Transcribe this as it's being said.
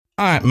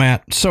All right,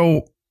 Matt.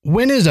 So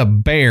when is a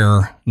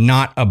bear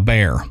not a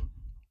bear?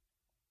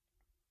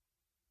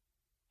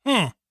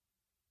 I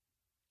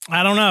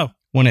don't know.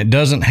 When it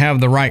doesn't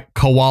have the right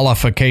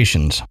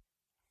qualifications.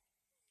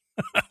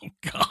 Oh,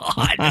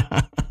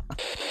 God.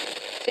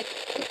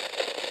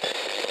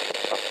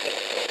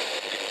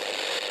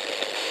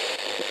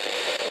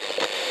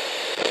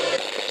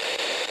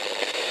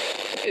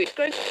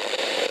 Good.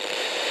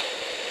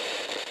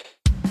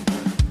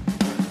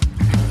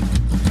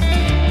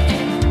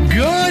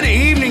 Good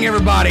evening,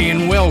 everybody,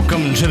 and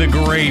welcome to the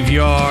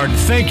Graveyard.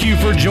 Thank you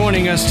for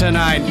joining us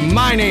tonight.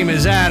 My name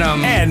is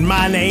Adam. And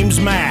my name's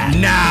Matt.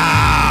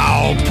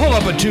 Now, pull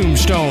up a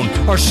tombstone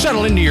or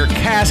settle into your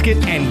casket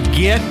and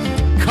get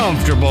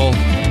comfortable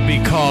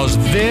because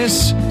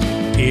this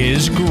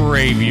is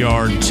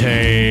Graveyard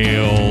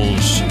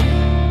Tales.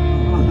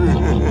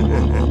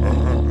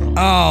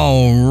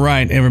 All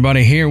right,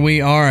 everybody, here we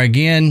are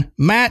again.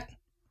 Matt,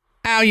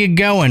 how you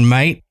going,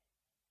 mate?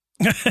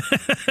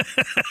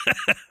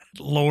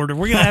 Lord, are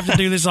we going to have to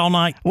do this all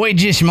night? We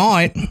just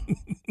might.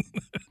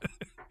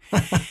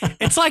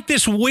 It's like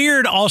this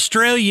weird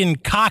Australian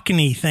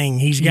Cockney thing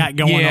he's got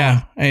going on.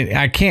 Yeah,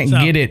 I can't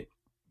get it.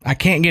 I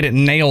can't get it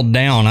nailed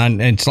down.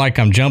 It's like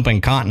I'm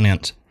jumping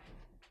continents.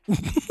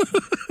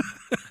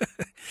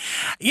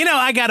 You know,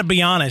 I got to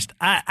be honest.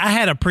 I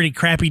had a pretty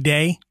crappy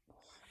day.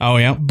 Oh,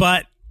 yeah?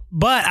 But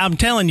I'm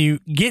telling you,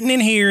 getting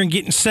in here and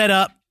getting set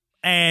up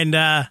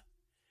and,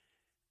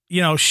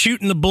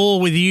 shooting the bull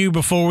with you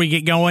before we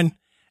get going,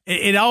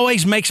 it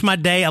always makes my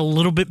day a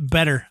little bit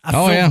better. I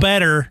feel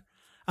better.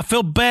 I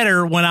feel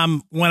better when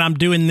I'm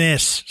doing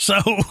this.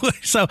 So,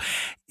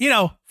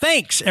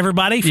 thanks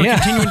everybody for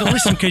continuing to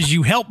listen because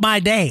you helped my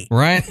day.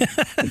 Right.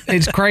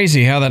 It's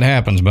crazy how that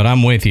happens, but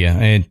I'm with you.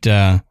 It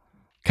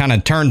kind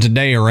of turns a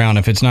day around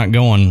if it's not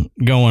going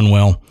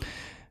well.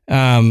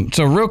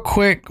 So real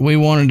quick, we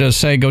wanted to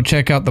say go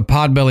check out the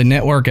Podbelly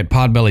Network at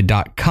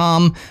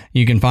podbelly.com.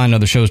 You can find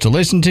other shows to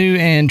listen to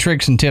and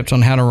tricks and tips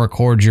on how to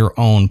record your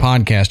own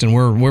podcast. And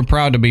we're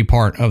proud to be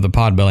part of the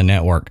Podbelly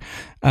Network.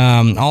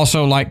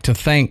 Also like to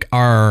thank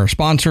our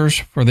sponsors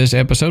for this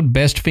episode,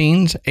 Best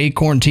Fiends,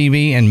 Acorn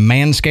TV, and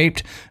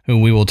Manscaped,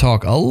 who we will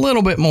talk a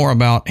little bit more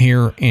about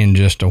here in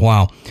just a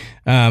while.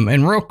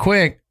 And real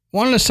quick,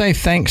 wanted to say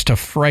thanks to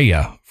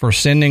Freya for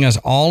sending us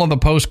all of the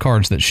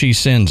postcards that she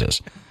sends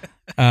us.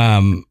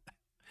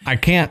 I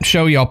can't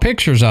show y'all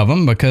pictures of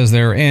them because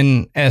they're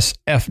in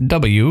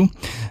SFW.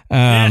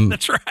 Yeah,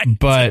 that's right.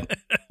 But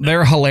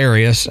they're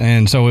hilarious.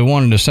 And so we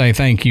wanted to say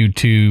thank you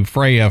to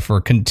Freya for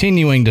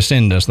continuing to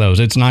send us those.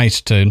 It's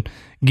nice to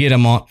get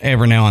them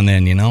every now and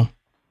then, you know?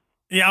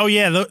 Yeah. Oh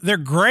yeah. They're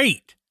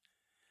great.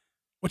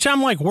 Which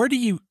I'm like, where do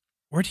you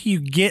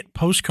get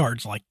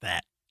postcards like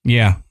that?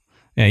 Yeah.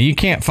 Yeah. You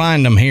can't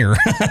find them here.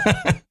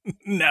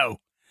 No.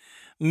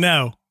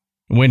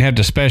 We'd have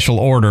to special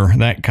order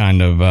that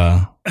kind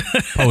of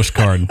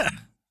postcard.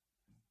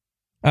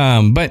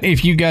 But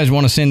if you guys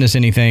want to send us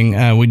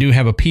anything, we do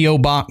have a P.O.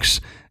 box,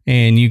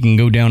 and you can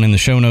go down in the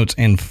show notes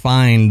and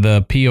find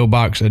the P.O.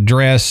 box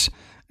address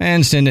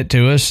and send it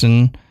to us.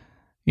 And,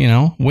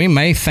 we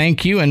may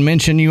thank you and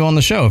mention you on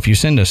the show if you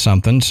send us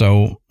something.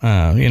 So,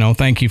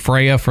 thank you,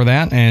 Freya, for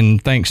that.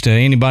 And thanks to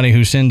anybody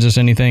who sends us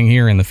anything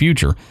here in the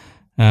future.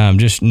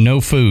 Just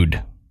no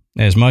food.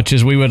 As much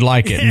as we would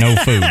like it, no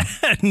food.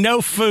 No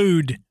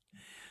food.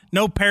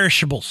 No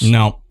perishables.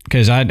 No,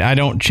 because I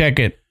don't check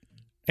it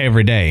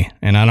every day,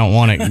 and I don't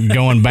want it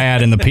going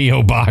bad in the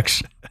P.O.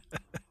 box.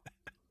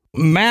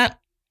 Matt,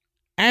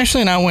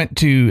 Ashley and I went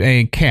to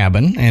a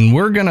cabin, and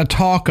we're going to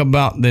talk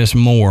about this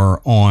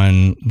more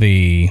on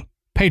the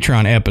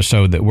Patreon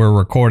episode that we're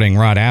recording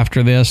right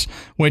after this,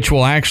 which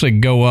will actually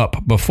go up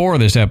before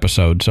this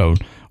episode. So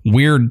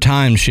weird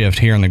time shift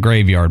here in the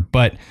graveyard.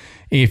 But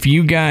if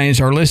you guys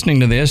are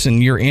listening to this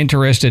and you're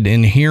interested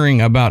in hearing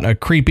about a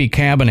creepy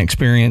cabin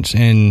experience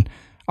and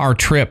our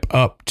trip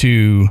up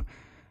to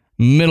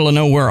middle of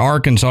nowhere,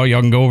 Arkansas,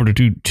 y'all can go over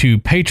to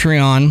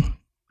Patreon,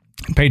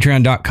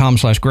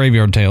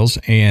 patreon.com/graveyardtales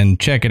and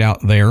check it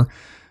out there.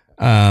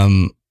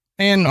 And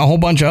a whole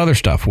bunch of other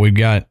stuff. We've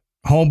got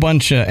a whole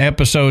bunch of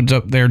episodes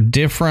up there,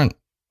 different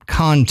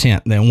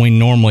content than we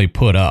normally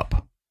put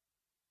up.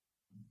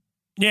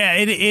 Yeah,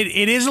 it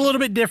is a little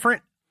bit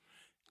different.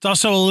 It's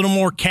also a little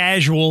more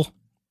casual.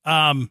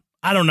 I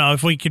don't know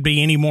if we could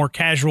be any more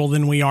casual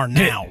than we are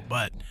now,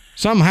 but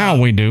somehow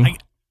we do.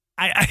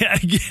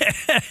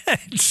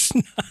 It's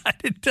not.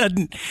 It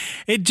doesn't.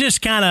 It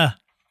just kind of,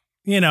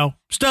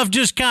 stuff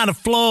just kind of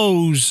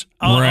flows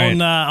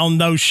on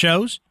those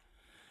shows.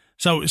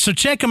 So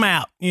check them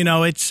out.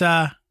 It's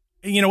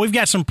we've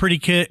got some pretty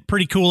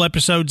cool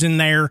episodes in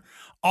there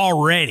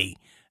already,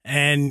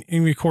 and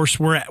of course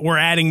we're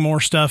adding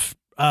more stuff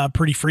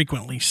pretty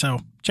frequently.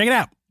 So check it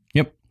out.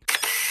 Yep.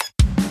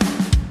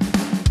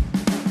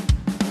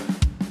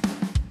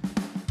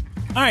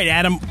 All right,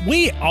 Adam,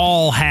 we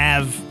all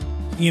have,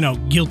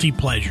 guilty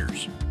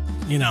pleasures.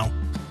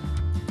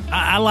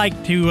 I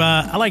like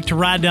to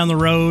ride down the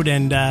road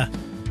and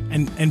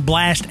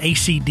blast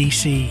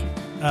AC/DC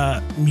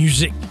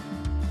music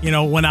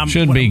when I'm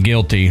be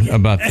guilty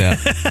about that.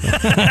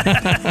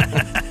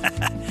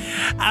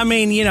 I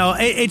mean,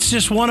 it's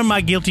just one of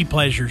my guilty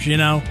pleasures,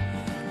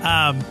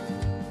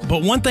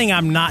 But one thing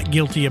I'm not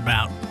guilty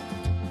about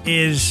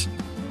is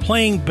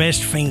playing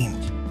Best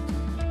Fiends.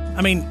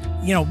 I mean,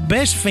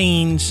 Best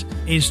Fiends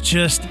is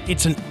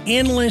it's an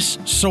endless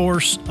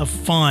source of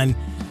fun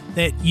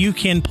that you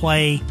can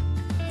play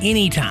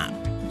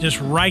anytime, just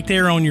right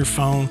there on your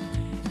phone.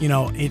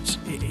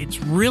 It's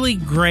really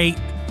great.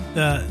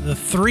 The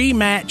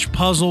 3-match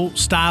puzzle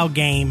style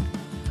game,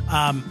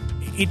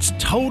 it's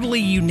totally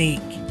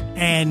unique,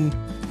 and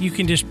you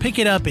can just pick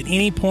it up at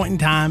any point in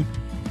time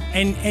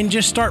and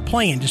just start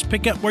playing. Just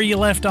pick up where you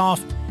left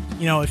off.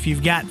 If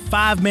you've got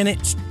 5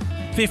 minutes,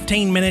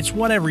 15 minutes,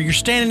 whatever, you're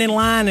standing in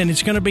line and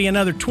it's going to be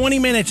another 20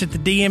 minutes at the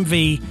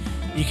DMV,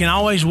 you can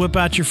always whip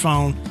out your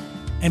phone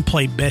and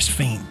play Best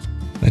Fiends.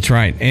 That's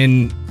right.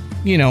 And,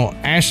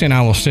 Ashley and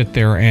I will sit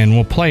there and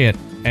we'll play it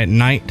at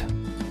night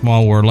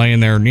while we're laying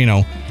there,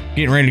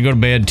 getting ready to go to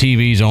bed,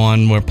 TV's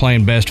on, we're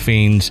playing Best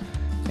Fiends,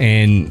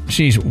 and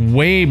she's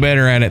way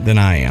better at it than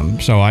I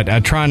am. So I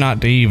try not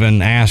to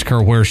even ask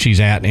her where she's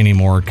at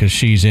anymore because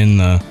she's in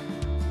the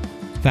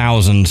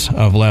thousands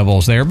of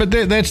levels there. But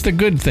that's the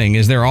good thing,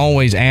 is they're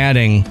always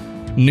adding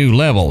new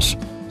levels.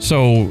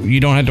 So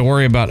you don't have to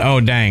worry about, oh,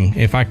 dang,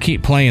 if I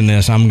keep playing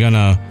this, I'm going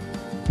to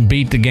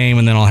beat the game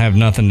and then I'll have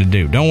nothing to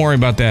do. Don't worry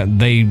about that.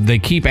 They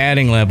keep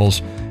adding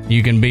levels.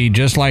 You can be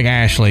just like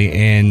Ashley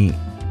and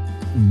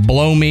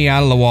blow me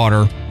out of the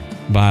water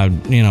by,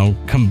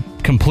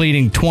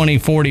 completing 20,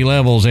 40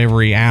 levels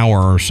every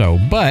hour or so.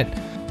 But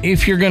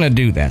if you're going to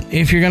do that,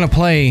 if you're going to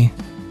play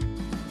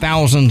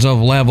thousands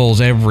of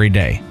levels every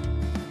day,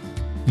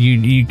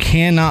 you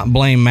cannot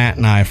blame Matt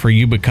and I for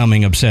you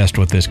becoming obsessed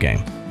with this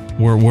game.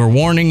 We're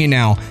warning you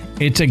now.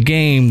 It's a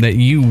game that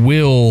you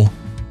will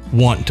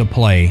want to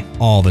play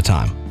all the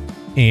time.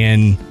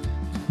 And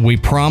we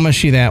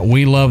promise you that.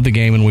 We love the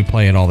game and we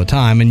play it all the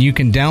time. And you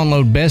can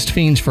download Best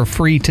Fiends for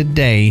free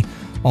today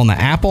on the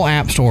Apple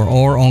App Store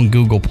or on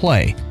Google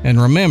Play.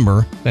 And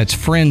remember, that's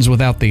friends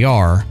without the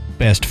R,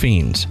 Best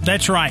Fiends.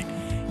 That's right.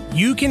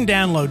 You can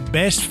download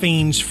Best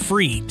Fiends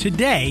free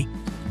today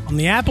on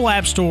the Apple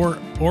App Store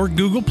or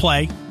Google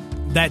Play.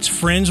 That's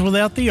friends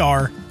without the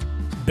R,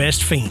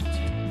 Best Fiends.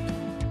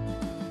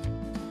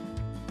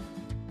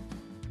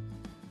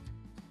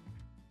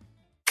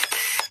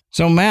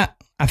 So, Matt,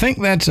 I think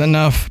that's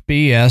enough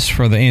BS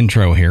for the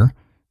intro here.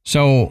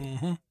 So,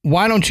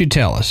 Why don't you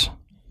tell us,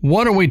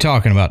 what are we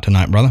talking about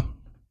tonight, brother?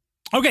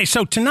 Okay,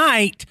 so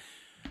tonight,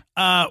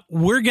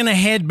 we're going to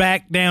head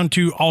back down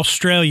to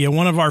Australia,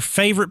 one of our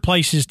favorite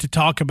places to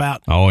talk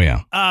about. Oh,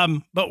 yeah.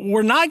 But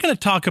we're not going to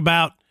talk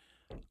about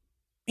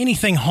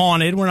anything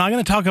haunted. We're not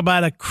going to talk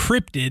about a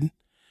cryptid.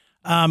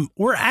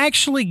 We're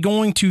actually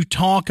going to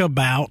talk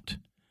about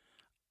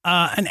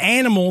an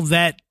animal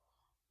that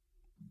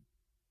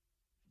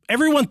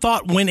everyone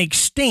thought went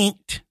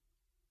extinct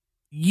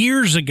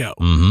years ago.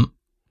 Mm-hmm.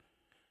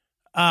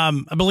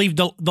 I believe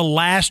the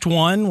last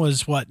one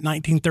was,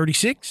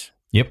 1936?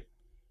 Yep.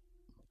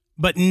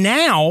 But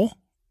now,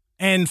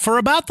 and for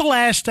about the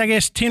last,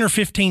 10 or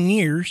 15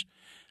 years,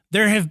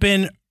 there have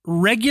been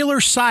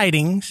regular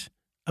sightings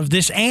of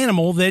this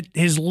animal that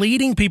is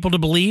leading people to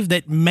believe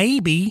that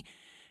maybe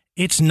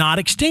it's not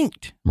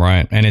extinct.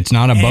 Right, and it's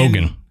not a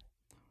bogan.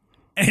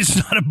 And it's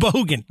not a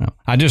bogan. No.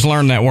 I just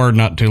learned that word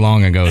not too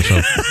long ago,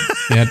 so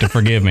you have to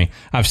forgive me.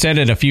 I've said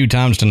it a few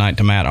times tonight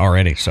to Matt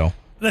already, so.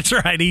 That's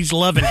right. He's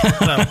loving it.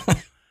 So.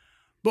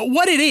 But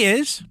what it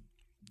is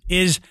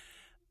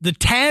the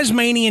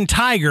Tasmanian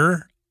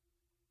tiger,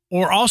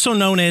 or also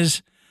known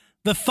as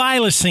the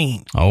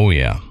Thylacine. Oh,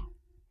 yeah.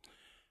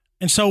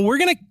 And so we're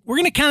gonna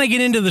kind of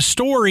get into the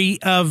story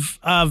of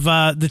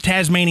the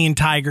Tasmanian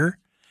tiger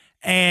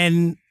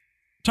and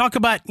talk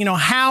about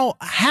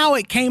how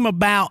it came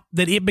about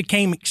that it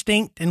became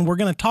extinct, and we're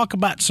going to talk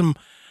about some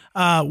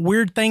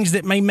weird things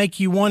that may make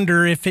you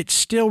wonder if it's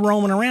still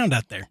roaming around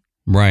out there.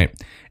 Right.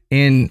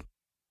 And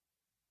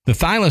the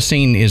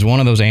Thylacine is one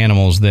of those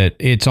animals that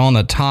it's on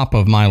the top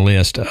of my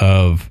list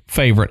of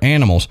favorite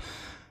animals,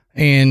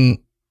 and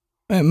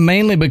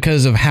mainly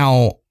because of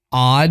how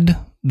odd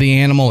the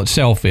animal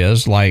itself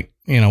is. Like,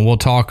 we'll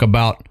talk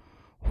about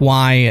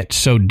why it's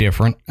so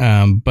different.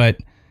 But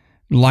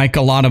like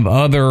a lot of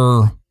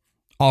other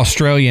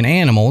Australian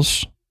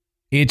animals,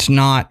 it's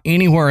not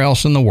anywhere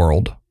else in the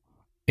world.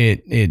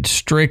 It's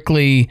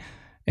strictly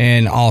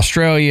an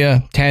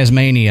Australia,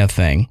 Tasmania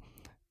thing.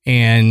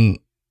 And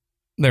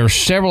there are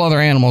several other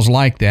animals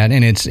like that,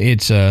 and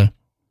it's a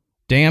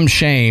damn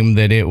shame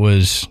that it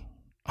was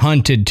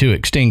hunted to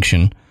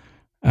extinction.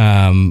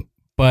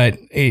 But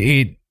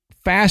it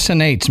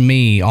fascinates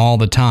me all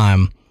the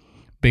time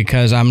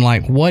because I'm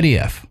like, what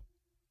if?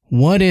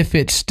 What if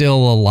it's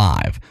still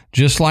alive?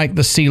 Just like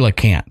the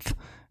coelacanth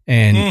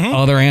and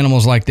other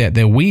animals like that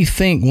we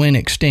think went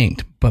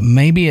extinct, but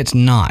maybe it's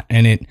not.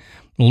 And it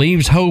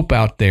leaves hope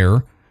out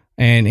there.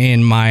 And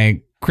in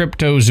my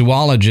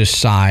cryptozoologist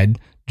side,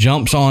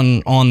 jumps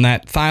on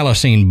that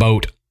Thylacine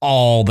boat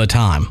all the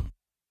time.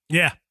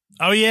 Yeah.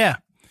 Oh, yeah.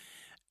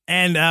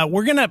 And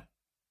we're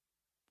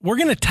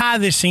gonna tie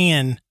this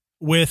in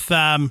with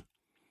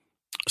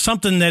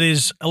something that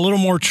is a little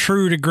more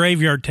true to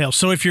Graveyard Tales.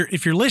 So if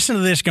you're listening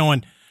to this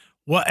going,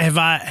 what have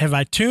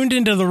I tuned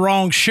into the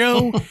wrong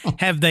show?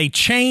 Have they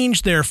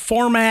changed their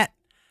format?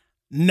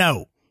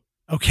 No.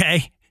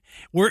 Okay.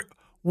 We're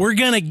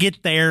going to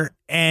get there.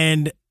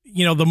 And,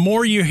 the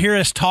more you hear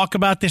us talk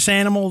about this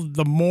animal,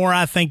 the more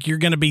I think you're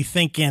going to be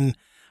thinking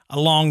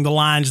along the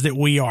lines that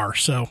we are.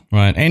 So,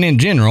 right. And in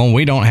general,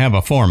 we don't have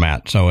a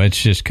format. So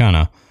it's just kind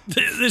of,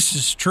 this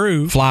is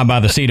true, fly by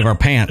the seat of our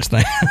pants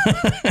thing.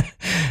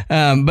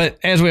 But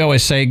as we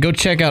always say, go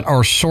check out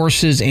our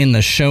sources in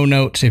the show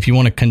notes if you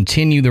want to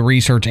continue the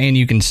research, and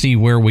you can see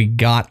where we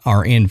got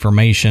our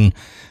information.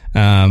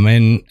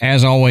 And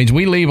as always,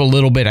 we leave a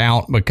little bit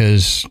out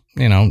because,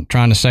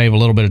 trying to save a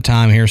little bit of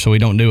time here so we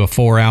don't do a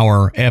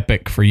 4-hour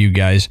epic for you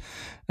guys.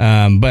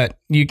 But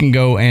you can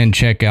go and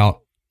check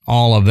out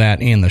all of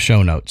that in the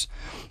show notes.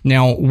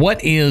 Now,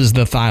 what is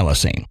the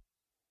thylacine?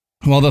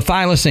 Well, the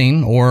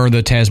thylacine, or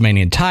the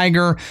Tasmanian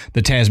tiger,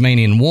 the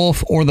Tasmanian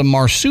wolf, or the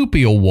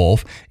marsupial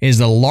wolf, is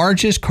the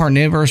largest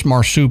carnivorous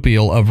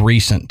marsupial of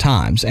recent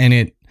times, and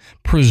it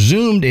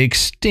presumed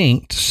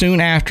extinct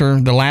soon after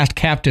the last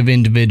captive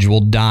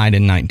individual died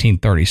in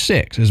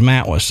 1936, as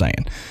Matt was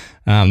saying.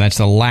 That's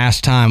the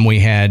last time we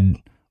had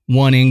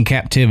one in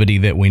captivity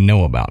that we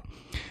know about.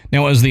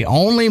 Now, it was the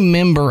only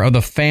member of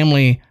the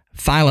family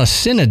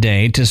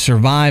Thylacinidae to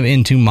survive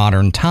into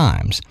modern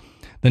times.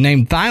 The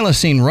name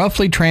thylacine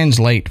roughly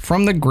translates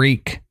from the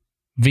Greek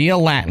via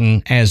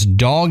Latin as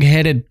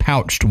dog-headed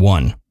pouched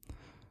one.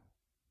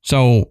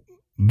 So,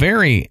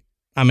 they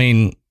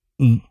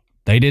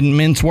didn't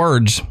mince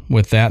words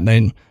with that.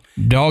 They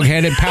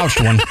dog-headed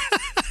pouched one.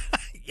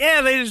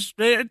 Yeah,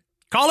 they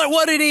call it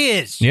what it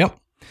is. Yep.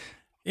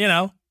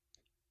 And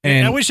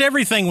I wish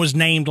everything was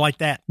named like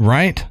that.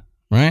 Right.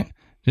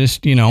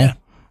 Just,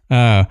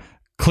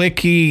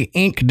 clicky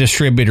ink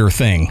distributor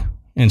thing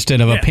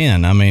instead of a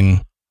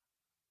pen.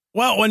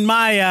 Well, when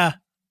my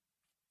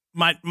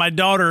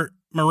daughter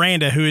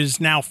Miranda, who is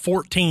now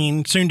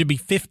 14, soon to be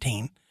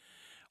 15,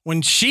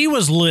 when she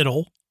was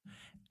little,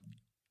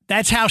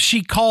 that's how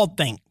she called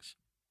things.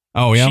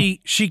 Oh, yeah?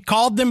 She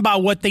called them by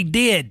what they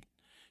did.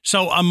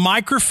 So a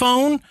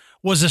microphone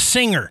was a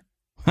singer.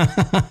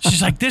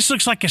 She's like, this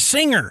looks like a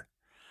singer.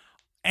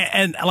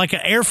 And like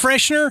an air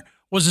freshener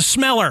was a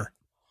smeller.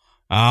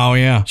 Oh,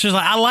 yeah. She's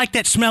like, I like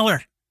that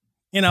smeller.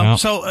 Well,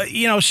 So,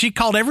 she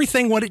called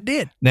everything what it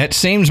did. That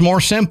seems more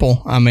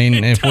simple.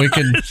 If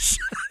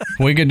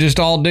we could just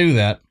all do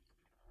that.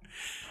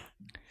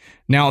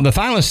 Now, the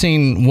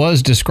thylacine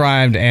was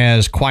described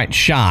as quite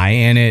shy,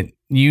 and it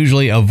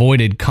usually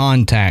avoided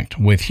contact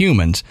with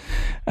humans.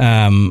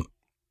 And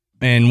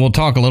we'll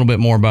talk a little bit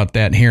more about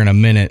that here in a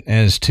minute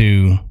as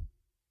to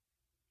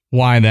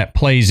why that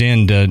plays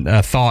into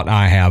a thought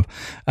I have.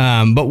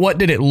 But what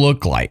did it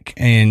look like?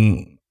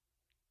 And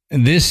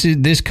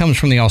this comes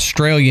from the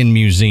Australian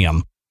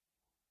Museum,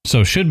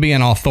 so should be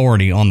an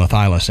authority on the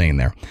thylacine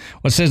there.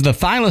 Well, it says the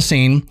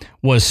thylacine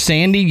was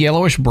sandy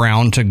yellowish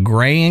brown to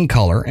gray in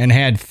color and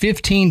had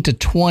 15 to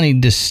 20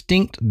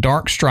 distinct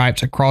dark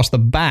stripes across the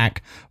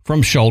back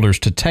from shoulders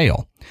to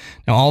tail.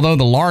 Now, although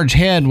the large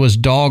head was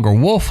dog or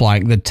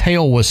wolf-like, the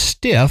tail was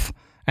stiff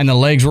and the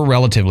legs were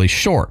relatively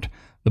short.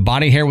 The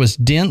body hair was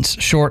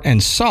dense, short,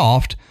 and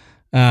soft,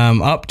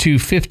 up to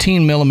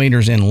 15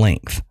 millimeters in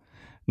length.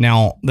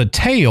 Now, the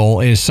tail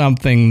is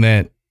something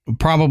that we'll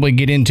probably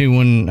get into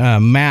when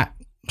Matt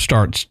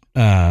starts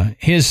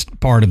his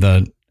part of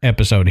the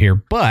episode here,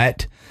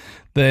 but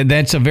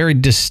that's a very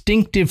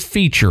distinctive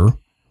feature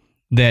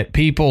that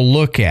people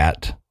look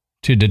at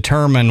to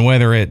determine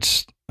whether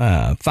it's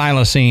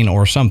thylacine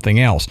or something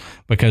else,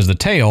 because the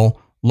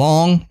tail,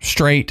 long,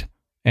 straight,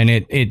 and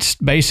it's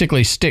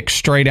basically sticks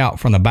straight out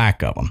from the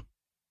back of them.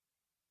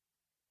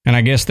 And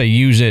I guess they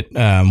use it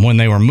when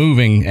they were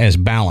moving as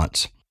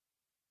balance.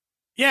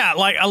 Yeah,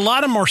 like a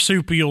lot of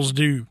marsupials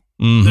do.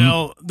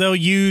 Mm-hmm. They'll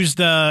use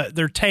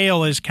their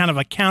tail as kind of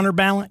a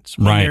counterbalance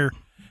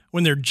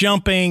when they're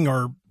jumping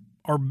or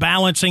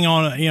balancing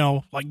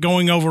on like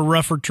going over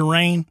rougher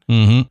terrain.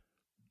 Mm-hmm.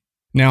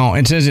 Now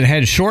it says it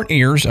had short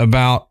ears,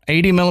 about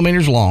 80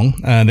 millimeters long,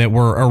 that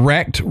were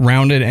erect,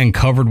 rounded, and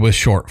covered with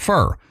short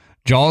fur.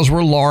 Jaws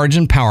were large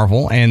and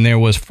powerful, and there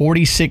was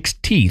 46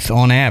 teeth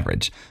on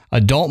average.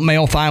 Adult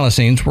male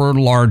thylacines were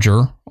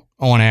larger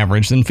on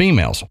average than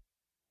females.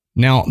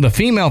 Now, the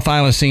female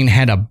thylacine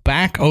had a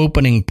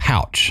back-opening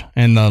pouch,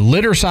 and the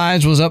litter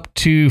size was up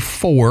to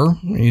 4,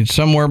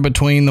 somewhere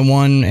between the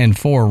 1 and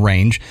 4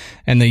 range,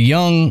 and the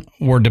young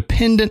were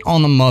dependent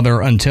on the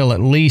mother until at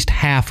least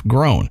half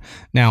grown.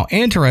 Now,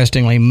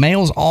 interestingly,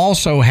 males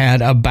also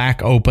had a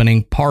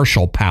back-opening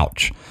partial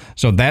pouch,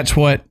 so that's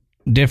what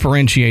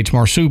differentiates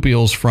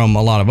marsupials from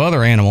a lot of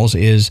other animals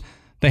is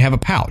they have a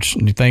pouch.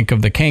 You think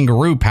of the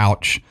kangaroo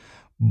pouch,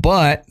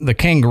 but the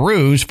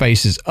kangaroo's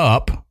face is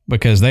up,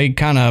 because they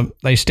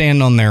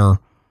stand on their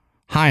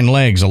hind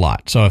legs a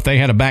lot. So if they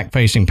had a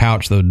back-facing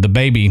pouch, the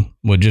baby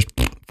would just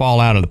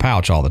fall out of the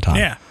pouch all the time.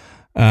 Yeah.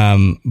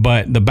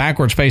 But the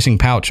backwards facing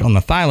pouch on the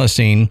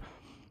thylacine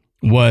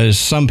was,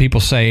 some people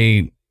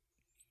say,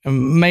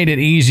 made it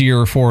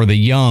easier for the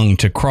young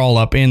to crawl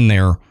up in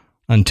there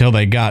until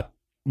they got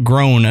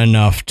grown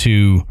enough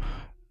to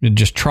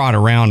just trot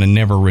around and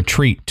never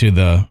retreat to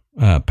the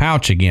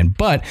pouch again.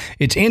 But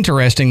it's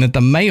interesting that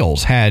the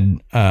males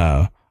had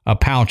a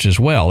pouch as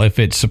well. If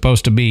it's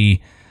supposed to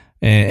be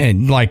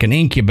like an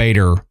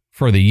incubator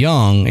for the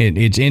young,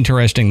 it's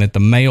interesting that the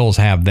males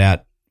have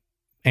that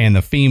and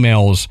the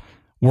females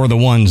were the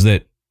ones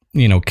that,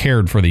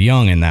 cared for the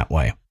young in that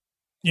way.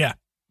 Yeah.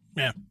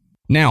 Yeah.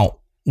 Now,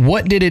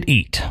 what did it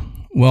eat?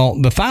 Well,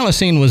 the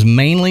thylacine was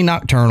mainly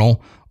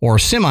nocturnal or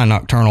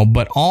semi-nocturnal,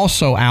 but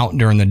also out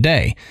during the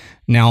day.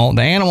 Now,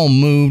 the animal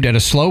moved at a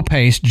slow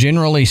pace,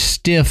 generally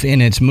stiff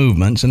in its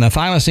movements, and the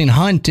thylacine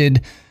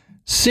hunted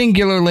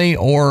singularly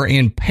or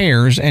in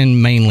pairs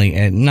and mainly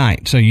at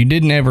night. So you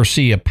didn't ever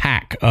see a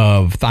pack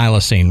of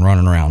thylacine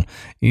running around.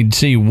 You'd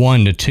see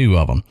 1 to 2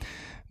 of them.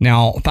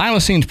 Now,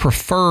 thylacines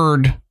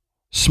preferred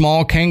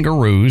small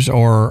kangaroos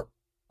or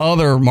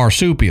other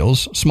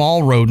marsupials,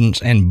 small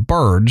rodents, and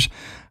birds,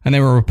 and they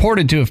were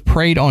reported to have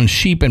preyed on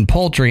sheep and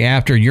poultry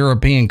after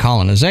European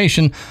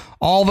colonization,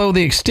 although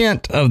the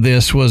extent of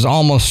this was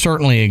almost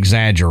certainly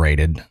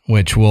exaggerated,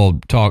 which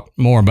we'll talk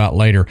more about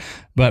later.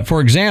 But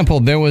for example,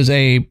 there was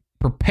a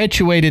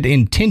perpetuated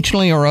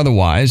intentionally or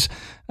otherwise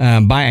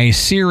by a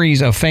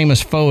series of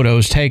famous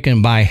photos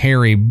taken by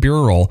Harry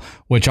Burrell,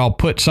 which I'll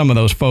put some of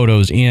those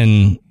photos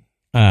in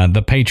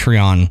the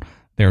Patreon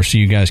there so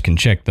you guys can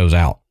check those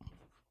out.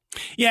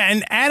 Yeah,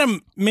 and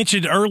Adam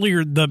mentioned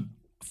earlier the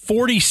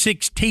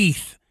 46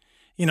 teeth.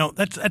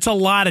 That's a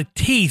lot of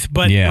teeth,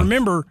 but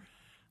remember,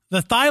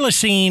 the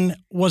thylacine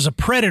was a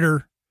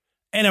predator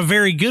and a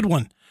very good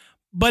one.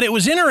 But it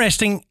was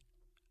interesting,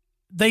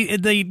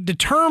 they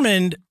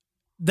determined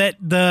that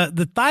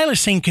the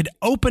thylacine could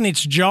open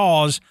its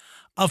jaws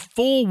a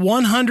full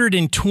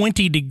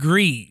 120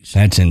 degrees.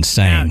 That's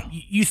insane. Now,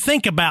 you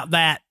think about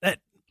that.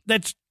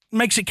 That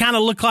makes it kind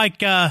of look like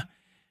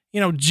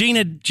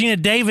Gina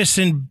Davis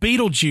in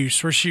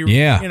Beetlejuice, where she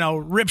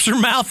rips her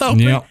mouth open.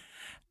 Yep.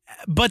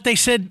 But they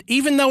said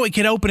even though it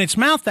could open its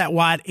mouth that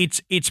wide,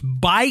 its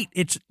bite,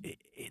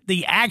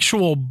 the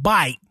actual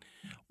bite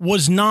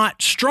was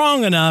not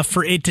strong enough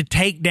for it to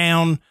take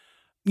down,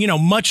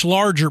 much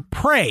larger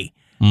prey.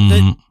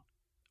 Mm-hmm.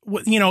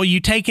 You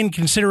take in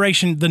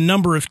consideration the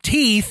number of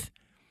teeth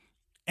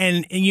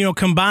and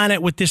combine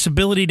it with this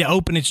ability to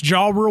open its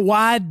jaw real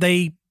wide,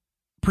 they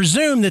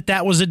presume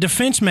that was a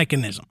defense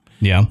mechanism.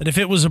 Yeah. That if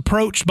it was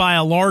approached by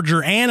a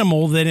larger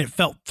animal, then it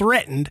felt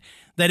threatened,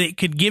 that it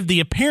could give the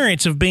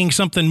appearance of being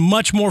something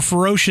much more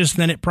ferocious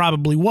than it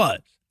probably was.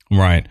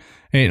 Right.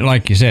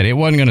 Like you said, it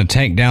wasn't going to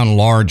take down a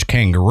large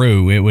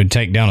kangaroo. It would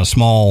take down a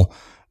small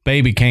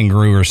baby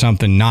kangaroo or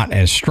something not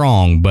as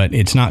strong, but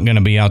it's not going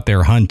to be out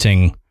there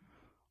hunting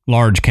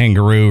large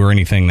kangaroo or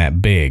anything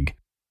that big.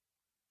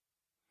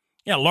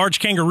 Yeah, large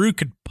kangaroo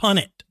could punt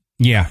it.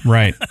 Yeah,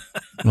 right.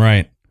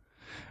 Right.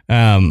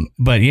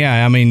 But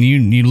yeah, I mean,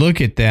 you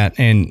look at that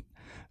and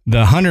the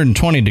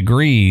 120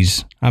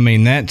 degrees, I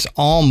mean, that's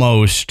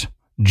almost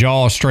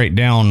jaw straight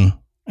down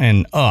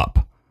and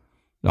up,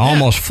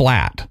 almost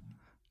flat,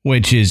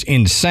 which is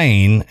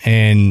insane.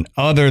 And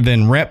other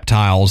than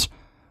reptiles,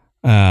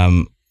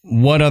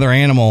 what other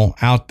animal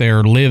out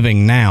there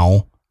living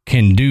now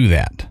can do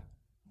that?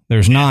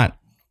 There's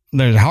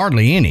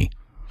hardly any.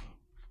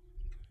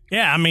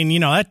 Yeah. I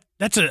mean,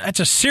 that's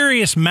a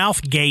serious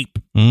mouth gape.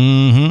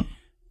 Mm-hmm.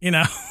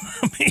 I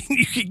mean,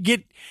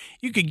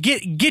 you could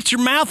get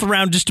your mouth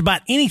around just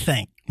about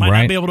anything. Might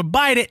right. not be able to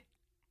bite it,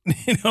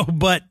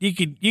 but you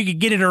could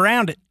get it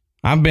around it.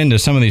 I've been to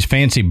some of these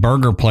fancy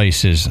burger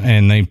places,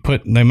 and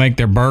they make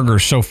their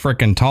burgers so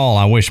freaking tall.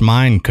 I wish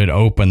mine could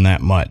open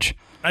that much.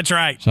 That's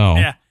right. So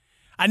yeah,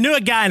 I knew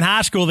a guy in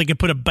high school that could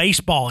put a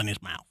baseball in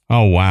his mouth.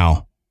 Oh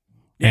wow!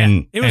 Yeah,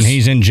 and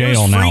he's in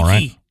jail now,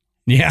 right?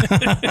 Yeah.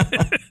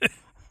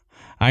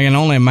 I can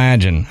only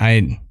imagine.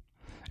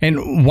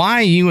 And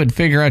why you would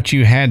figure out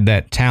you had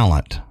that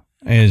talent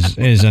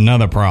is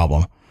another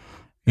problem,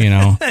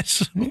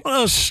 That's one of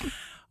those,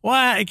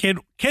 why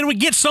can we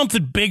get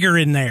something bigger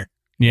in there?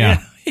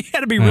 Yeah. You got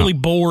to be really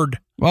bored.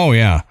 Oh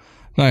yeah,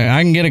 like,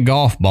 I can get a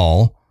golf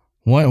ball.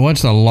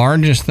 What's the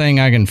largest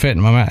thing I can fit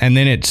in my mouth? And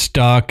then it's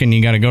stuck, and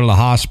you got to go to the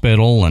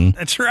hospital and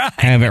that's right.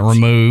 Have it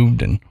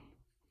removed. And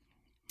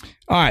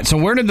all right, so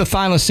where did the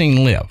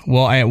thylacine live?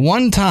 Well, at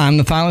one time,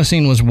 the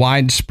thylacine was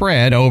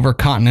widespread over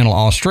continental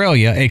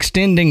Australia,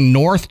 extending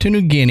north to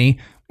New Guinea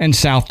and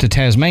south to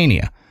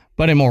Tasmania.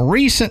 But in more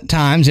recent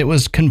times, it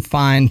was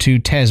confined to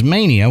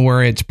Tasmania,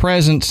 where its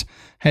presence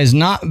has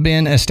not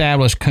been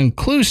established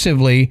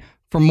conclusively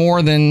for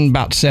more than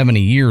about 70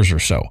 years or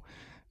so.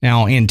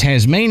 Now, in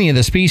Tasmania,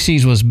 the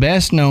species was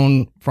best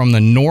known from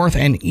the north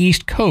and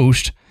east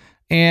coast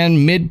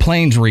and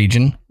mid-plains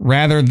region,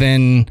 rather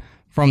than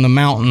from the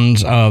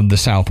mountains of the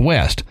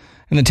southwest.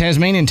 And the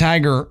Tasmanian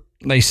tiger,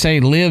 they say,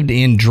 lived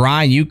in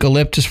dry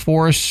eucalyptus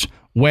forests,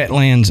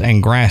 wetlands,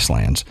 and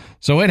grasslands.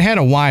 So it had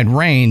a wide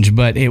range,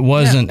 but it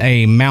wasn't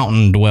a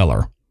mountain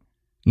dweller.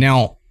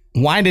 Now,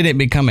 why did it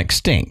become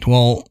extinct?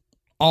 Well,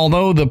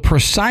 although the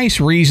precise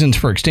reasons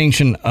for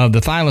extinction of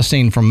the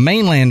thylacine from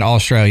mainland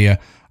Australia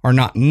are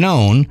not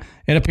known,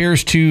 it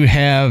appears to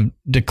have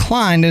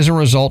declined as a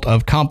result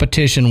of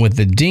competition with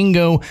the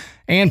dingo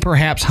and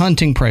perhaps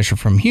hunting pressure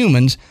from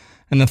humans,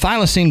 and the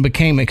thylacine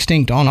became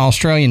extinct on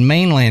Australian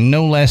mainland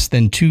no less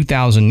than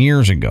 2,000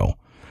 years ago.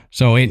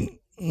 So it,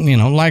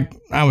 like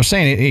I was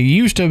saying, it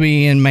used to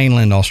be in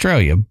mainland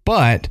Australia,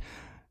 but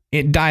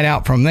it died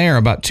out from there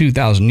about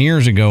 2,000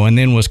 years ago and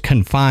then was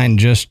confined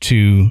just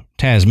to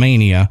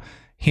Tasmania,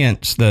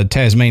 hence the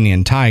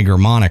Tasmanian tiger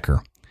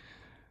moniker.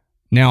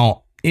 Now,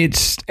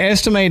 it's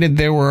estimated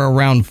there were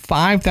around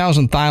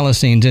 5,000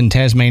 thylacines in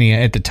Tasmania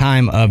at the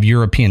time of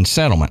European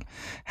settlement.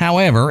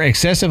 However,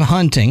 excessive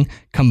hunting,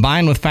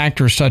 combined with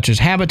factors such as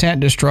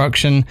habitat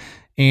destruction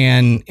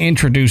and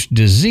introduced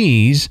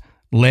disease,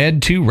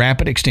 led to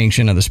rapid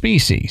extinction of the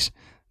species.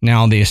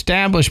 Now, the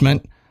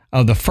establishment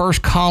of the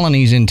first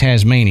colonies in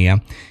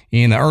Tasmania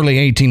in the early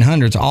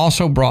 1800s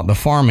also brought the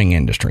farming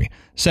industry.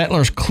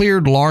 Settlers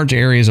cleared large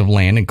areas of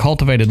land and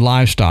cultivated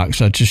livestock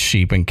such as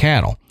sheep and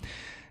cattle.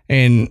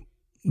 And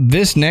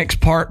this next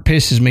part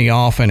pisses me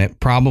off, and it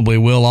probably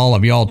will all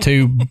of y'all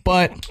too,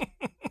 but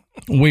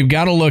we've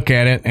got to look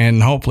at it,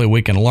 and hopefully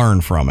we can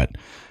learn from it.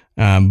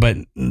 But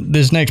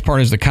this next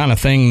part is the kind of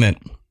thing that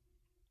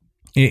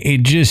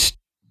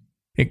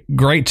it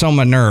grates on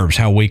my nerves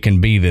how we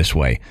can be this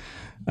way.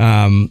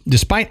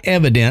 Despite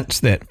evidence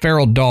that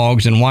feral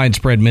dogs and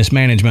widespread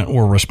mismanagement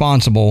were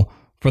responsible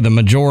for the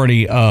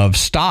majority of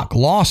stock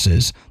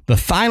losses, the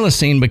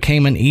thylacine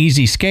became an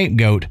easy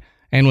scapegoat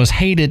and was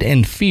hated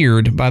and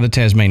feared by the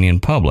Tasmanian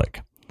public.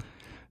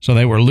 So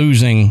they were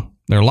losing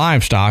their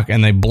livestock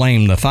and they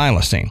blamed the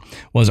thylacine.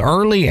 Was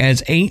early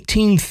as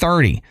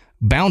 1830,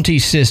 bounty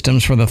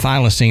systems for the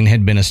thylacine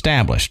had been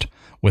established,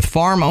 with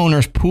farm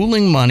owners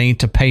pooling money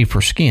to pay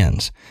for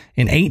skins.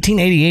 In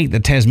 1888,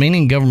 the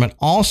Tasmanian government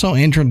also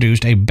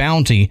introduced a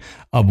bounty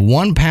of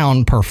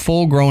 £1 per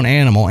full-grown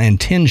animal and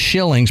 10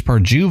 shillings per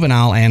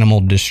juvenile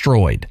animal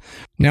destroyed.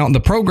 Now, the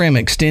program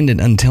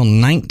extended until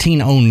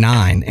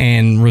 1909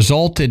 and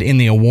resulted in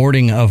the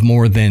awarding of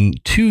more than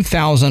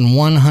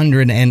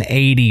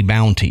 2,180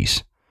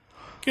 bounties.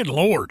 Good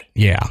Lord.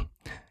 Yeah.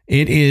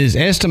 It is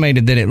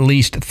estimated that at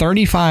least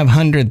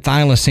 3,500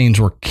 thylacines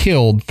were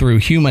killed through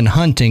human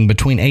hunting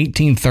between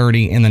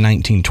 1830 and the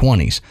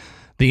 1920s.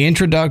 The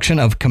introduction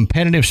of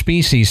competitive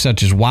species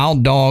such as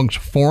wild dogs,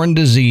 foreign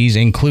disease,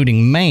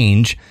 including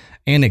mange,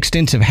 and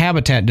extensive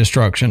habitat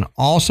destruction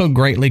also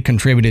greatly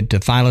contributed to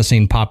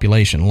thylacine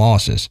population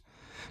losses.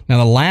 Now,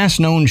 the last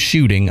known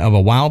shooting of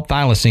a wild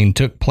thylacine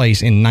took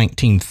place in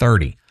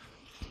 1930.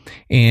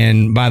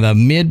 And by the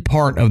mid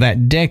part of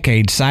that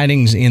decade,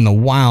 sightings in the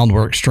wild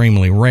were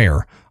extremely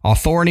rare.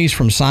 Authorities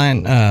from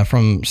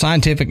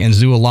scientific and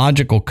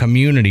zoological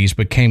communities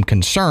became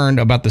concerned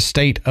about the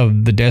state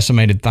of the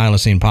decimated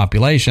thylacine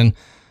population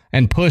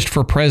and pushed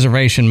for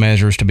preservation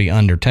measures to be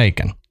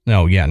undertaken.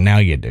 Oh, yeah, now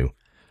you do.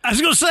 I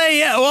was going to say,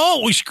 yeah,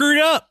 well, we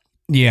screwed up.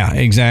 Yeah,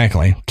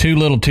 exactly. Too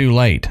little, too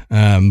late.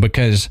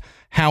 Because,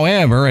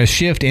 however, a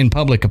shift in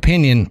public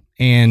opinion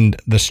and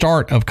the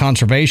start of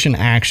conservation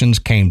actions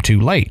came too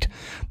late.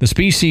 The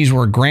species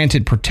were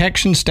granted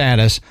protection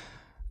status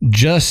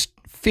just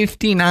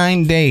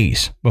 59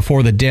 days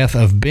before the death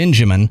of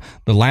Benjamin,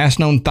 the last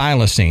known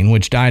thylacine,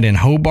 which died in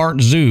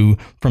Hobart Zoo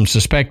from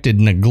suspected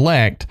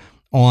neglect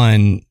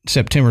on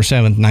September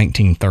 7th,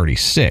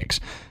 1936.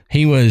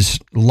 He was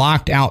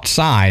locked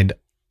outside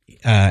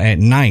at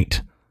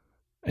night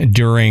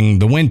during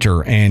the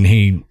winter, and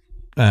he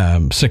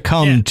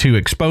succumbed to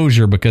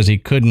exposure because he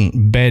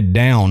couldn't bed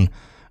down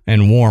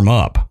and warm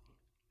up.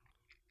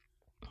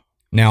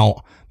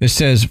 Now, this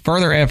says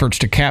further efforts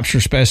to capture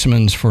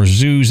specimens for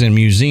zoos and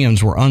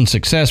museums were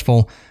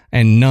unsuccessful,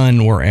 and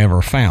none were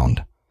ever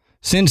found.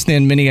 Since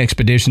then, many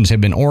expeditions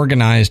have been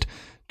organized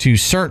to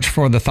search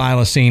for the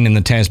thylacine in the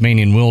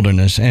Tasmanian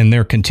wilderness, and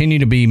there continue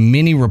to be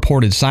many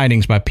reported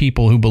sightings by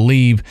people who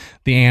believe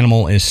the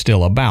animal is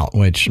still about,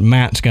 which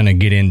Matt's going to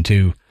get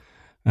into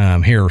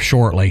here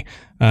shortly.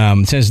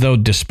 It says, though,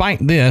 despite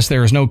this,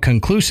 there is no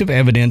conclusive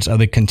evidence of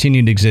the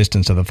continued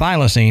existence of the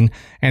thylacine,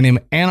 and the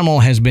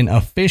animal has been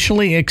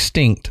officially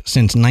extinct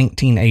since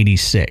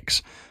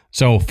 1986.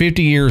 So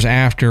 50 years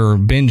after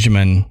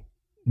Benjamin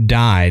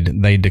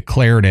died, they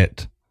declared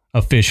it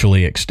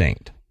officially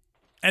extinct.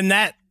 And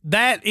that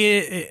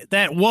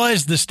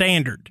was the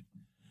standard.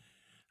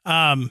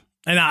 And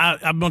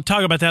I'm going to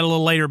talk about that a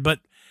little later, but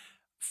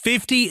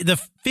 50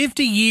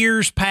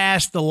 years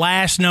past the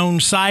last known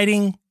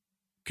sighting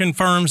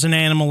confirms an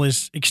animal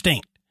is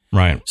extinct.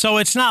 Right. So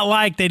it's not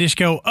like they just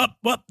go,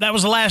 that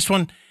was the last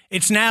one.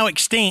 It's now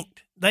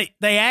extinct. They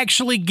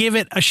actually give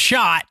it a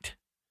shot.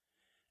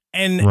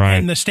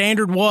 And the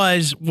standard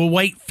was, we'll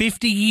wait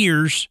 50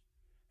 years.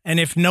 And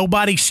if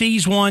nobody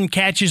sees one,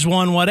 catches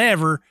one,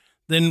 whatever,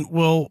 then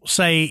we'll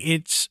say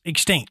it's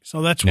extinct.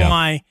 So that's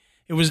why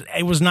it was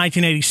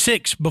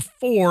 1986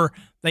 before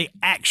they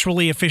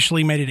actually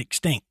officially made it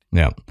extinct.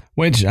 Yeah.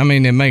 Which, I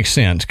mean, it makes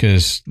sense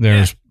because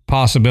there's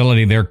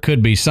possibility there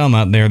could be some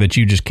out there that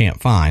you just can't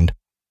find.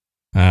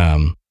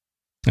 And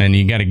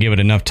you got to give it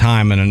enough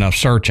time and enough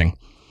searching.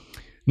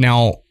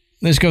 Now,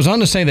 this goes on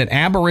to say that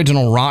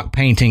Aboriginal rock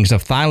paintings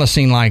of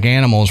thylacine-like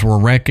animals were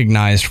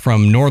recognized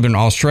from northern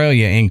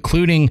Australia,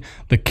 including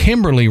the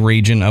Kimberley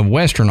region of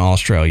Western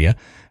Australia,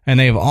 and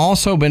they have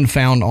also been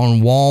found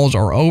on walls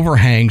or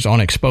overhangs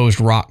on exposed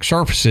rock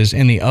surfaces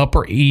in the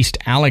Upper East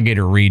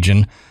Alligator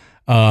region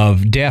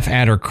of Deaf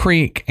Adder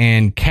Creek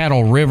and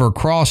Cattle River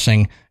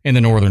Crossing in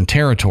the Northern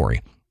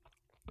Territory.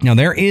 Now,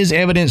 there is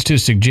evidence to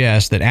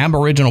suggest that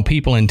Aboriginal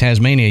people in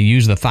Tasmania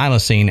used the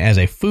thylacine as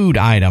a food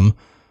item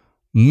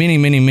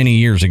many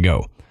years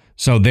ago.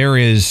 So there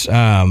is,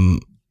 they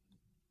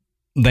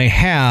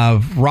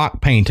have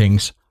rock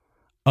paintings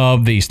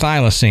of these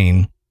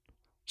thylacine,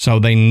 so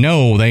they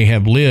know they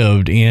have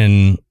lived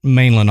in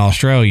mainland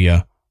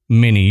Australia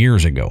many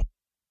years ago.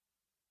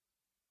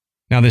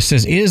 Now this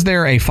says, is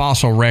there a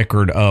fossil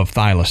record of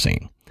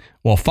thylacine?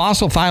 Well,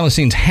 fossil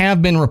thylacines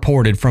have been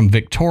reported from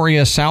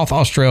Victoria, South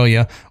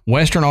Australia,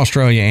 Western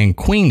Australia, and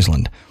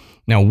Queensland.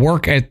 Now,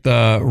 work at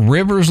the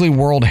Riversley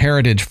World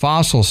Heritage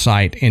Fossil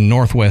Site in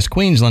northwest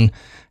Queensland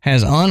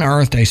has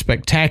unearthed a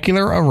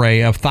spectacular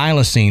array of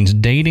thylacines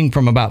dating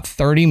from about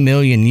 30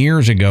 million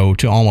years ago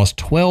to almost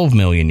 12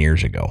 million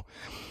years ago.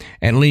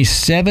 At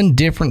least 7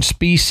 different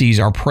species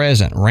are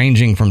present,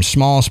 ranging from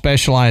small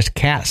specialized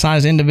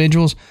cat-sized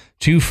individuals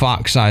to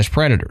fox-sized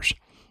predators.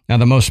 Now,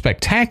 the most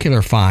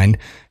spectacular find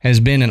has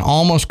been an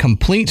almost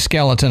complete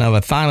skeleton of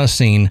a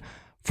thylacine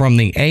from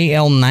the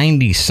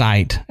AL90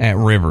 site at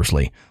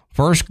Riversley,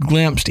 first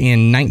glimpsed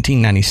in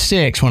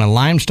 1996 when a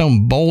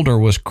limestone boulder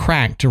was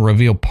cracked to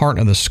reveal part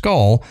of the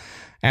skull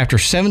after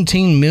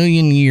 17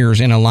 million years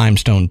in a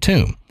limestone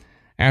tomb.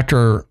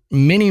 After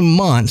many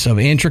months of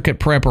intricate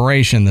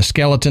preparation, the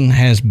skeleton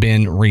has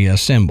been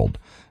reassembled.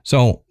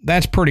 So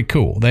that's pretty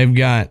cool. They've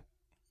got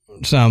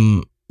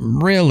some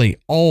really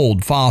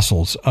old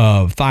fossils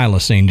of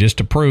thylacine just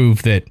to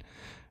prove that,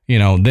 you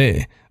know,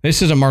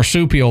 this is a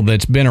marsupial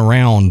that's been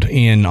around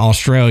in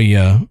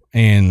Australia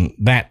and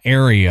that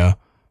area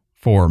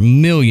for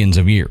millions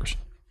of years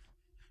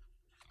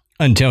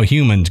until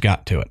humans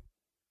got to it.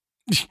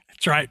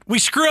 That's right. We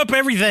screw up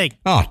everything.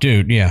 Oh,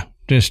 dude, yeah.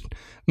 Just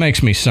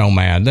makes me so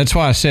mad. That's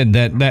why I said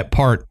that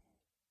part,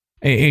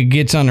 it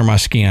gets under my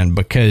skin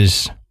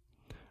because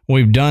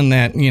we've done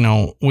that. You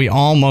know, we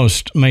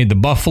almost made the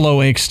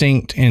buffalo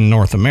extinct in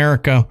North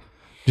America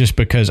just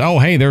because, oh,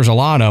 hey, there's a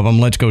lot of them.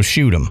 Let's go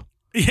shoot them.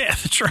 Yeah,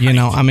 that's right. You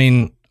know, I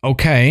mean,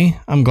 okay,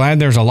 I'm glad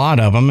there's a lot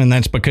of them, and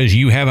that's because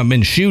you haven't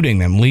been shooting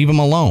them. Leave them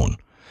alone.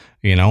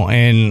 You know,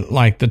 and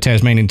like the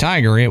Tasmanian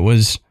tiger, it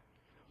was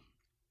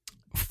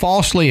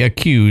falsely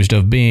accused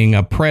of being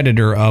a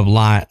predator of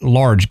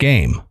large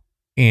game.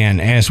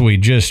 And as we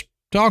just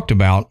talked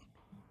about,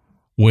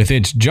 with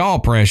its jaw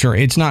pressure,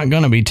 it's not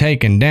going to be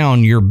taking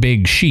down your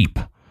big sheep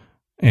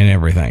and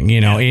everything.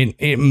 You know,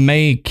 it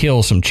may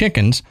kill some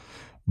chickens,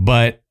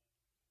 but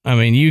I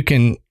mean, you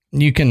can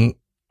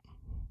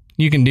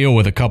deal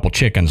with a couple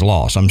chickens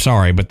lost. I'm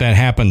sorry, but that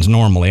happens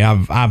normally.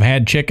 I've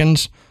had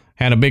chickens,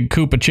 had a big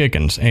coop of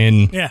chickens,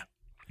 and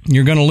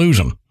you're going to lose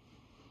them.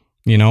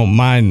 You know,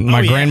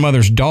 my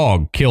grandmother's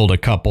dog killed a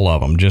couple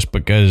of them just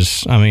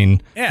because, I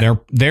mean,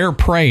 they're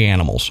prey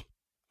animals.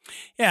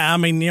 Yeah, I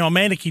mean, you know,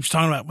 Amanda keeps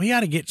talking about, we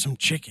got to get some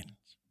chickens.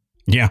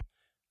 Yeah.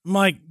 I'm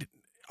like,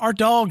 our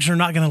dogs are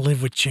not going to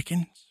live with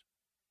chickens.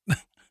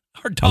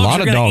 Our dogs a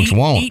lot of dogs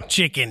won't eat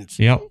chickens.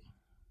 Yep.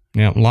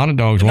 Yeah, a lot of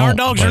dogs won't. Our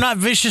dogs are not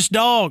vicious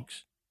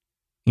dogs.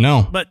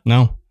 No. But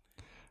no.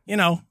 You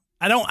know,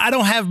 I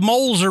don't have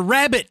moles or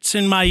rabbits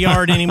in my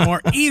yard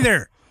anymore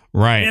either.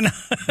 Right. You know?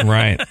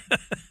 Right.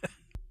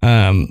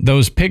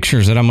 Those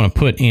pictures that I'm going to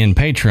put in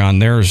Patreon,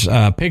 there's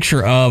a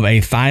picture of a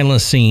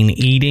thylacine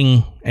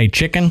eating a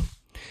chicken.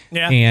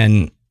 Yeah.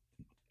 And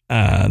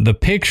the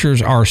pictures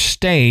are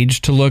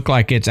staged to look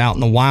like it's out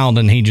in the wild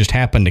and he just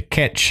happened to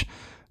catch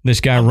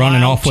this guy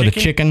running off with a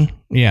chicken.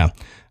 Yeah.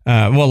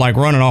 Well, like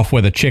running off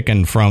with a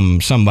chicken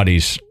from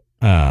somebody's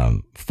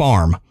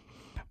farm.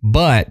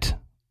 But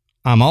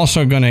I'm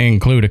also going to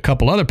include a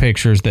couple other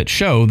pictures that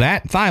show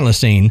that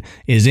thylacine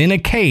is in a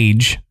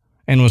cage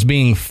and was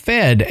being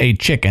fed a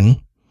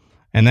chicken.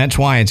 And that's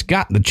why it's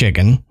got the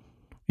chicken,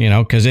 you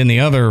know, because in the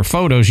other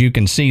photos, you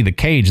can see the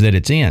cage that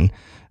it's in.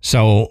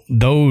 So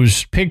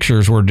those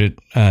pictures were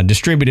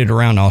distributed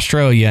around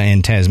Australia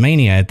and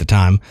Tasmania at the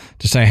time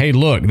to say, hey,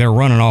 look, they're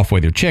running off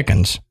with your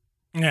chickens.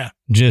 Yeah.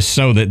 Just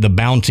so that the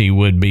bounty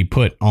would be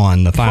put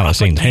on the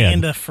thylacine's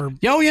head. Propaganda for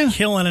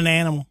killing an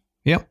animal.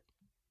 Yep.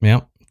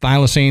 Yep.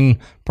 Thylacine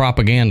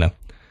propaganda.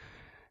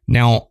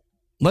 Now,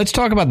 let's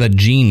talk about the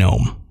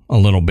genome a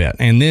little bit.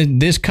 And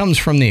this comes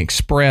from the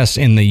Express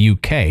in the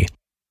UK.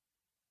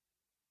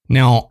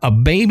 Now, a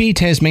baby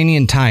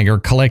Tasmanian tiger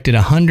collected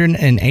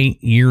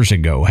 108 years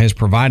ago has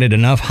provided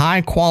enough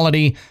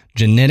high-quality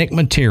genetic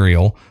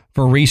material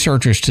for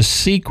researchers to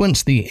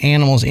sequence the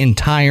animal's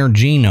entire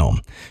genome,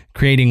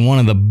 creating one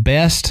of the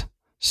best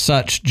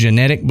such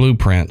genetic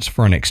blueprints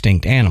for an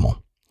extinct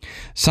animal.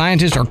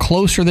 Scientists are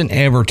closer than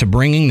ever to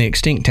bringing the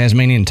extinct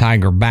Tasmanian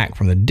tiger back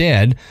from the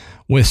dead,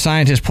 with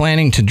scientists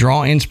planning to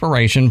draw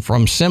inspiration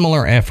from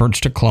similar efforts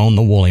to clone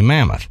the woolly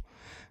mammoth.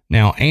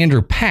 Now,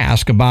 Andrew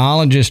Pask, a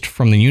biologist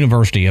from the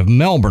University of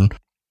Melbourne,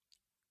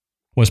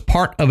 was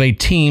part of a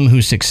team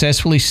who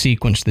successfully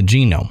sequenced the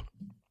genome.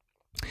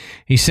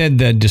 He said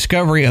the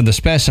discovery of the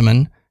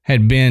specimen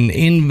had been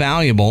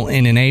invaluable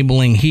in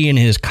enabling he and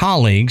his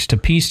colleagues to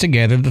piece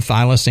together the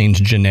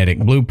Thylacine's genetic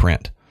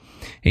blueprint.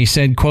 He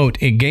said,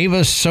 quote, "It gave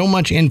us so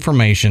much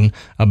information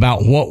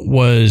about what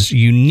was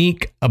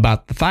unique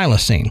about the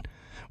Thylacine.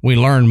 We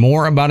learned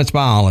more about its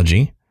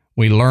biology.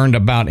 We learned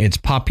about its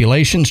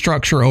population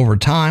structure over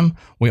time.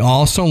 We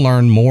also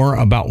learned more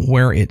about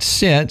where it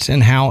sits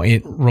and how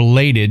it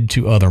related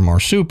to other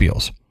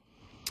marsupials."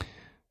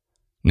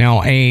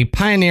 Now, a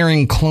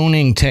pioneering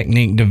cloning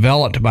technique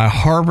developed by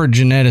Harvard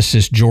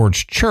geneticist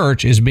George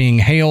Church is being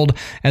hailed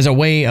as a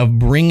way of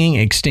bringing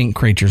extinct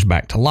creatures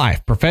back to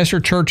life. Professor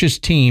Church's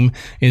team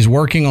is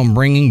working on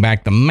bringing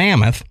back the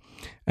mammoth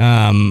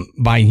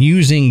by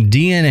using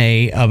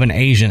DNA of an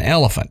Asian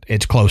elephant,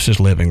 its closest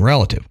living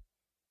relative.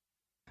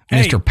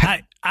 Hey,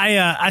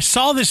 I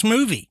saw this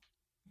movie.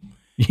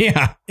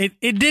 Yeah,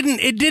 it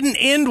didn't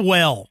end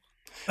well.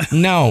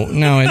 No,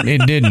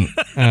 it didn't.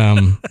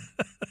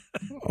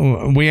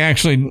 We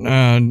actually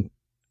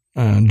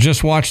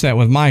just watched that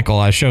with Michael.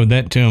 I showed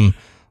that to him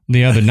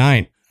the other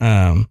night,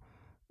 and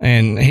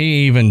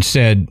he even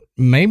said,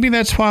 maybe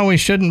that's why we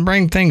shouldn't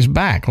bring things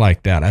back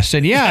like that. I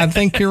said, yeah, I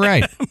think you're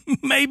right.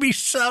 Maybe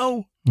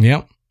so.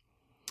 Yep.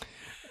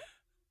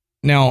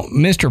 Now,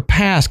 Mr.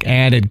 Pask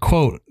added,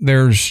 quote,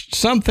 "There's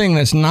something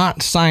that's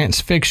not science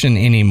fiction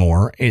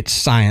anymore. It's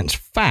science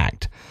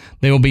fact.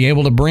 They will be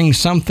able to bring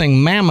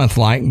something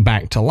mammoth-like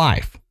back to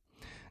life."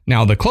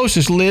 Now, the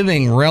closest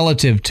living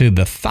relative to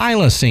the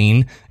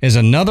thylacine is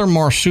another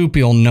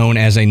marsupial known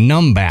as a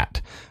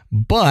numbat,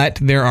 but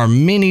there are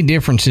many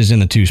differences in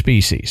the two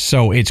species.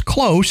 So it's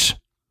close,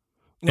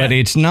 but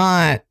it's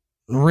not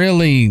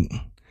really,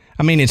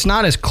 it's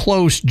not as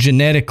close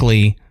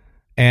genetically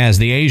as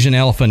the Asian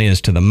elephant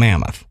is to the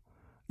mammoth.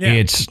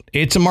 Yeah.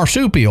 It's a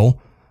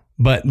marsupial,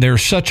 but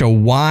there's such a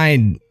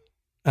wide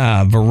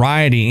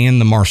variety in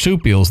the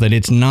marsupials that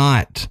it's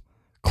not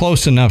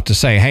close enough to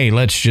say, hey,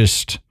 let's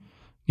just,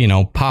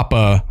 pop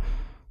a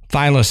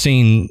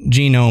thylacine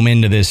genome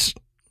into this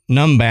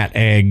numbat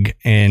egg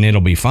and it'll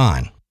be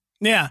fine.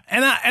 Yeah.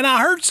 And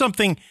I heard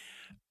something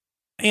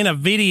in a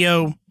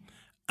video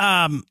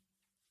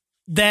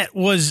that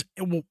was,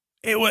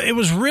 it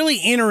was really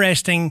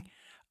interesting.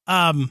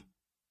 The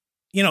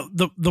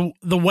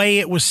way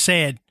it was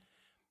said.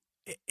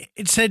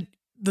 It said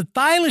the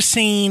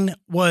thylacine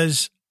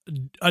was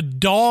a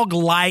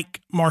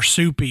dog-like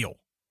marsupial.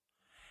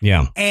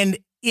 Yeah. And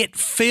it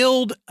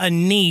filled a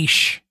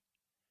niche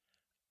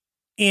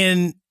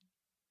in,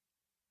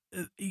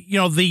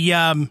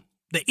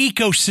 the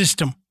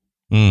ecosystem.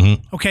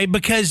 Mm-hmm. Okay.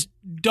 Because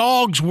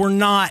dogs were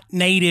not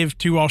native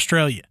to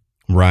Australia.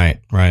 Right.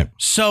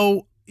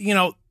 So,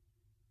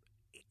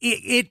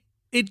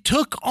 it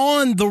took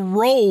on the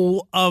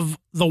role of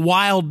the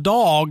wild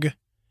dog,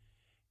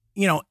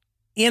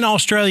 in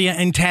Australia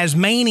and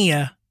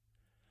Tasmania,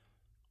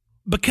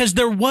 because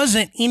there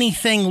wasn't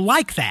anything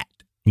like that.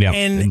 Yeah,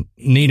 and it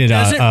needed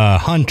a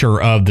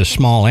hunter of the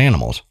small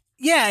animals.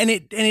 Yeah, and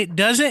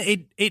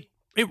it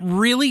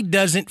really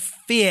doesn't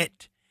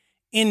fit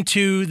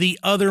into the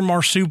other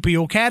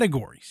marsupial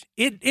categories.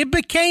 It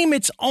became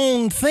its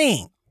own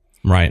thing.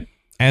 Right.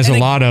 As a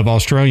lot of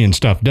Australian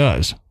stuff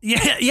does.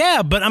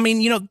 Yeah, but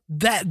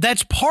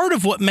that's part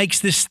of what makes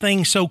this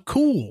thing so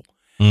cool.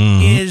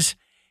 Mm-hmm. Is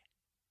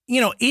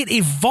it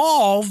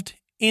evolved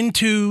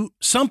into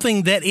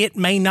something that it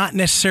may not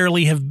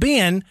necessarily have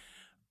been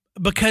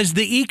because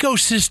the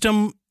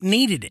ecosystem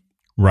needed it.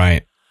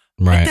 Right.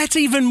 But that's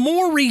even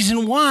more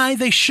reason why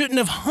they shouldn't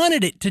have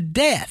hunted it to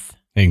death.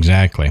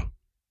 Exactly.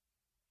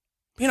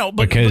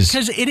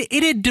 Because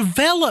it had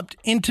developed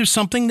into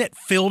something that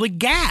filled a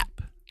gap.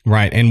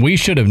 Right. And we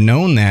should have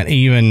known that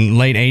even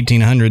late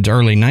 1800s,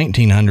 early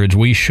 1900s,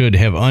 we should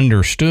have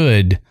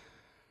understood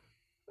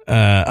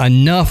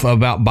enough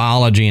about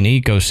biology and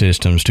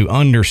ecosystems to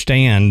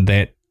understand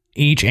that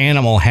each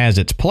animal has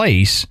its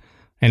place.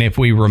 And if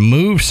we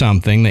remove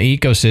something, the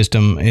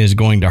ecosystem is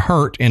going to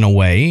hurt in a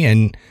way,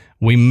 and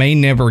we may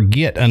never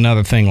get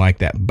another thing like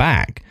that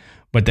back.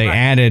 But they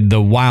added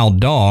the wild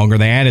dog, or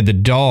they added the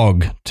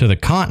dog to the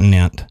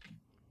continent,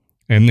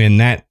 and then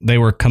that they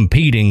were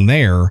competing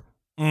there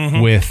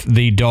with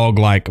the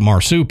dog-like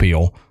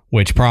marsupial,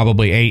 which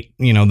probably ate,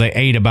 they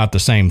ate about the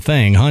same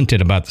thing, hunted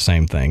about the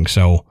same thing.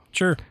 So,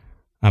 sure.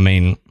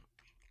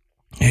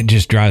 It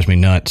just drives me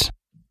nuts.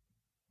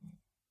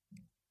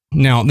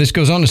 Now, this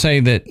goes on to say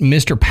that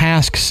Mr.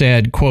 Pask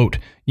said, quote,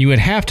 "You would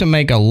have to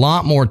make a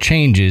lot more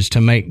changes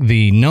to make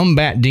the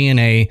numbat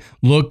DNA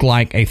look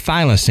like a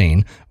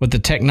thylacine, but the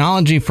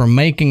technology for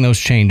making those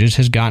changes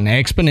has gotten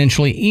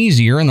exponentially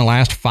easier in the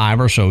last 5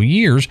 or so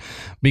years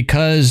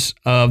because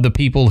of the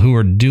people who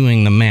are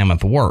doing the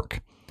mammoth work."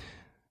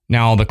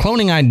 Now, the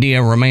cloning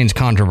idea remains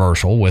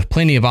controversial, with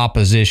plenty of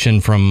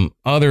opposition from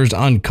others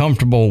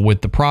uncomfortable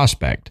with the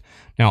prospect.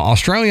 Now,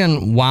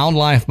 Australian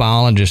wildlife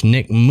biologist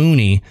Nick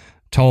Mooney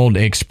told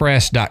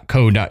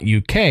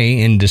express.co.uk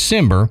in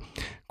December,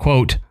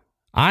 quote,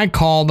 "I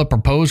call the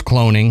proposed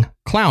cloning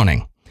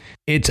clowning.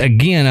 It's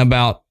again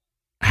about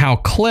how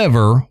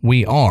clever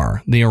we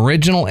are. The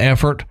original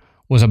effort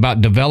was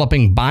about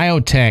developing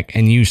biotech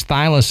and use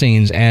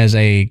thylacines as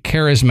a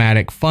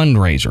charismatic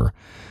fundraiser.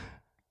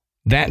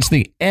 That's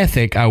the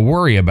ethic I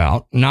worry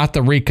about, not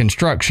the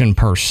reconstruction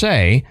per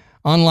se.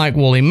 Unlike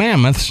woolly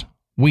mammoths,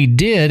 we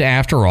did,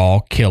 after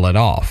all, kill it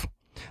off.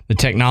 The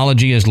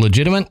technology is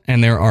legitimate,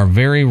 and there are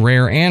very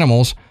rare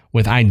animals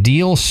with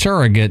ideal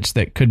surrogates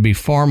that could be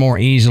far more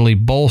easily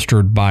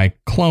bolstered by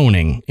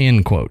cloning,"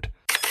 end quote.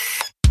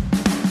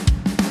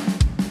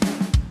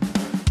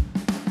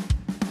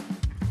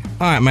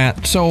 All right,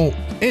 Matt, so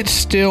it's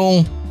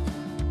still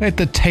at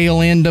the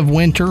tail end of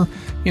winter.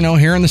 You know,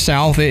 here in the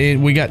South,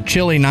 we got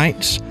chilly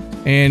nights,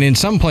 and in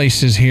some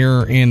places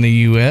here in the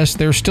U.S.,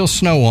 there's still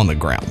snow on the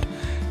ground.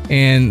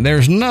 And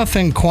there's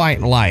nothing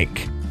quite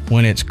like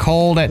when it's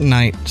cold at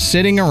night,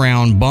 sitting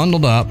around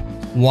bundled up,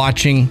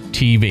 watching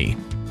TV.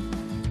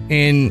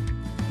 And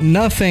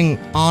nothing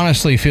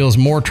honestly feels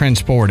more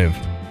transportive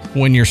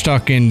when you're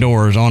stuck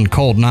indoors on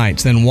cold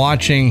nights than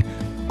watching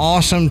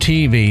awesome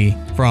TV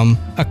from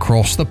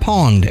across the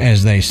pond,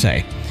 as they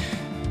say.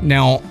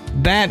 Now,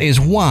 that is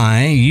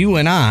why you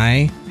and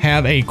I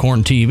have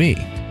Acorn TV.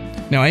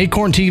 Now,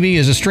 Acorn TV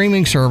is a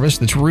streaming service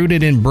that's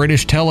rooted in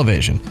British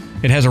television.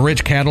 It has a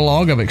rich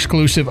catalog of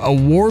exclusive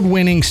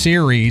award-winning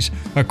series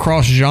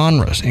across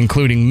genres,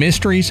 including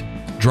mysteries,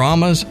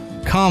 dramas,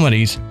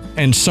 comedies,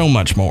 and so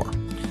much more.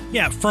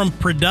 Yeah, from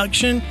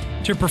production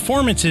to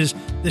performances,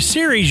 the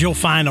series you'll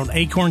find on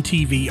Acorn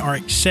TV are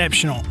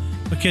exceptional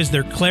because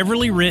they're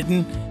cleverly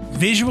written,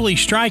 visually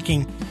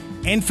striking,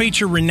 and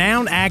feature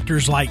renowned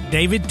actors like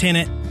David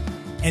Tennant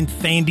and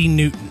Thandie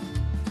Newton.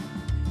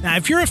 Now,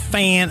 if you're a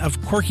fan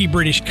of quirky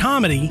British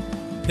comedy,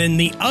 then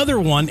The Other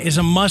One is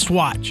a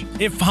must-watch.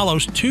 It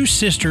follows two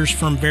sisters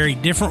from very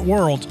different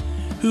worlds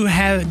who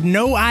had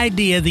no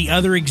idea the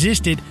other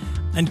existed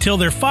until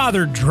their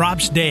father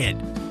drops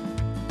dead.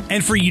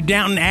 And for you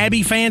Downton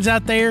Abbey fans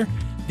out there,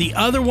 The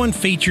Other One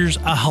features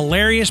a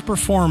hilarious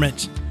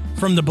performance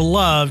from the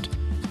beloved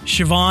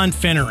Siobhan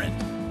Finneran.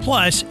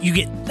 Plus, you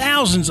get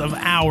thousands of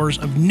hours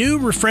of new,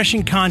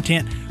 refreshing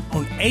content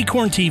on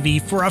Acorn TV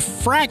for a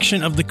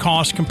fraction of the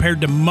cost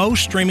compared to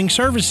most streaming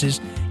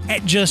services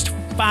at just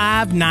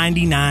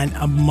 $5.99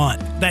 a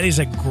month. That is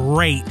a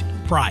great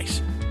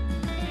price.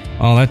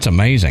 Oh, that's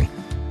amazing.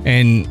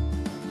 And,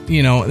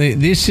 you know,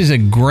 this is a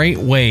great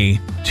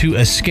way to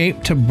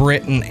escape to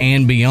Britain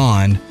and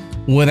beyond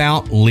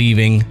without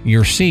leaving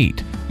your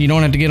seat. You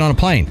don't have to get on a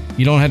plane.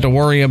 You don't have to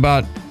worry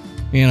about,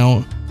 you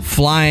know,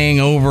 flying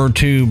over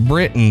to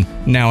Britain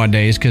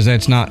nowadays, because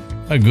that's not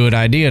a good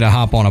idea to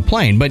hop on a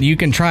plane. But you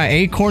can try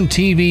Acorn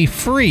TV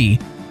free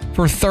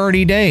for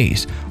 30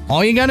 days.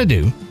 All you got to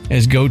do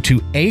is go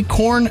to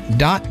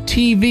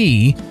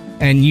acorn.tv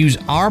and use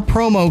our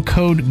promo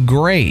code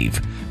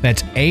GRAVE.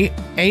 That's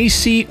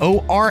acorn.tv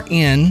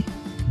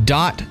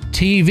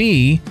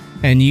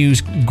and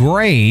use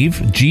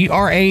GRAVE,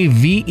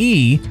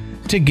 GRAVE,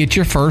 to get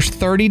your first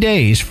 30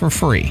 days for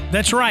free.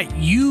 That's right.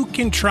 You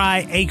can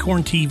try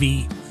Acorn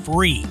TV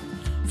free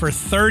for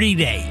 30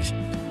 days.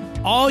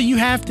 All you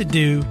have to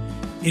do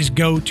is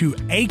go to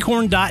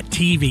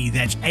acorn.tv,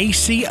 that's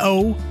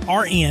acorn.tv,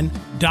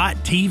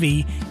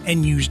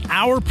 and use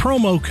our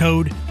promo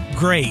code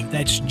GRAVE,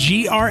 that's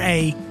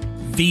GRAVE,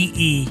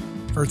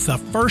 for the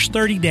first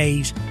 30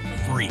 days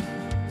free.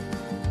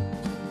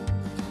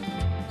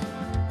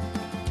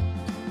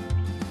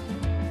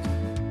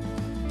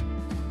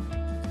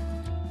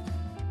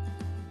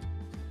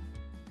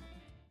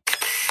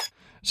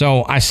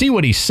 So I see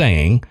what he's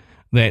saying,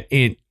 that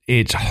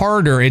it's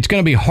harder. It's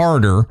going to be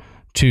harder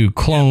to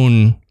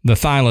clone the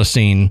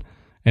thylacine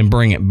and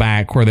bring it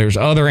back, where there's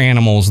other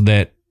animals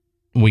that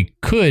we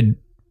could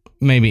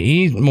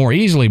maybe more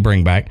easily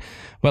bring back.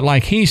 But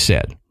like he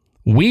said,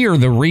 we are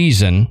the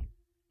reason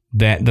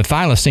that the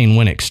thylacine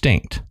went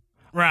extinct.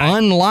 Right.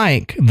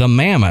 Unlike the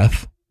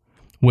mammoth,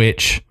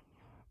 which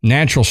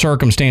natural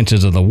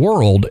circumstances of the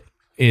world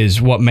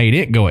is what made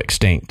it go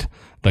extinct.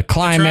 The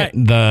climate,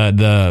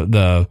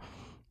 right.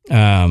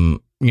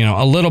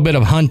 A little bit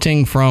of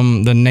hunting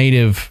from the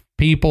native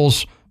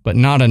peoples, but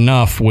not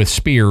enough with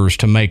spears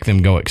to make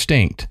them go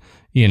extinct,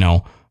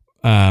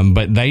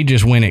 but they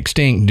just went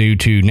extinct due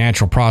to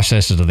natural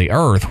processes of the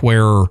earth,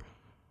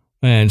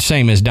 and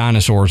same as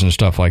dinosaurs and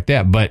stuff like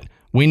that. But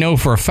we know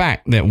for a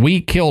fact that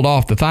we killed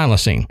off the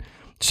thylacine.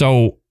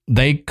 So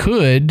they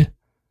could,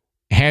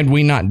 had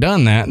we not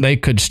done that, they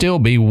could still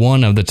be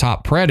one of the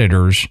top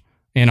predators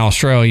in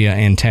Australia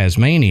and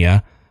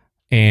Tasmania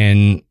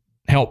and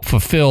help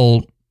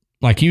fulfill,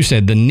 like you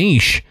said, the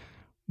niche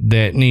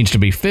that needs to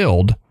be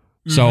filled.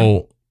 Mm-hmm.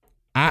 So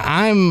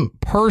I'm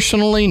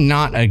personally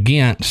not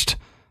against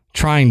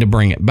trying to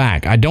bring it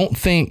back. I don't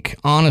think,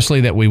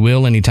 honestly, that we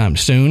will anytime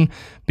soon,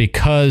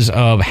 because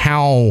of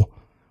how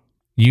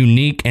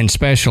unique and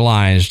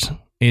specialized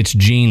its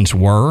genes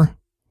were.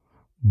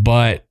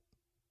 But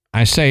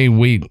I say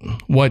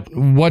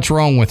what's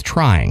wrong with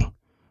trying?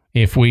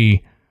 If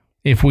we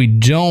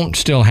don't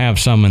still have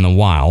some in the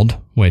wild,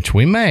 which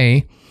we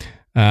may,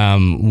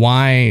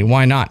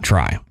 why not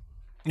try?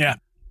 Yeah.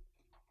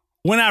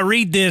 When I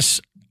read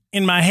this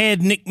in my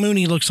head, Nick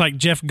Mooney looks like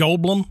Jeff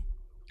Goldblum,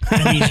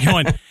 and he's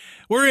going,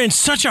 "We're in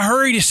such a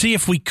hurry to see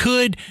if we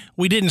could.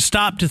 We didn't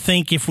stop to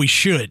think if we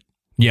should."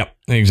 Yep,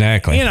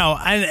 exactly.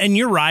 And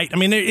you're right. I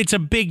mean, it's a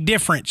big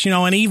difference,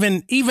 and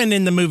even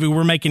in the movie,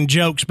 we're making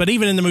jokes, but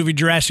even in the movie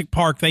Jurassic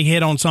Park, they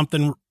hit on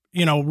something,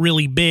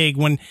 really big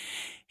when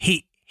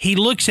he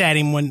looks at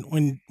him,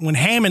 when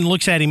Hammond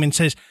looks at him and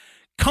says,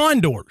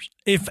 "Condors.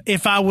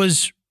 If I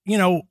was,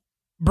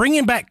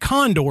 bringing back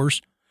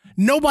condors,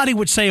 nobody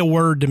would say a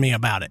word to me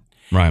about it."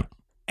 Right.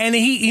 And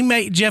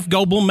Jeff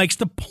Goldblum makes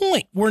the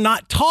point. We're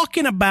not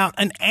talking about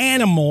an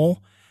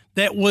animal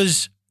that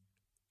was,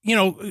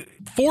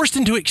 forced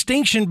into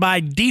extinction by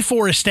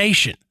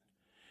deforestation.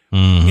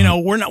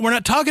 Mm-hmm. We're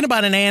not talking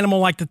about an animal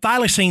like the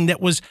thylacine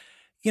that was,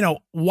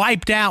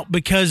 wiped out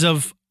because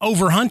of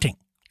overhunting.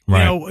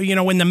 Right.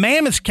 In the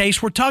mammoth's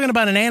case, we're talking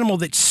about an animal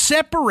that's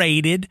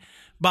separated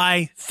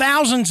by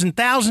thousands and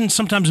thousands,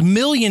 sometimes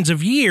millions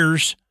of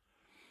years,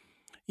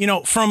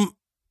 from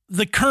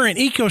the current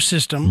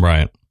ecosystem.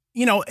 Right.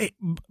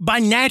 By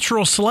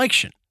natural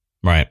selection.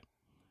 Right.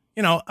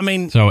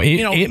 So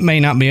it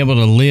may not be able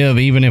to live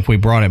even if we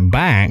brought it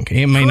back.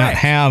 It may not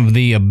have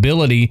the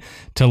ability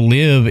to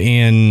live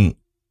in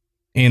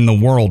the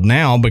world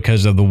now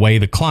because of the way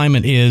the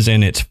climate is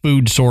and its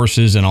food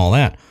sources and all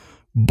that.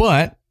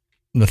 But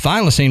the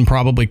thylacine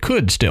probably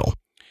could still.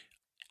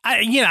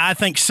 I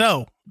think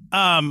so.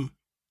 And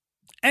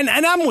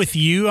I'm with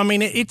you. I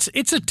mean, it's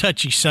a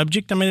touchy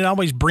subject. I mean, it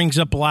always brings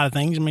up a lot of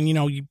things. I mean,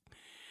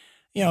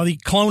 the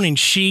cloning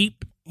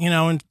sheep,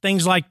 and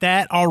things like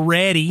that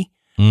already.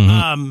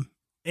 Mm-hmm.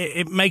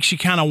 It makes you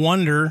kind of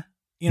wonder,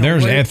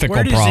 there's ethical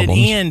where does problems.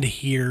 it end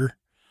here?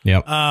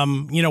 Yep.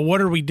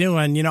 What are we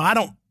doing? I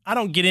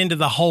don't get into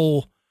the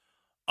whole,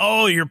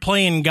 "Oh, you're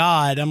playing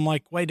God." I'm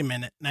like, wait a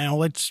minute now.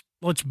 Let's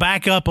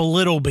back up a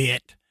little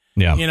bit.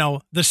 Yeah.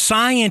 The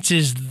science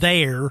is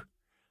there.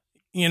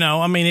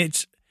 I mean,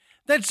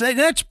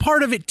 that's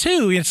part of it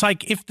too. It's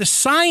like, if the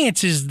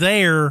science is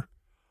there,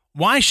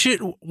 why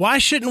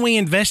shouldn't we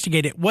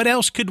investigate it? What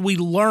else could we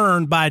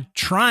learn by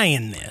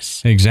trying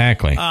this?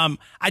 Exactly. And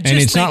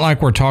it's not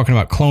like we're talking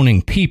about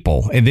cloning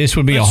people. This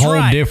would be a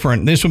whole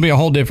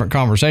different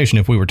conversation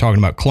if we were talking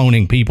about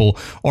cloning people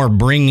or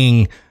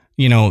bringing,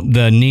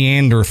 the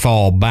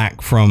Neanderthal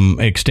back from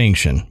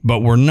extinction. But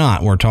we're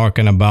not. We're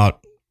talking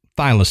about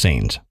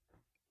thylacines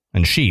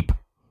and sheep.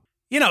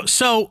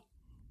 So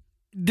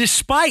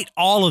despite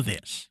all of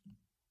this,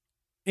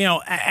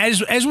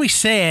 as we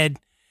said,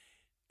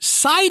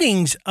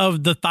 sightings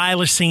of the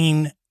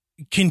thylacine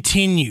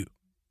continue.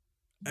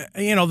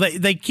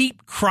 They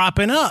keep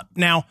cropping up.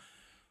 Now,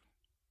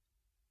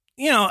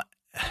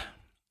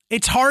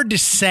 it's hard to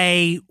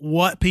say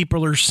what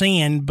people are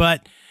seeing,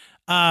 but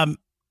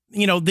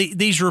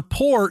these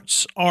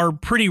reports are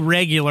pretty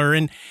regular,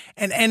 and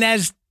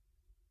as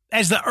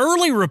the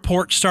early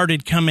reports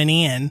started coming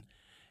in,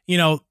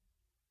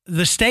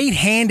 the state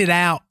handed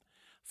out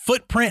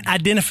footprint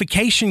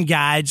identification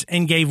guides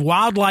and gave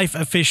wildlife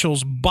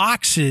officials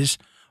boxes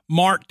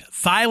marked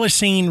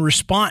thylacine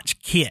response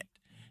kit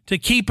to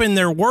keep in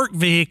their work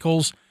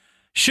vehicles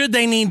should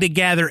they need to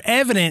gather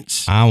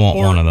evidence. I want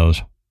one of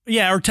those.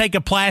 Yeah, or take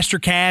a plaster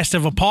cast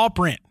of a paw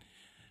print.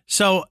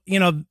 So,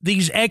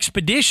 these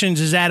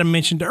expeditions, as Adam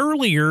mentioned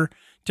earlier,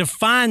 to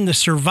find the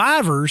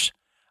survivors,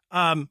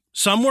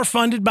 some were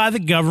funded by the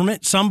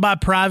government, some by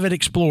private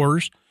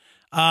explorers.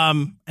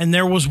 And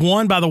there was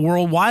one by the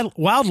World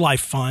Wildlife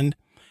Fund.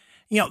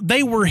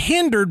 They were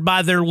hindered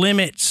by their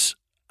limits,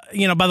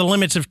 by the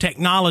limits of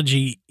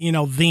technology,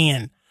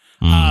 then.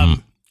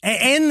 Mm-hmm.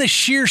 And the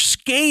sheer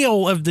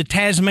scale of the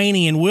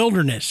Tasmanian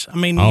wilderness. I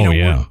mean,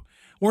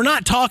 we're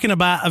not talking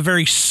about a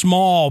very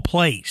small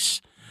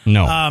place.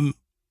 No.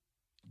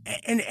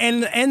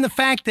 And the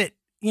fact that,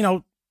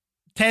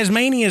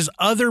 Tasmania's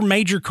other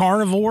major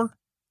carnivore,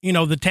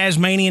 the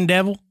Tasmanian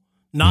devil,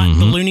 not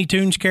the Looney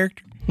Tunes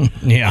character.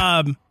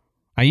 Yeah.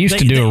 I used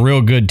to do a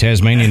real good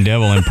Tasmanian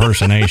devil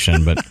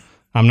impersonation, but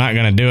I'm not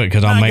going to do it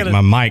because I'll make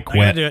my mic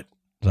wet. Do it.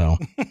 So,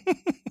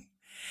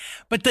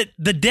 but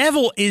the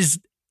devil is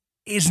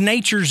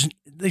nature's,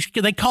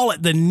 they call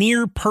it the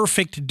near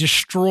perfect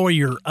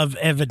destroyer of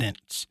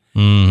evidence.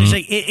 mm-hmm. They say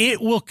it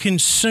will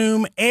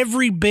consume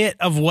every bit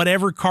of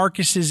whatever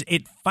carcasses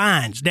it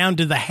finds, down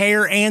to the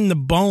hair and the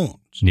bones.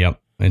 Yep.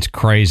 It's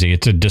crazy.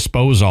 It's a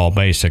disposal,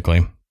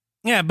 basically.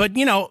 Yeah, but,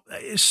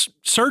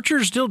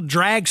 searchers still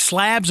drag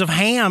slabs of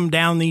ham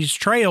down these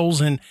trails,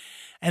 and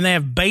they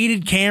have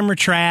baited camera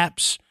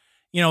traps.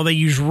 They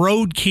use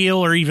roadkill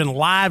or even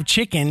live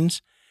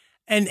chickens,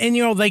 and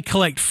they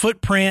collect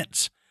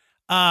footprints.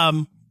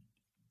 But,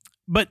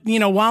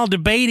 while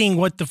debating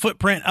what the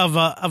footprint of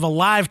a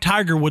live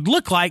tiger would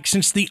look like,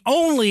 since the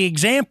only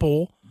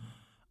example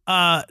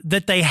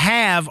that they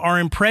have are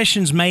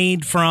impressions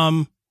made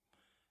from,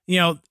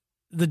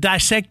 the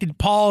dissected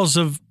paws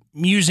of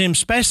museum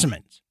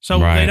specimens. So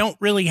they don't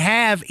really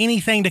have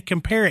anything to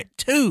compare it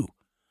to.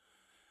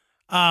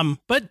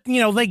 But,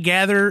 they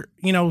gather,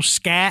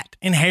 scat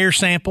and hair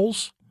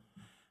samples,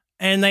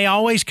 and they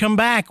always come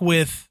back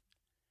with,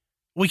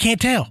 we can't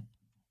tell.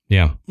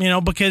 Yeah.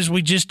 Because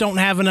we just don't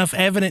have enough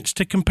evidence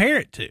to compare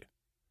it to.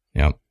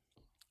 Yep.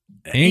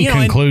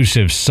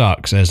 Inconclusive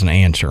sucks as an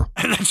answer.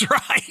 That's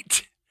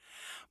right.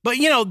 But,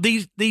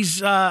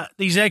 these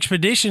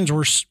expeditions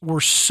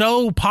were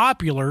so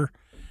popular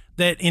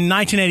that in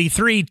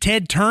 1983,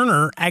 Ted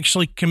Turner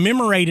actually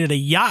commemorated a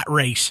yacht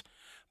race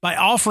by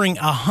offering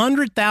a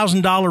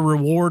 $100,000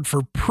 reward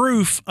for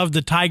proof of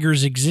the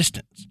tiger's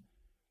existence.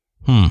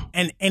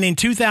 And in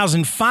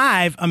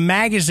 2005, a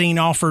magazine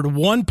offered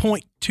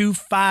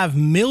 1.25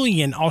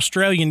 million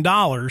Australian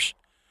dollars,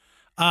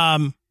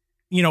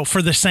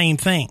 for the same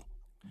thing.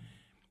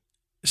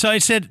 So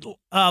it said,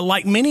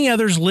 like many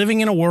others living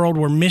in a world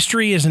where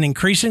mystery is an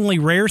increasingly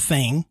rare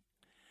thing,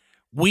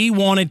 we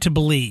wanted to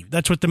believe.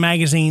 That's what the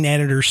magazine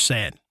editors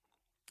said.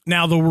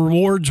 Now, the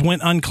rewards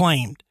went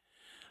unclaimed,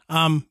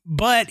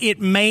 but it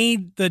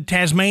made the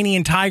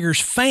Tasmanian tiger's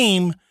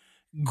fame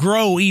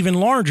grow even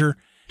larger.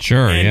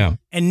 Sure,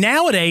 And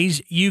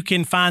nowadays, you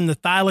can find the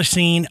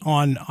thylacine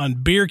on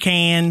beer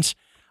cans,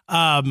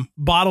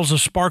 bottles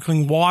of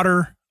sparkling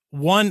water.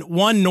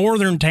 One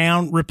northern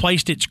town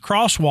replaced its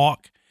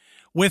crosswalk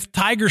with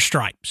tiger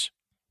stripes.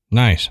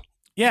 Nice.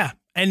 Yeah.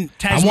 And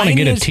Tasmania, I want to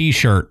get a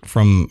T-shirt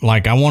from,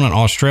 I want an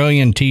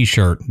Australian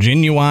T-shirt,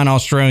 genuine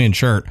Australian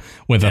shirt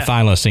with a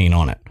thylacine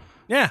on it.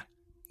 Yeah.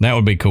 That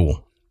would be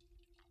cool.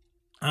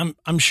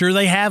 I'm sure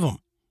they have them.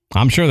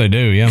 I'm sure they do,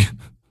 yeah.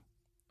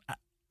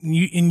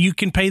 You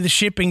can pay the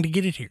shipping to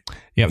get it here.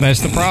 Yep,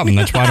 that's the problem.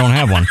 That's why I don't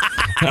have one.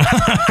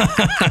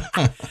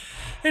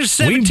 There's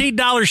a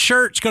 $17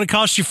 shirt. It's going to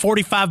cost you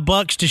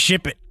 $45 to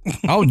ship it.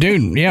 Oh,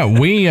 dude, yeah.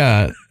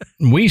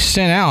 We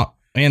sent out,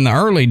 in the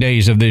early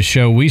days of this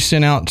show, we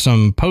sent out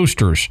some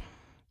posters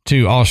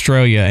to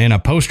Australia in a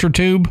poster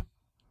tube.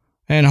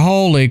 And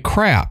holy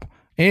crap,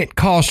 it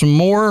cost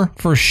more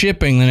for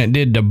shipping than it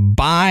did to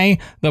buy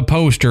the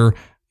poster,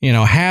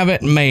 have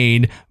it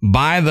made,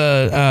 buy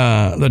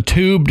the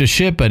tube to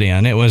ship it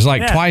in. It was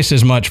twice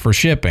as much for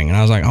shipping. And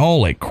I was like,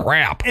 holy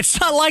crap. It's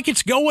not like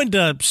it's going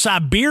to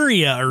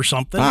Siberia or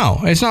something. No,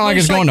 it's not like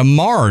it's going to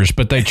Mars,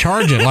 but they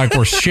charge it like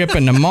we're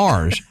shipping to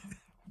Mars.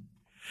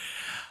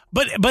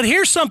 But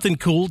here's something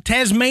cool.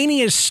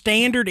 Tasmania's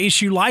standard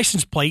issue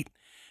license plate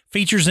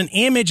features an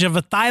image of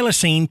a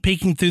thylacine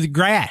peeking through the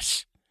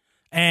grass.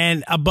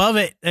 And above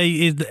it,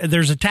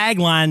 there's a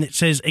tagline that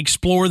says,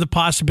 explore the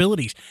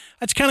possibilities.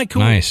 That's kind of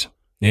cool. Nice.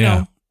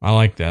 Yeah, I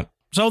like that.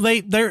 So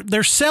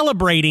they're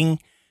celebrating,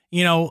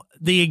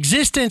 the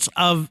existence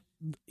of,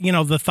 the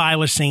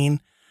thylacine,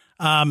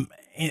 and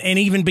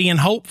even being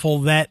hopeful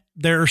that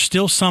there are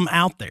still some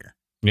out there.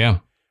 Yeah.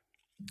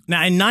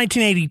 Now, in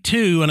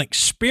 1982, an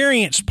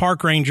experienced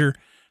park ranger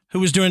who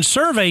was doing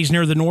surveys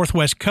near the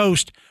northwest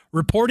coast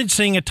reported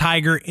seeing a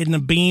tiger in the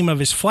beam of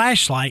his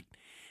flashlight.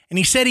 And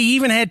he said he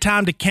even had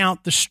time to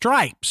count the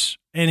stripes.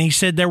 And he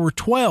said there were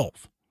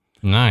 12.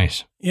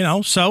 Nice.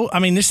 So,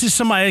 this is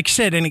somebody, like I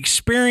said, an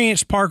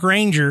experienced park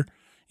ranger,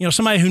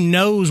 somebody who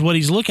knows what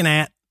he's looking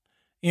at,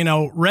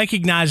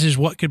 recognizes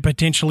what could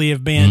potentially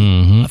have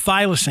been a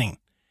thylacine.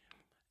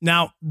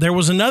 Now, there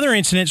was another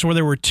incident where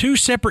there were 2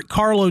 separate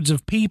carloads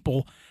of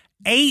people,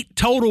 8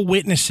 total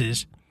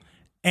witnesses,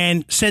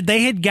 and said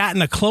they had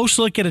gotten a close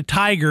look at a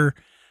tiger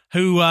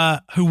who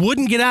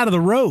wouldn't get out of the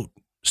road.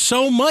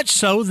 So much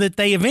so that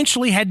they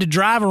eventually had to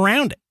drive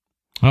around it.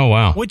 Oh,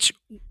 wow. Which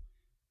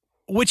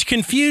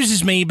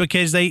confuses me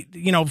because they,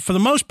 for the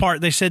most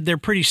part, they said they're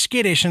pretty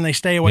skittish and they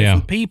stay away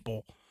from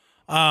people.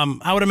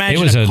 I would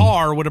imagine a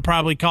car would have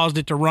probably caused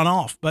it to run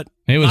off, but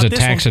it was a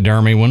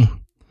taxidermy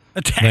one.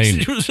 They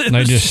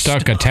just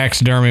stuck a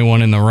taxidermy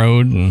one in the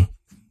road and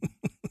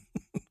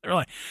they're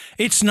like,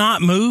 it's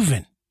not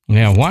moving.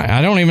 Yeah, why?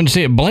 I don't even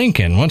see it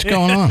blinking. What's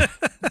going on?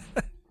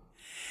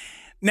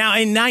 Now,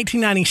 in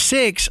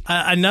 1996,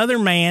 another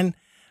man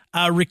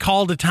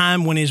recalled a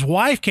time when his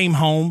wife came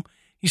home.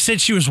 He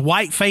said she was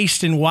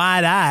white-faced and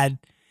wide-eyed.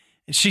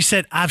 And she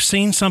said, I've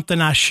seen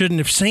something I shouldn't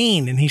have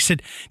seen. And he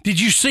said,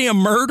 did you see a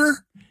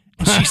murder?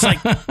 And she's like,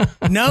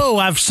 no,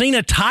 I've seen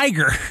a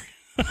tiger.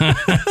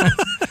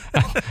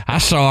 I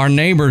saw our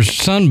neighbors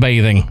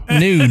sunbathing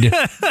nude.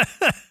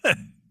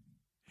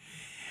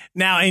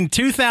 Now, in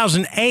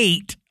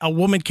 2008, a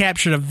woman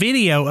captured a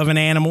video of an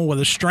animal with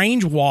a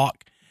strange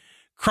walk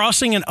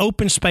crossing an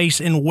open space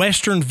in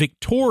western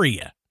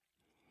Victoria.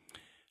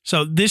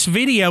 So this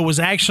video was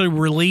actually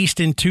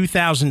released in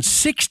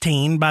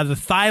 2016 by the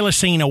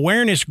Thylacine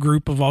Awareness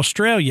Group of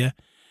Australia,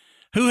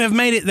 who have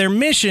made it their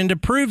mission to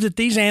prove that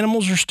these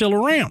animals are still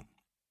around.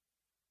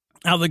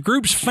 Now, the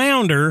group's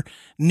founder,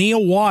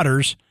 Neil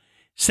Waters,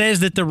 says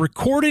that the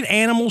recorded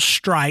animal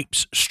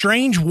stripes,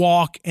 strange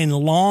walk, and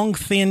long,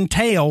 thin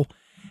tail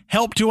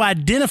help to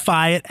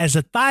identify it as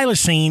a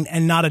thylacine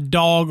and not a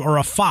dog or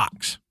a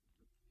fox.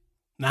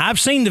 Now, I've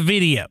seen the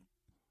video.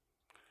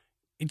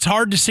 It's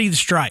hard to see the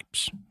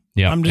stripes.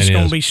 Yeah, I'm just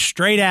going to be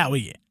straight out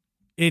with you.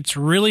 It's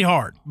really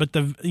hard, but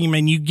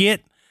you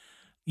get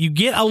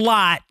a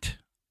lot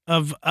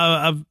of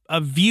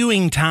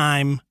viewing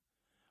time,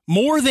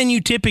 more than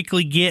you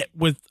typically get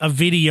with a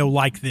video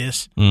like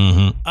this.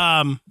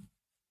 Mm-hmm.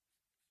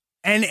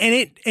 And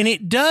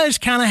it does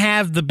kind of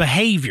have the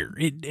behavior.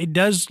 It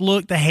does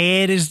look, the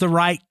head is the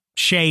right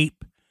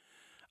shape.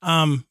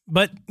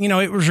 But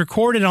it was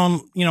recorded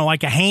on,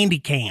 like a handy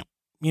cam,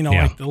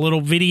 like the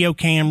little video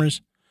cameras.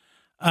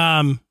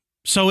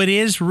 So it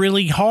is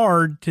really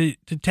hard to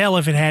tell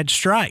if it had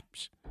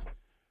stripes.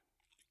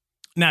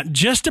 Now,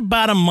 just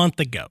about a month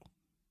ago,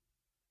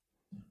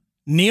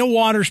 Neil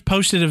Waters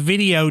posted a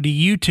video to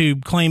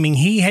YouTube claiming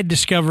he had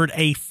discovered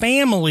a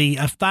family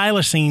of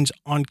thylacines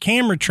on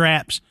camera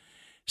traps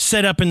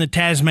set up in the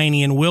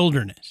Tasmanian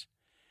wilderness.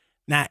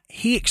 Now,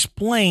 he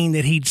explained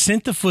that he'd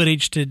sent the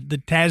footage to the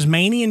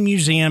Tasmanian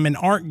Museum and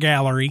Art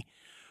Gallery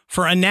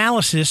for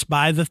analysis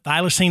by the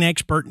thylacine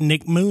expert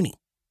Nick Mooney.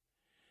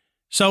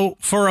 So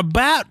for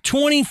about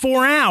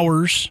 24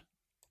 hours,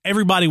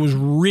 everybody was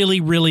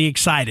really, really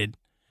excited.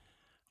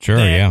 Sure,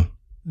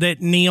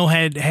 that Neil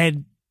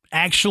had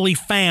actually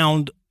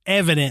found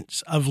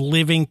evidence of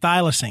living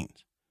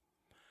thylacines.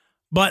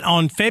 But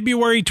on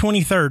February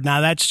 23rd,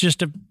 now that's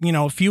just a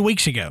few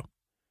weeks ago,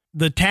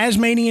 the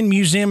Tasmanian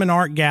Museum and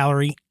Art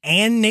Gallery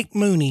and Nick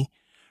Mooney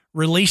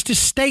released a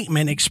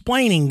statement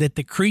explaining that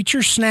the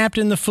creature snapped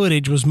in the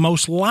footage was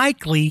most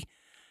likely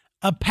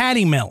a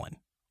pattymellon,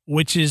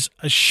 which is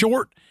a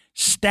short,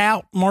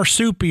 stout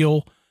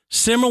marsupial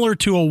similar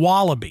to a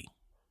wallaby.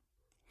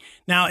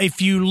 Now,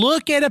 if you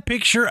look at a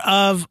picture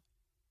of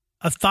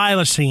a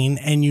thylacine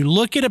and you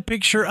look at a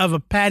picture of a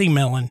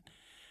pattymellon,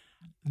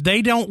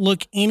 they don't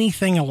look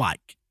anything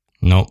alike.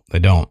 Nope, they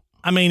don't.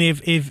 I mean,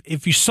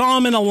 if you saw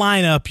them in a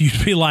lineup,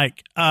 you'd be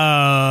like,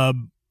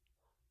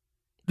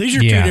 these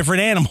are two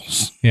different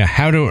animals. Yeah,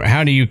 how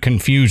do you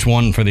confuse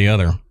one for the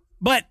other?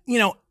 But,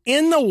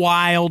 in the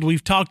wild,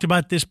 we've talked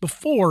about this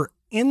before.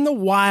 In the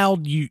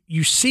wild,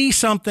 you see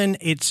something,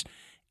 it's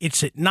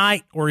at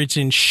night or it's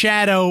in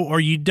shadow or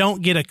you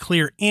don't get a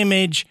clear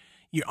image.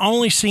 You're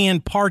only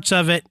seeing parts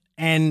of it.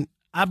 And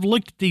I've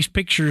looked at these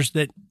pictures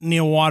that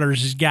Neil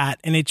Waters has got,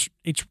 and it's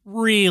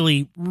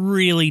really,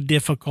 really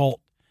difficult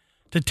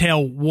to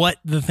tell what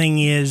the thing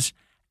is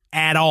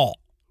at all.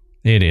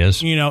 It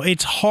is.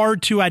 It's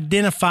hard to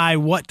identify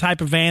what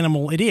type of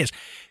animal it is.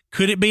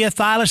 Could it be a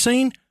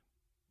thylacine?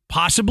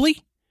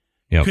 Possibly.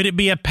 Yep. Could it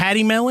be a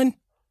pattymellon?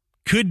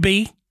 Could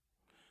be.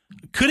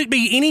 Could it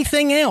be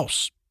anything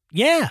else?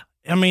 Yeah.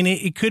 I mean,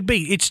 it could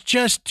be. It's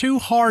just too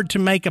hard to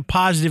make a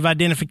positive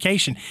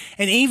identification.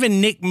 And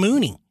even Nick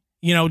Mooney,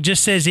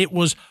 just says it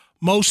was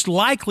most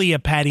likely a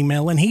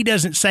pattymellon. He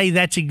doesn't say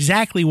that's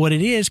exactly what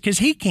it is because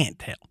he can't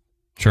tell.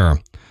 Sure.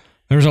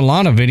 There's a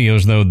lot of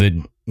videos, though, that,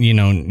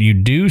 you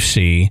do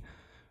see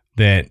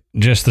that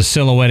just the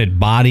silhouetted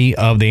body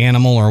of the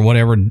animal or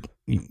whatever,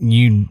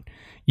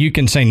 you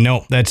can say,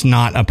 nope, that's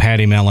not a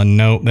pattymellon.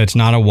 Nope, that's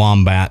not a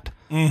wombat.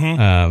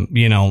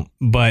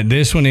 Mm-hmm. But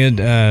this one is,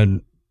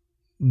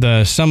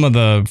 some of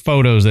the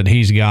photos that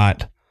he's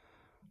got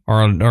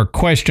are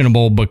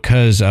questionable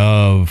because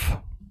of,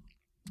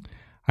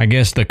 I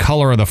guess, the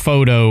color of the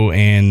photo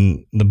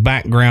and the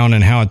background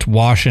and how it's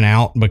washing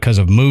out because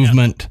of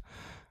movement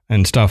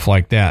and stuff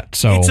like that.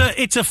 So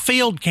it's a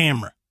field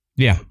camera.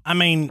 Yeah. I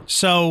mean,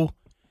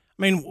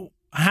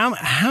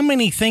 how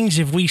many things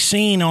have we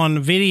seen on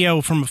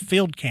video from a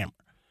field camera?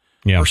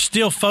 Yeah. Or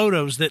still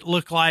photos that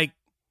look like,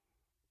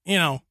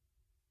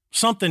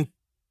 something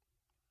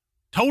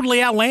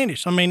totally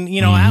outlandish. I mean,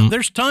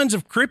 there's tons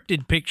of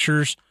cryptid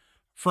pictures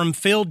from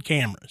field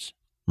cameras.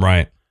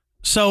 Right.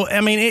 So,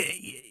 I mean,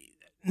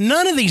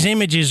 none of these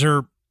images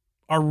are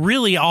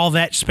really all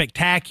that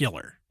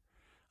spectacular.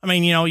 I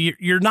mean,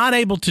 you're not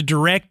able to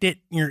direct it.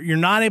 You're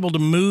not able to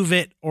move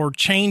it or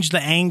change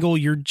the angle.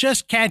 You're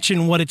just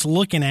catching what it's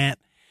looking at.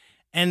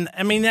 And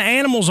I mean, the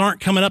animals aren't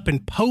coming up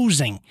and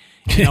posing.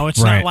 It's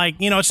right. not like,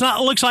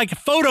 it looks like a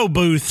photo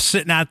booth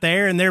sitting out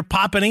there and they're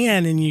popping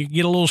in and you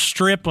get a little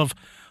strip of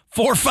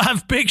 4 or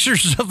 5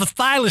 pictures of a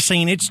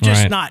thylacine. It's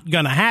just not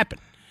going to happen.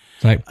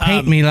 It's like,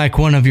 paint me like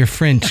one of your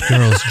French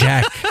girls,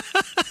 Jack.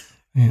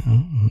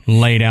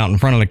 Laid out in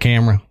front of the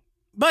camera.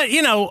 But,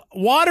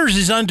 Waters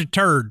is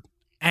undeterred.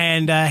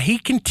 And he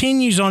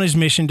continues on his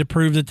mission to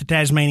prove that the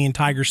Tasmanian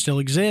tiger still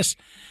exists,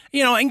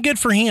 and good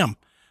for him.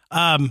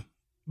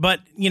 But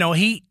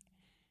he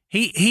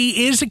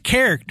is a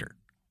character.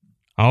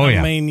 Oh,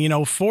 yeah. I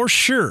mean, for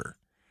sure.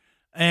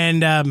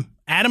 And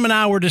Adam and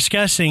I were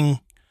discussing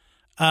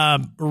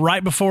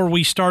right before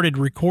we started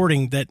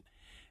recording that,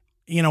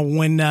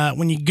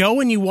 when you go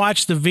and you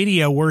watch the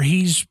video where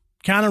he's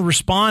kind of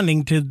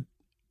responding to,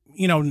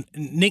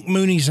 Nick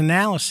Mooney's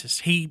analysis,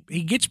 he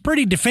gets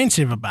pretty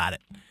defensive about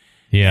it.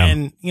 Yeah.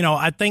 And,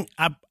 I think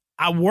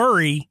I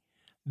worry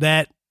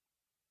that,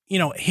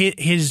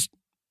 his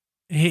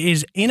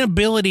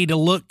inability to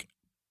look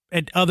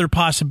at other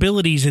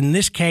possibilities in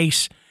this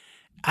case,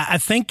 I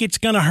think it's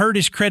going to hurt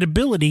his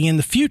credibility in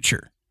the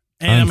future.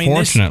 And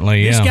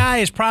unfortunately, this guy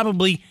is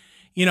probably,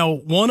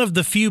 one of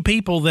the few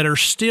people that are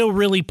still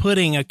really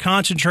putting a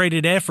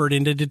concentrated effort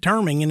into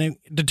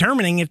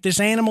determining if this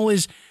animal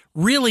is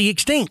really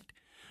extinct.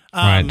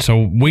 Right.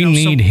 So we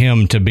need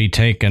him to be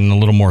taken a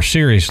little more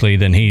seriously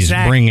than he's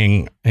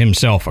bringing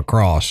himself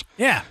across.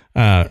 Yeah.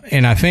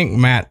 And I think,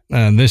 Matt,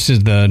 this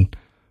is the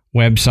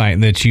website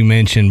that you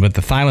mentioned, but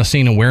the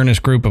Thylacine Awareness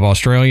Group of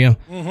Australia.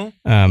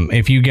 Mm-hmm.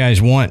 If you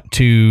guys want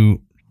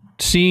to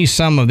see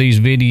some of these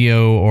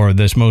video or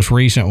this most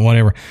recent,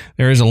 whatever,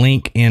 there is a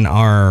link in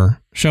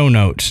our show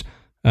notes.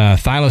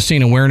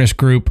 Thylacine Awareness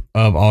Group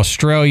of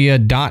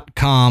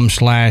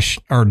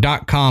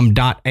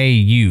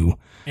Australia.com/.com.au.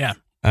 Yeah.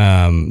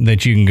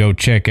 That you can go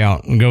check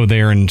out and go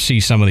there and see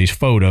some of these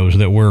photos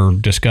that we're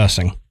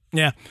discussing.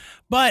 Yeah.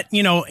 But,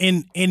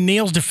 in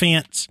Neil's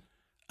defense,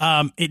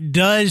 it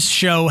does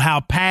show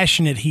how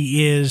passionate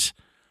he is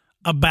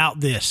about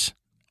this.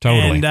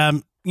 Totally.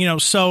 And,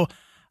 so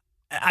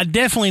I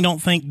definitely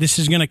don't think this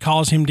is going to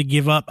cause him to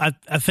give up. I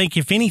think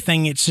if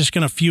anything, it's just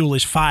going to fuel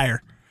his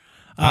fire.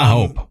 I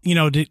hope.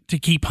 To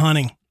keep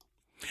hunting.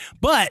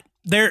 But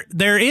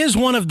there is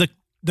one of the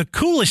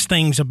coolest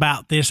things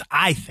about this,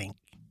 I think.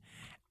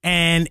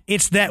 And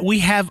it's that we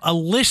have a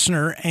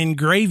listener and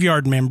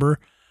graveyard member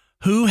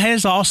who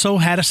has also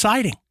had a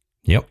sighting.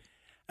 Yep.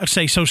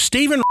 Okay, so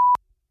Stephen,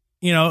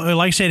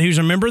 like I said, who's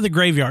a member of the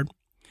graveyard.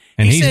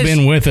 And he's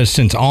been with us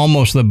since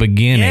almost the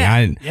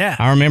beginning. Yeah.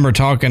 I remember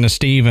talking to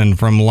Stephen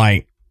from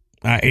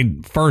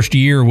first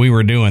year we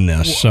were doing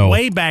this. So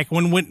way back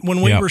when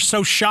we were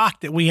so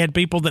shocked that we had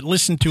people that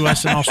listened to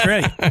us in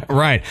Australia.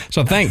 Right.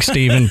 So thanks,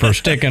 Stephen, for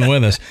sticking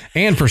with us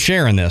and for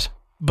sharing this.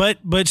 But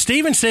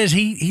Stephen says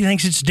he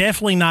thinks it's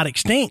definitely not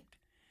extinct.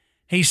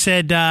 He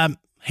said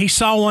he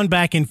saw one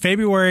back in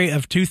February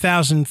of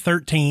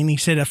 2013. He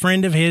said a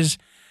friend of his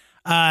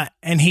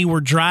and he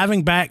were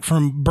driving back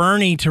from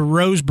Burnie to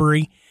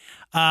Rosebery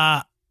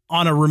on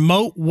a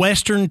remote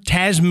western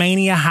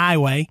Tasmania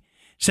highway.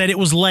 Said it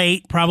was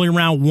late, probably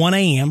around 1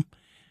 a.m.,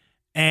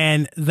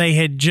 and they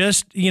had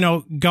just,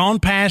 gone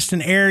past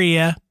an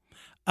area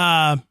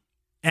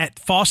at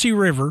Fossey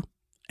River,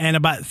 and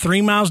about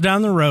 3 miles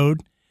down the road,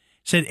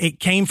 said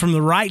it came from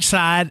the right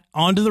side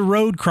onto the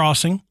road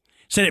crossing.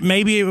 Said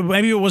maybe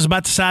it was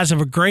about the size of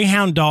a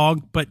greyhound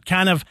dog, but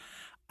kind of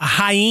a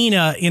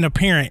hyena in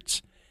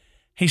appearance.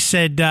 He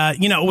said,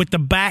 with the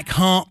back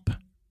hump,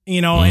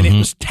 mm-hmm. and it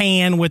was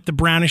tan with the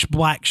brownish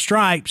black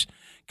stripes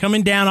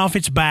coming down off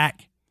its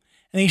back.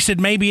 And he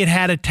said maybe it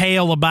had a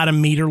tail about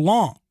 1 meter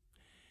long.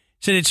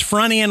 He said its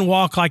front end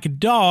walked like a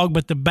dog,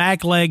 but the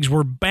back legs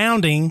were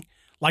bounding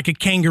like a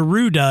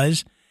kangaroo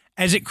does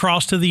as it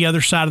crossed to the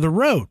other side of the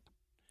road.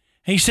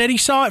 He said he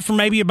saw it for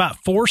maybe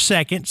about 4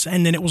 seconds,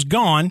 and then it was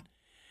gone.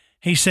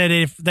 He said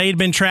if they had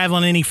been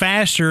traveling any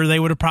faster, they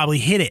would have probably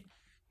hit it.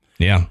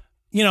 Yeah.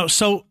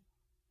 So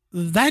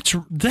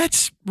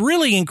that's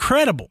really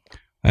incredible.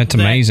 That's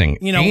amazing.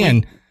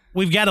 And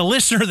we've got a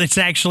listener that's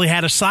actually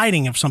had a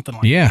sighting of something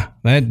like that. Yeah,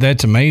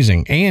 that's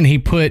amazing. And he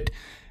put,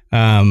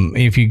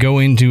 if you go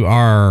into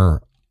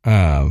our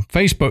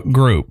Facebook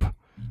group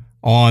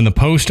on the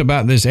post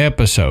about this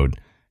episode,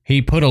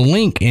 he put a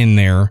link in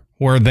there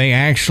where they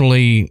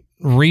actually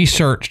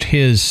researched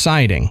his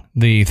sighting.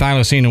 The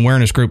Thylacine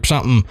Awareness Group,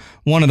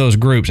 one of those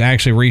groups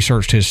actually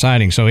researched his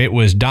sighting, so it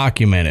was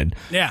documented.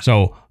 Yeah.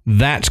 So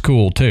that's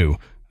cool too.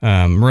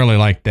 Really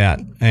like that.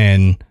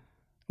 And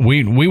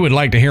we would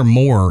like to hear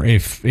more.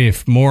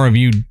 If more of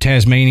you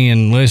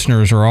Tasmanian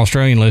listeners or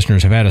Australian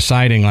listeners have had a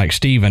sighting like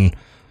Stephen,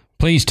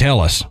 please tell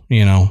us.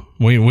 We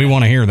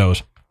want to hear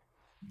those.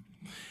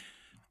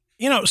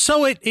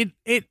 So it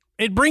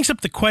brings up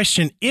the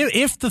question,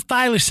 if the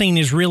thylacine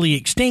is really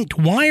extinct,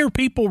 why are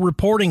people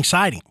reporting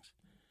sightings?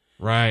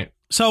 Right.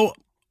 So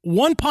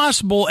one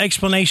possible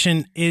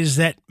explanation is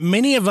that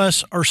many of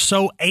us are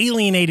so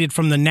alienated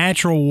from the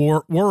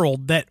natural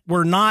world that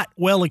we're not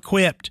well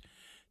equipped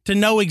to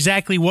know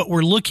exactly what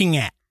we're looking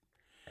at.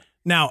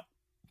 Now,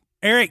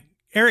 Eric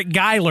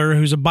Geiler,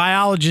 who's a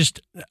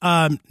biologist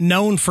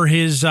known for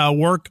his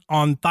work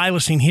on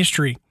thylacine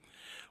history,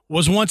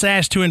 was once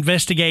asked to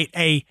investigate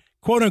a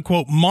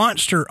quote-unquote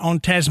monster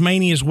on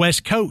Tasmania's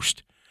west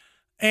coast.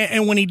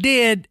 And when he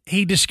did,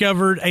 he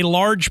discovered a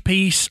large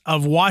piece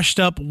of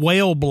washed-up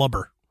whale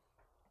blubber.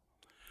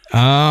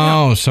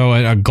 Oh, so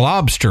a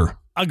globster.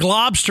 A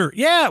globster,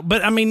 yeah.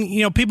 But,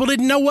 people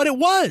didn't know what it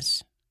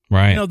was.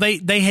 Right.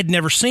 They had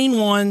never seen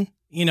one,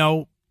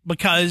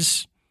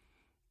 because,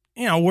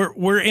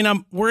 we're in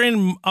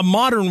a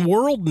modern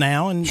world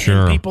now, and, sure.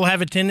 and people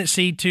have a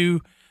tendency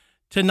to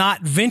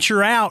not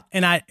venture out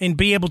and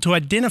be able to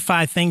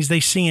identify things they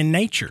see in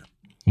nature.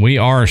 We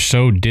are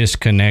so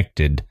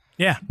disconnected.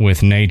 Yeah.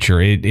 With nature.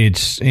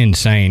 It's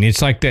insane.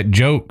 It's like that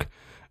joke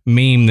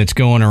meme that's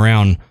going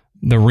around.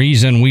 The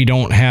reason we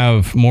don't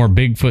have more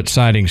Bigfoot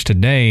sightings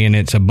today, and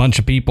it's a bunch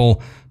of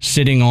people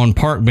sitting on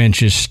park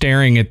benches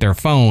staring at their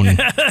phone, and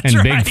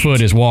right.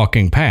 Bigfoot is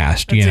walking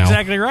past. That's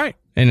exactly right.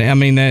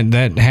 And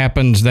that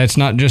happens. That's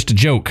not just a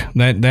joke.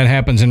 That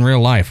happens in real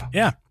life.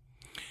 Yeah.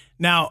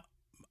 Now,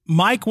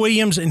 Mike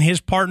Williams and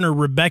his partner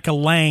Rebecca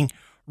Lang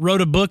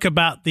wrote a book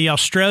about the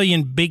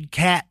Australian big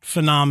cat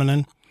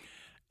phenomenon,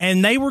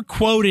 and they were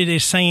quoted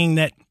as saying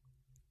that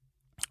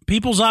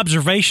people's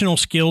observational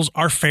skills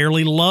are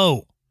fairly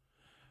low,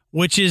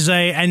 which is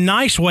a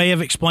nice way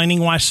of explaining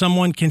why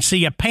someone can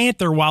see a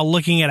panther while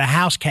looking at a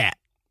house cat.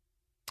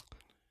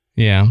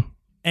 Yeah.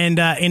 And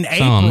in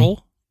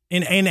April,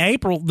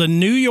 the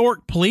New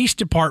York Police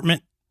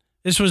Department,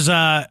 this was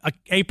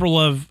April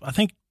of, I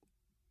think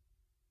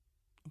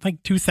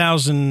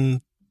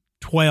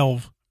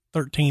 2012,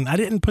 13. I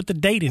didn't put the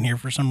date in here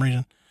for some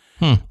reason.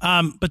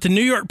 But the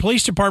New York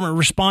Police Department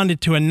responded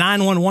to a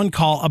 911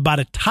 call about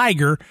a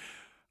tiger,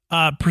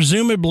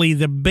 presumably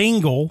the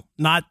Bengal,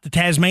 not the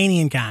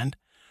Tasmanian kind,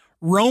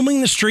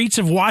 roaming the streets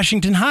of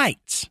Washington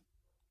Heights.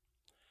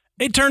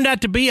 It turned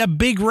out to be a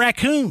big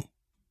raccoon.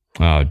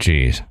 Oh,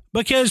 geez.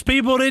 Because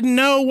people didn't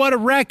know what a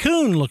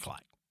raccoon looked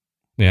like.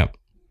 Yep.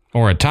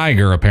 Or a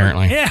tiger,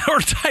 apparently. Yeah, or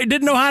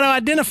didn't know how to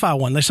identify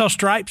one. They saw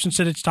stripes and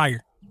said it's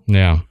tiger.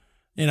 Yeah.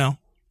 You know,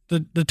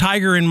 the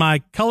tiger in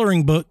my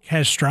coloring book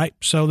has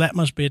stripes, so that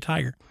must be a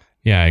tiger.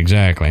 Yeah,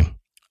 exactly.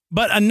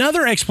 But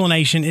another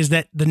explanation is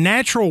that the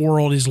natural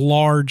world is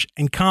large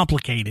and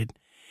complicated,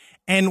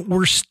 and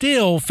we're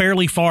still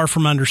fairly far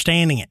from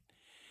understanding it.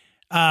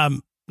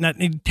 Now,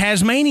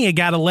 Tasmania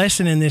got a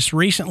lesson in this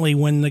recently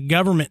when the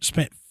government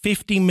spent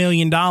 $50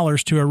 million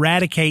to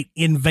eradicate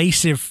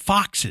invasive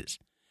foxes,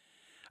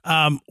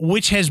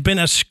 which has been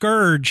a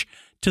scourge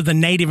to the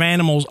native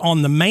animals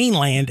on the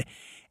mainland,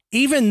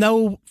 even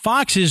though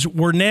foxes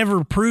were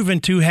never proven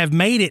to have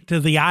made it to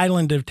the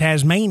island of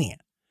Tasmania.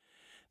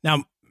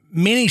 Now,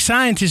 many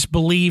scientists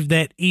believe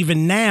that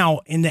even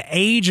now, in the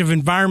age of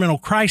environmental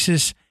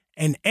crisis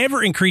and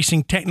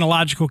ever-increasing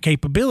technological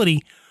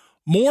capability,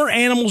 more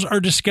animals are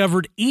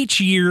discovered each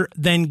year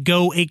than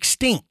go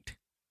extinct.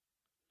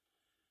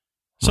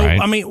 So, right.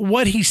 I mean,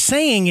 what he's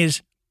saying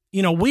is,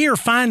 you know, we are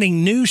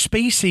finding new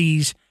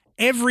species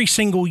every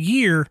single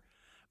year,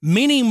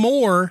 many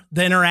more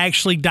than are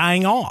actually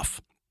dying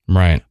off.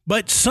 Right.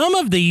 But some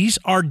of these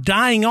are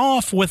dying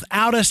off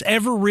without us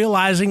ever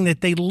realizing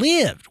that they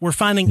lived. We're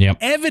finding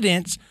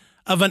evidence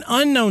of an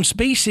unknown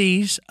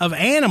species of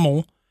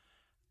animal,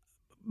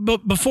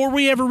 but before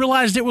we ever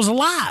realized it was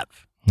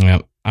alive.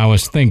 Yep. I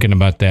was thinking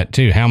about that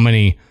too. How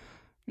many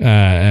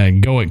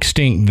go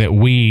extinct that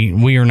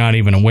we are not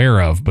even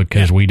aware of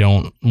because we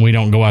don't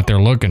go out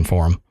there looking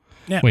for them.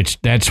 Yeah.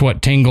 Which that's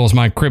what tingles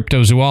my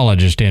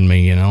cryptozoologist in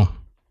me, you know.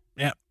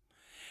 Yeah.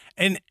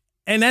 And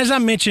as I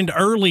mentioned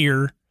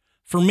earlier,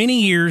 for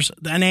many years,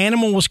 an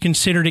animal was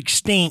considered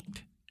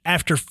extinct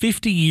after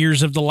 50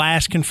 years of the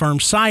last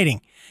confirmed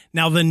sighting.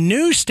 Now, the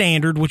new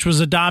standard, which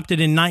was adopted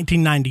in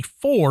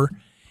 1994,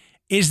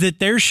 is that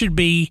there should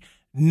be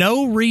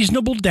no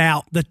reasonable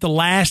doubt that the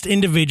last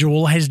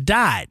individual has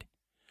died,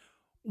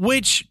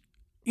 which,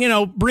 you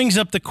know, brings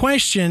up the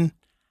question,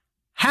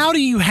 how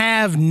do you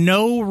have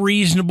no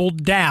reasonable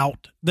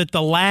doubt that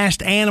the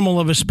last animal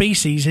of a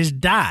species has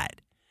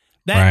died?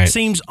 That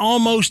seems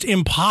almost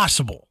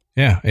impossible.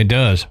 Yeah, it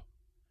does.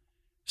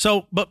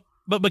 So, but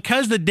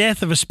because the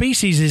death of a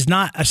species is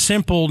not a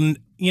simple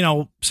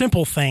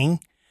thing,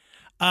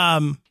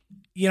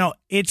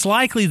 it's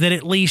likely that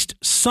at least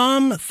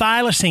some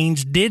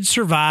thylacines did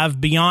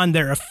survive beyond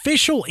their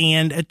official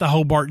end at the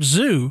Hobart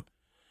Zoo,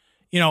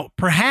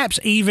 perhaps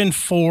even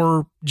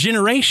for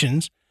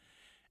generations.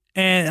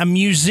 And a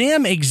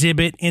museum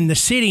exhibit in the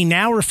city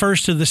now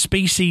refers to the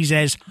species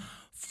as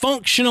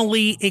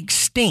functionally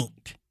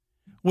extinct,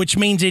 which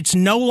means it's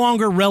no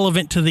longer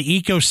relevant to the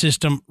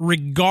ecosystem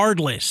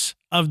regardless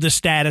of the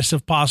status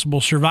of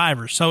possible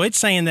survivors. So it's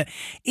saying that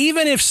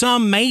even if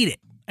some made it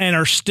and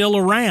are still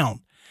around,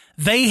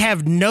 they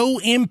have no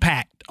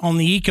impact on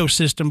the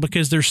ecosystem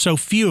because there's so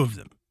few of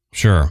them.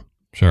 Sure.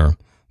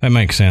 That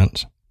makes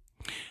sense.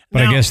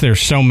 But now, I guess there's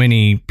so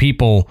many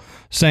people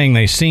saying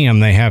they see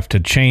them, they have to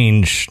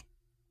change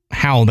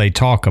how they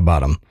talk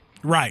about them.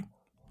 Right.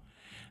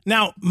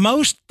 Now,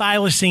 most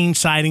thylacine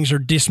sightings are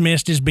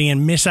dismissed as being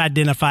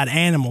misidentified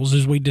animals,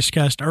 as we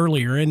discussed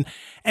earlier. And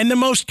the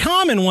most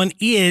common one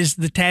is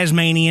the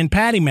Tasmanian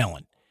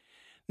pattymelen.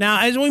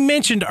 Now, as we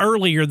mentioned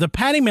earlier, the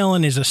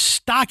pattymelen is a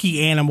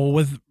stocky animal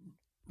with a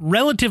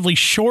relatively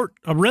short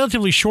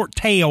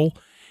tail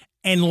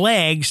and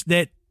legs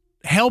that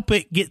help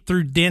it get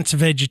through dense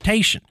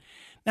vegetation.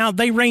 Now,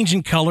 they range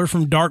in color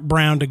from dark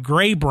brown to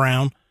gray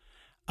brown,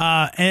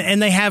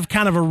 and they have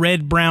kind of a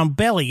red-brown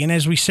belly. And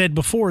as we said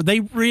before, they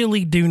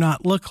really do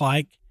not look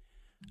like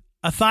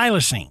a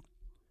thylacine.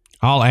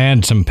 I'll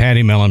add some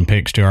pattymelen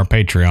pics to our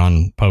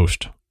Patreon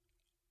post.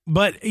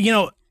 But,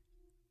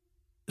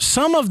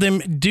 some of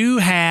them do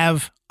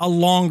have a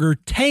longer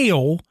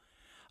tail,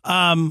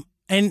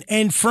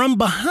 and from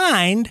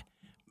behind,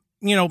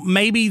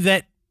 maybe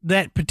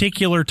that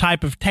particular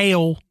type of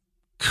tail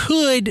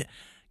could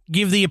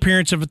give the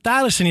appearance of a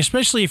thylacine,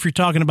 especially if you're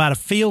talking about a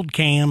field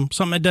cam,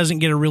 something that doesn't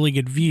get a really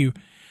good view.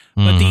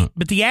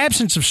 But the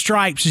absence of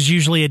stripes is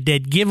usually a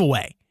dead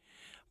giveaway.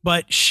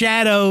 But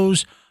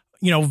shadows,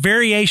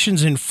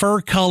 variations in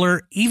fur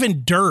color,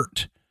 even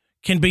dirt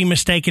can be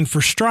mistaken for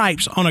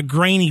stripes on a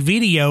grainy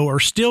video or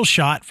still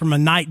shot from a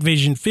night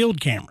vision field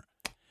camera.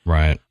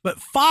 Right. But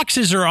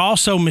foxes are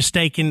also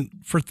mistaken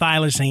for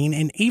thylacine,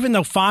 and even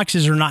though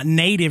foxes are not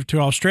native to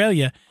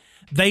Australia,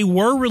 they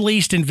were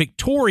released in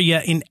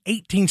Victoria in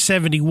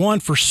 1871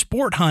 for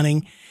sport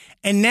hunting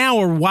and now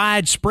are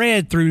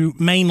widespread through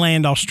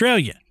mainland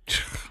Australia.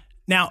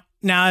 Now,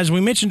 as we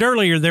mentioned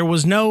earlier, there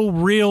was no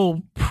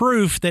real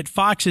proof that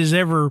foxes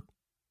ever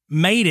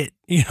made it,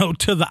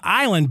 to the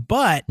island,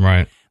 but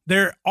right.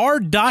 There are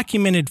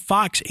documented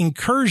fox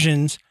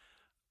incursions,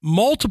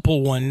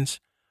 multiple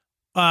ones,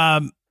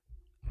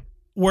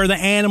 where the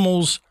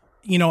animals,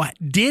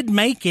 did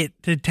make it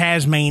to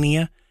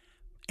Tasmania,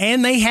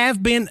 and they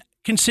have been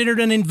considered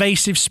an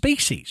invasive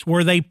species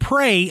where they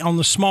prey on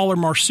the smaller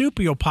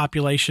marsupial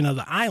population of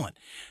the island.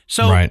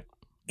 So right.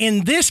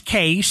 In this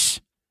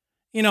case,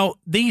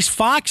 these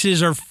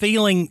foxes are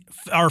filling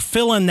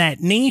that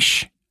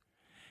niche,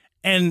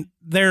 and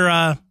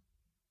they're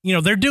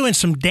doing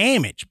some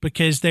damage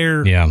because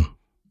they're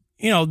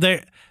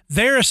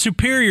a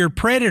superior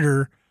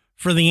predator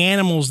for the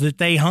animals that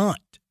they hunt.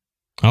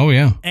 Oh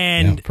yeah.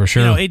 And yeah, for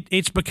sure.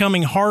 It's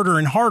becoming harder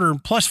and harder.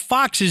 Plus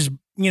foxes,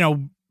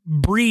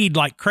 breed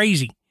like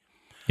crazy.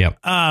 Yep.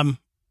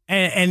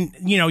 And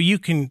you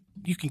can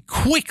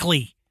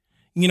quickly,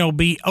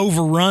 be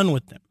overrun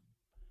with them.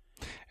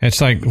 It's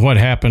like what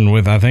happened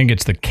with, I think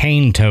it's the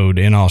cane toad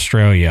in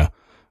Australia,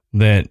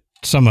 that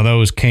some of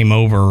those came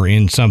over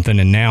in something,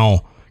 and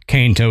now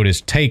cane toad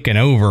has taken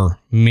over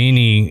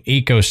many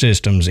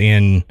ecosystems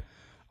in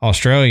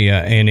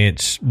Australia, and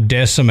it's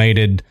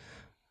decimated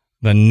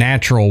the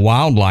natural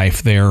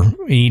wildlife there,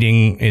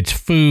 eating its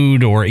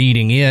food or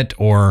eating it,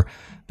 or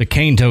the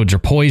cane toads are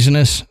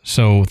poisonous.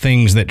 So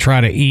things that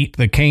try to eat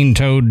the cane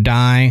toad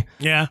die.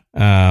 Yeah.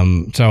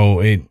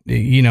 So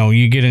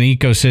you get an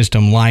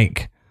ecosystem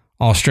like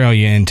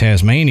Australia and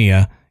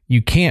Tasmania,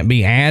 you can't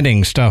be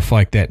adding stuff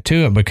like that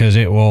to it because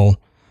it will,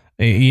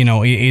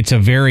 it's a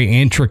very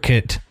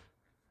intricate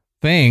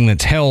thing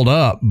that's held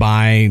up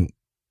by,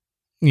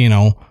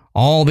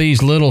 all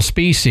these little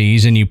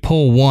species, and you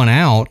pull one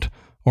out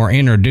or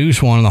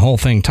introduce one and the whole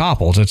thing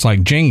topples. It's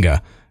like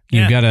Jenga.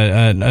 You've got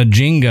a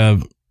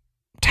Jenga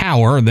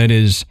tower that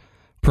is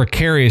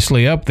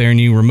precariously up there,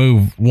 and you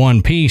remove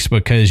one piece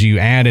because you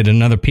added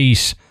another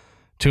piece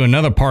to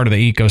another part of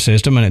the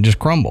ecosystem, and it just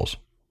crumbles.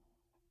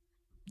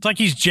 It's like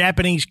these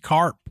Japanese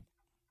carp.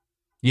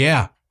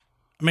 Yeah.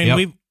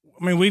 We've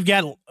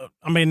got,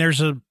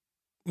 there's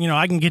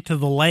I can get to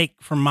the lake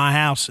from my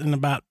house in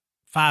about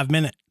 5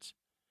 minutes,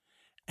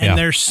 and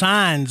there's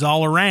signs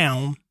all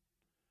around,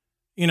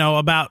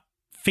 about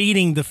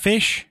feeding the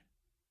fish,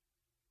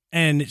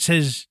 and it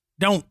says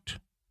don't,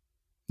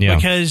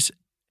 because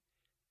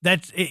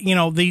that's,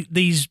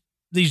 these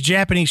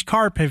Japanese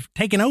carp have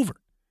taken over,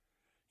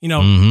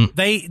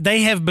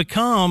 they have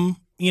become,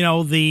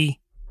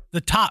 the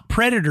top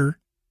predator,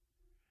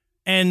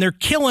 and they're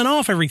killing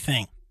off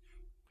everything.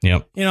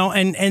 Yep.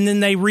 And then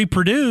they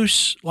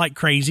reproduce like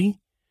crazy,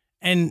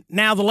 and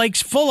now the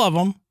lake's full of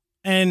them,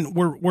 and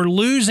we're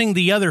losing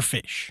the other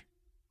fish.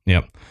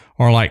 Yep.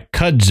 Or like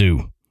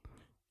kudzu.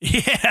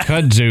 Yeah.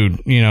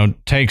 Kudzu,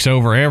 takes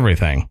over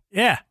everything.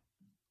 Yeah.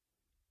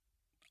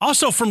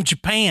 Also from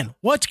Japan.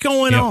 What's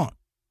going on?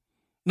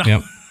 No.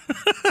 Yep.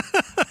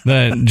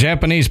 The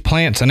Japanese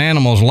plants and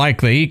animals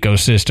like the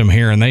ecosystem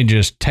here, and they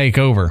just take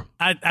over.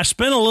 I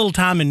spent a little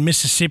time in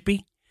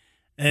Mississippi,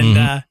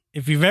 and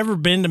if you've ever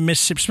been to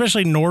Mississippi,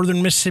 especially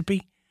northern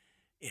Mississippi,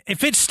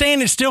 if it's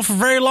standing still for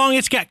very long,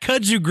 it's got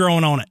kudzu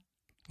growing on it.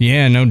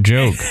 Yeah, no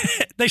joke.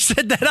 They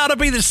said that ought to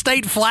be the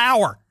state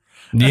flower.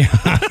 Yeah.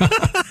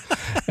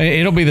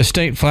 It'll be the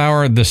state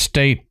flower, the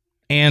state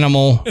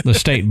animal, the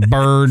state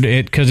bird,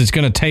 because it's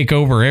going to take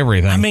over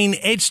everything.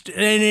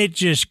 It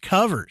just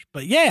covers.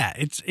 But yeah,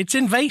 it's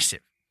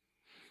invasive.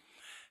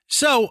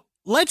 So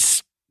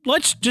let's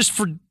just,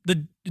 for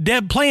the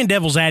playing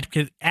devil's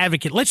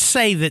advocate, let's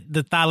say that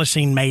the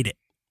thylacine made it.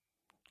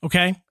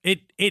 Okay,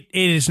 it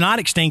is not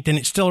extinct and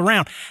it's still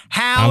around.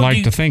 I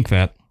like to think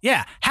that.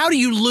 Yeah, how do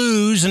you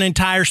lose an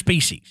entire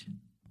species?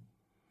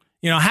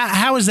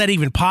 How is that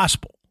even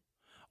possible?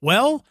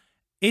 Well,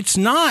 it's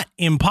not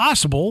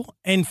impossible.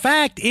 In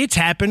fact, it's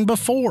happened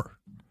before.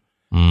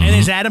 Mm-hmm. And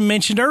as Adam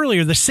mentioned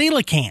earlier, the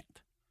coelacanth,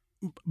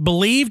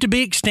 believed to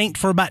be extinct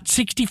for about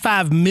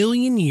 65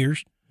 million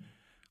years,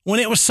 when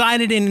it was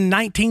sighted in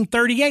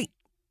 1938.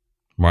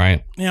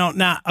 Right.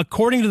 Now,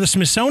 according to the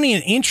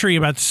Smithsonian entry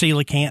about the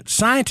coelacanth,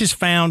 scientists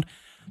found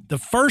the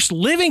first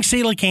living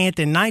coelacanth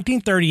in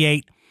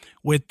 1938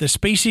 with the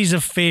species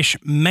of fish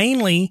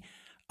mainly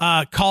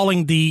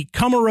calling the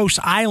Comoros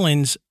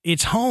Islands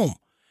its home.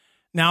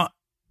 Now,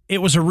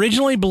 it was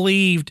originally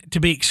believed to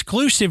be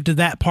exclusive to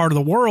that part of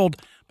the world,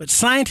 but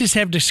scientists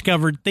have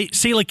discovered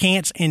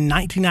coelacanths in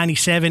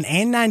 1997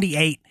 and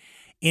 98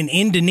 in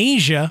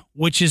Indonesia,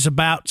 which is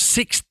about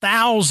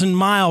 6,000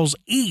 miles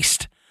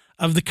east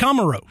of the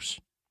Comoros.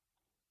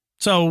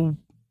 So,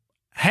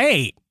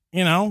 hey,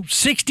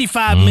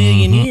 65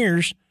 million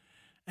years,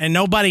 and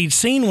nobody'd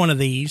seen one of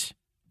these.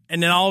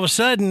 And then all of a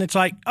sudden it's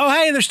like, oh,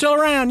 hey, they're still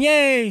around.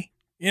 Yay.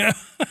 You know?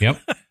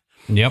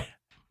 Yep.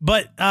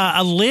 But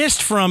a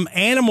list from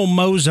Animal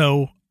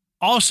Mozo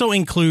also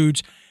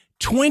includes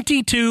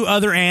 22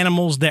 other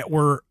animals that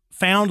were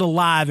found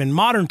alive in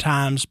modern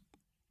times,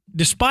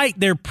 despite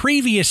their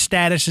previous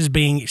status as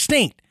being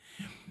extinct.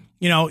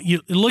 You know,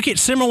 you look at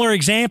similar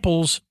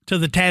examples to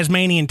the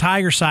Tasmanian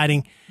tiger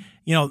sighting.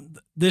 You know,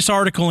 this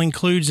article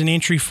includes an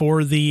entry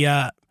for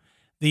the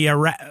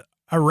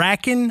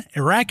Arakan.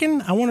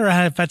 I wonder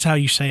if that's how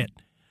you say it.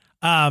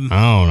 I don't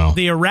know.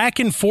 The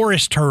Arakan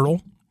forest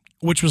turtle,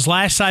 which was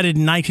last sighted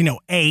in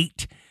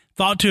 1908,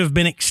 thought to have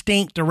been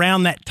extinct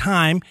around that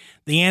time.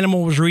 The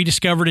animal was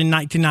rediscovered in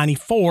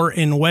 1994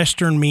 in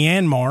western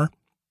Myanmar.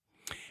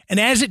 And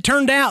as it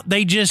turned out,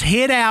 they just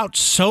hid out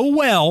so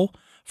well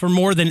for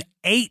more than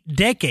 8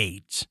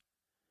 decades,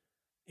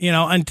 you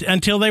know,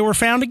 until they were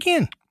found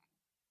again.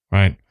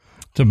 Right.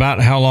 It's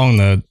about how long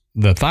the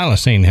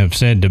thylacine have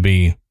said to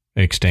be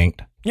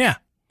extinct. Yeah.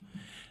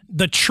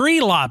 The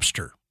tree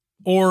lobster,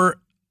 or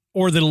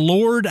the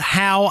Lord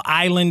Howe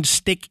Island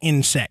stick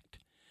insect,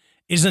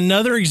 is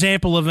another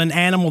example of an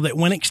animal that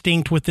went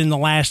extinct within the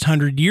last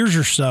 100 years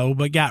or so,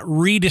 but got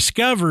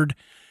rediscovered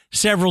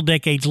several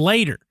decades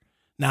later.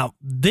 Now,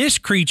 this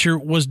creature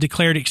was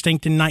declared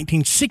extinct in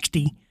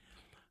 1960,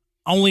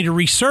 only to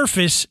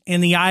resurface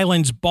in the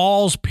island's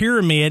Balls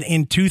Pyramid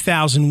in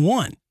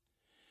 2001.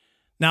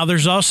 Now,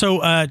 there's also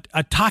a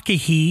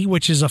takahe,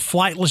 which is a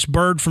flightless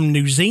bird from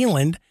New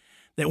Zealand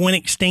that went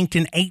extinct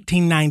in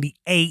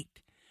 1898,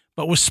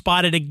 but was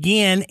spotted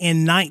again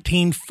in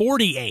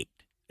 1948,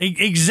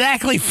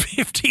 exactly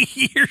 50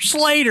 years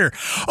later.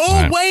 Oh,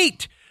 right.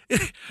 Wait.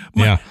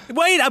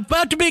 Wait, I'm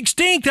about to be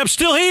extinct. I'm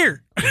still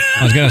here. I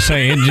was going to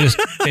say,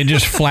 it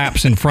just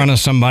flaps in front of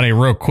somebody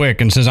real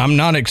quick and says, I'm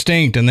not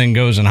extinct, and then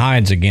goes and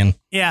hides again.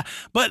 Yeah,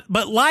 but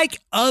like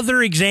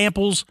other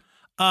examples,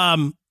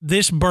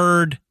 this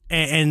bird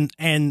and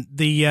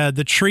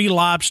the tree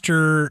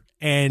lobster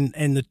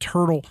and the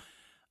turtle,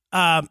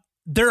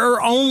 there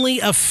are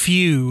only a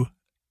few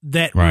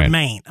that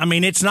remain. I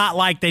mean, it's not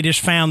like they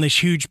just found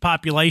this huge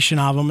population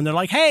of them and they're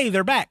like, hey,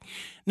 they're back.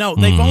 No,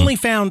 they've only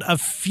found a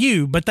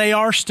few, but they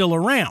are still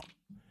around.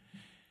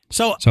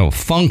 So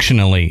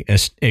functionally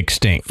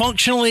extinct.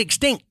 Functionally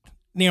extinct.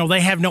 You know,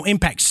 they have no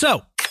impact.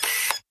 So,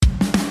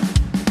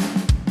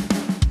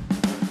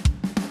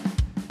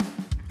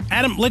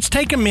 Adam, let's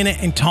take a minute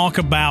and talk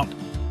about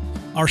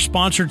our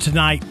sponsor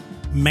tonight,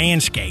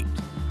 Manscaped.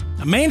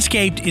 Now,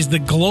 Manscaped is the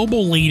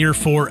global leader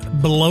for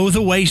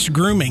below-the-waist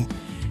grooming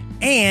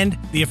and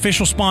the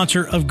official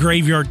sponsor of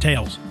Graveyard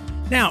Tales.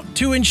 Now,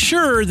 to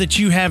ensure that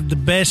you have the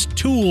best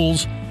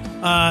tools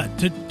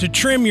to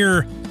trim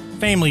your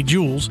family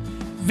jewels,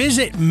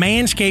 visit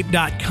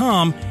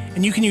manscaped.com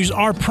and you can use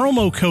our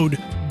promo code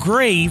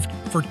GRAVE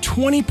for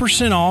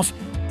 20% off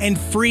and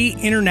free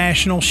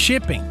international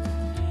shipping.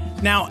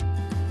 Now,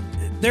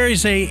 there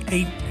is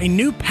a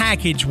new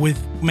package with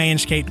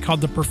Manscaped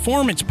called the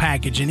Performance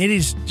Package, and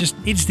it's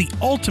the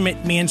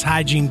ultimate men's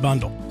hygiene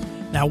bundle.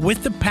 Now,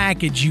 with the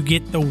package, you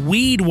get the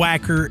Weed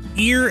Whacker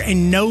ear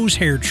and nose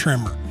hair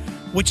trimmer,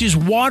 which is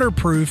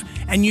waterproof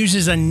and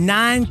uses a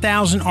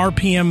 9,000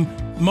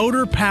 RPM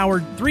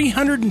motor-powered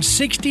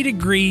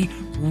 360-degree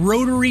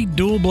rotary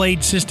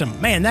dual-blade system.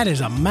 Man, that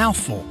is a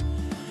mouthful.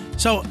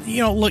 So,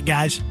 you know, look,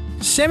 guys,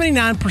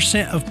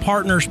 79% of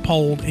partners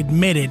polled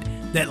admitted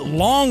that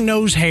long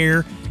nose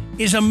hair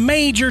is a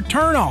major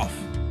turnoff.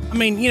 I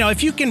mean, you know,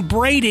 if you can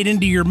braid it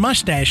into your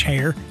mustache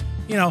hair,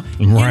 you know,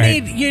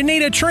 you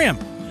need a trim.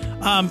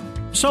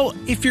 So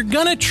if you're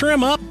going to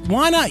trim up,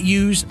 why not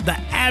use the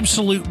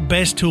absolute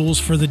best tools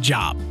for the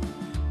job?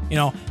 You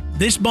know,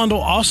 this bundle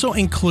also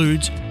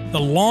includes the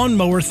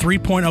Lawnmower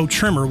 3.0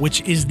 trimmer,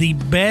 which is the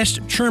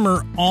best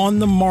trimmer on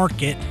the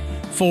market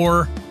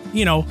for,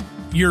 you know,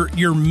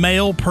 your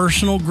male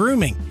personal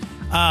grooming.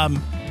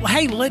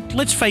 Hey,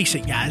 let's face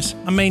it, guys.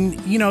 I mean,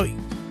 you know,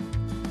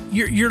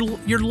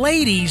 your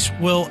ladies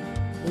will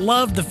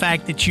love the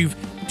fact that you've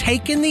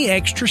taken the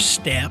extra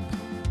step,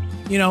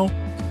 you know,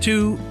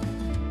 to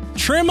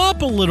trim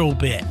up a little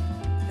bit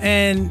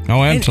and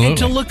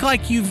to look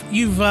like you've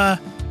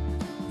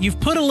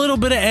put a little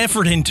bit of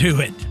effort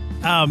into it.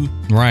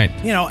 Right.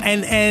 You know,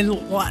 and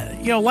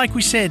you know, like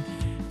we said,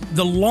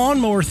 the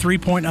Lawnmower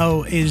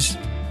 3.0 is,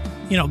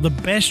 you know, the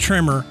best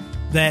trimmer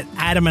that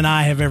Adam and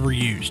I have ever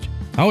used.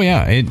 Oh,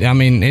 yeah.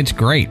 It's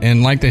great.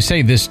 And like they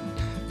say, this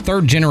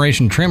third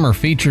generation trimmer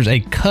features a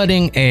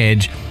cutting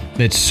edge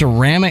that's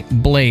ceramic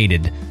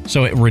bladed,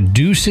 so it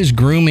reduces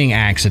grooming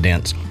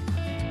accidents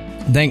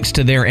thanks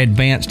to their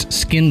advanced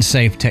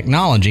skin-safe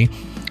technology,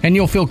 and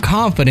you'll feel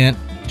confident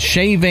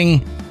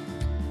shaving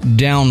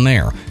down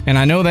there. And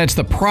I know that's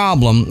the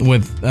problem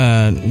with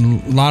a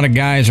lot of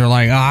guys are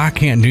like, oh, I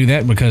can't do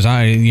that because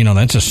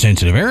that's a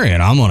sensitive area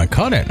and I'm going to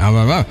cut it.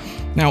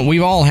 Now,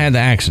 we've all had the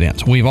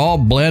accidents. We've all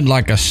bled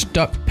like a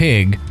stuck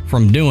pig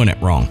from doing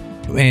it wrong.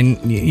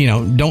 And, you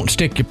know, don't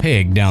stick your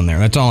pig down there.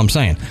 That's all I'm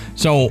saying.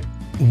 So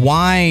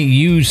why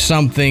use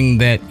something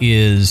that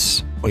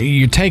is,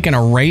 you're taking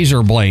a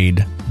razor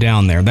blade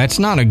down there? That's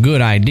not a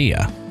good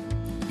idea.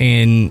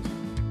 And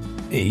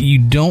you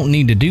don't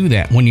need to do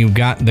that when you've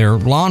got their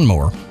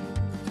lawnmower.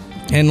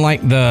 And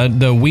like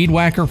the weed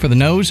whacker for the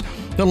nose,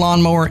 the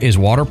lawnmower is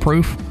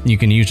waterproof. You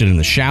can use it in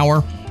the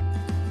shower.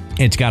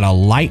 It's got a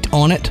light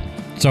on it.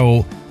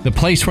 So the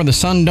place where the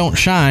sun don't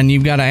shine,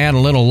 you've got to add a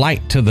little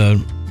light to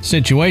the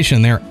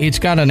situation there. It's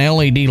got an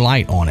LED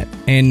light on it.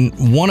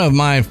 And one of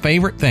my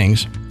favorite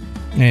things,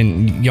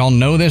 and y'all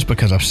know this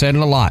because I've said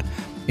it a lot,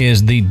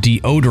 is the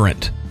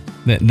deodorant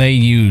that they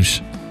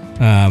use.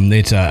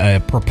 It's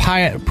a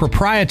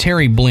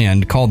proprietary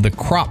blend called the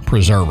Crop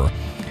Preserver.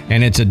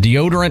 And it's a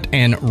deodorant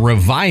and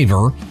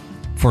reviver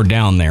for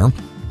down there.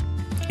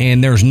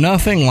 And there's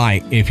nothing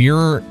like, if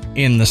you're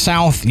in the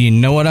South, you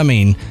know what I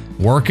mean,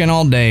 working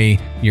all day,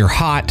 you're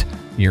hot,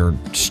 you're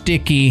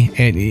sticky,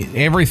 and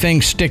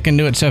everything's sticking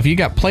to itself. You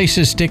got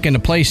places sticking to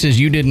places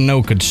you didn't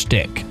know could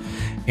stick.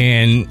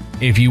 And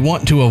if you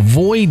want to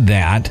avoid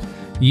that,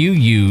 you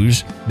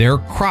use their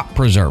Crop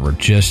Preserver.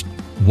 Just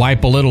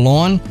wipe a little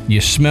on, you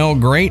smell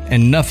great,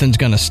 and nothing's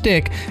going to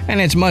stick.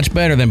 And it's much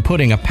better than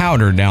putting a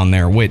powder down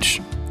there,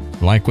 which,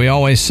 like we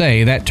always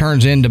say, that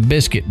turns into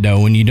biscuit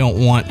dough, and you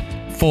don't want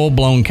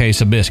full-blown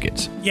case of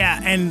biscuits. Yeah,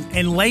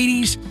 and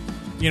ladies,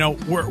 you know,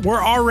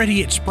 we're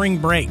already at spring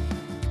break.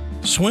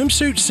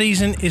 Swimsuit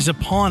season is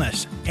upon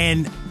us.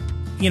 And,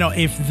 you know,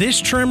 if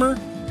this trimmer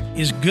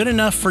is good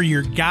enough for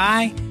your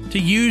guy to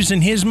use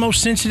in his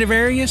most sensitive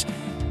areas,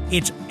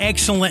 it's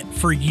excellent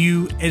for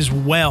you as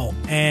well.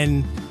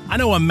 And I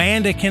know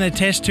Amanda can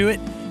attest to it.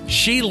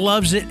 She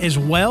loves it as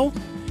well.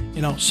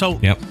 You know, so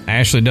yep,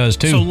 Ashley does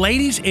too. So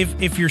ladies,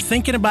 if you're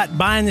thinking about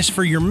buying this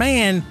for your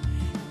man,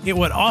 it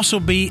would also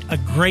be a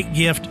great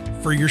gift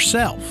for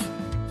yourself.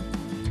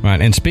 Right.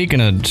 And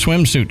speaking of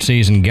swimsuit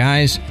season,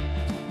 guys,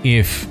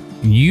 if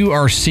you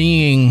are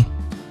seeing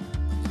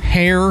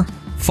hair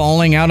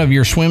falling out of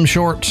your swim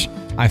shorts,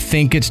 I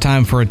think it's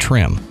time for a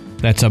trim.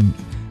 That's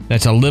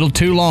a little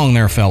too long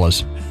there,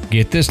 fellas.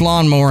 Get this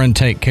lawnmower and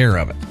take care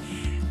of it.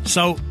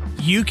 So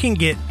you can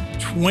get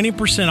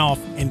 20%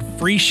 off and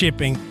free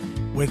shipping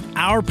with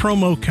our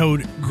promo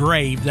code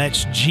GRAVE,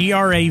 that's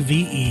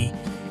GRAVE,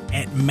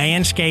 at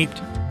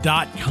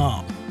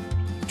manscaped.com.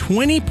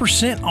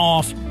 20%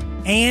 off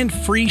and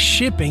free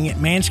shipping at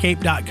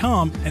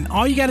manscaped.com. And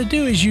all you got to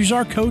do is use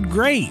our code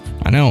GRAVE.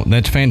 I know,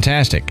 that's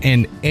fantastic.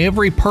 And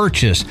every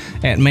purchase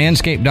at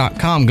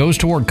manscaped.com goes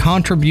toward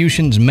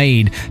contributions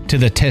made to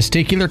the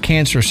Testicular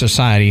Cancer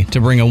Society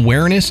to bring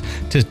awareness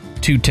to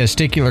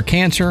testicular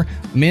cancer,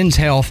 men's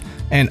health,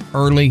 and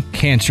early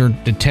cancer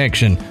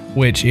detection,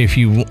 which if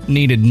you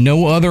needed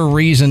no other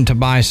reason to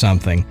buy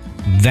something,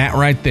 that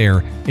right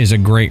there is a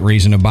great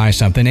reason to buy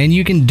something. And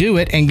you can do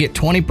it and get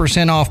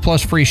 20% off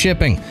plus free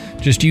shipping.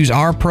 Just use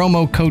our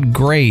promo code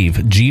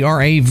GRAVE,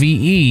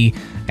 GRAVE,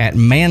 at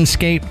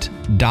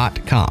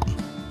manscaped.com.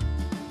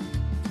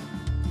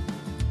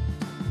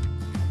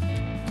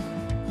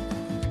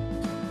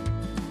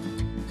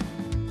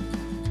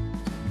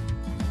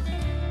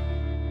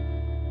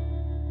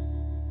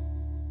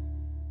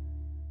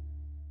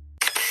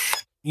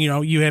 You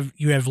know, you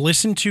have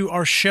listened to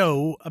our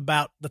show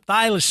about the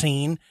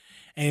Thylacine,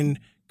 and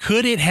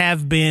could it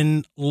have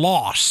been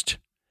lost?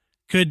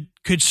 Could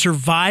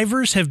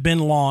survivors have been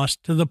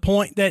lost to the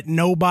point that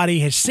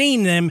nobody has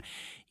seen them,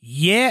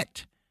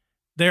 yet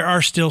there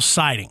are still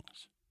sightings?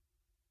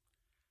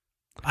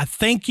 I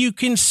think you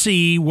can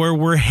see where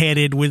we're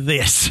headed with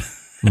this.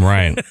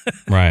 Right.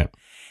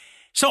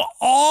 So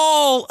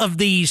all of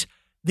these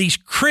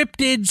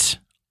cryptids,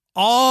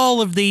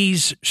 all of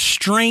these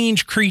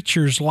strange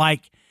creatures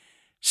like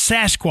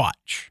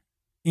Sasquatch,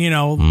 you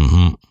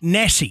know,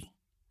 Nessie,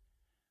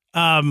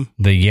 the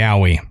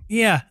Yowie.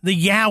 Yeah, the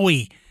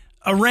Yowie,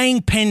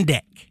 Orang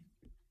Pendek.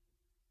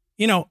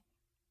 You know,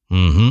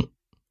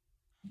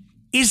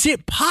 is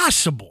it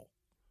possible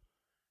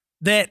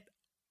that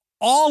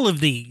all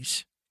of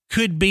these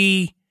could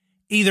be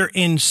either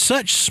in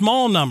such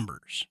small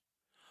numbers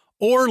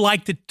or,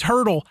 like the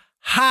turtle,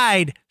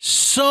 hide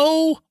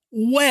so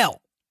well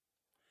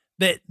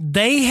that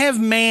they have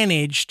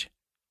managed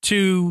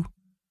to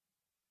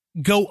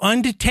go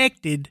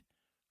undetected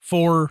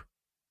for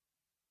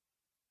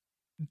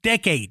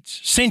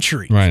decades,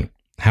 centuries? Right.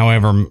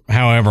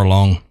 However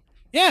long.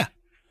 Yeah.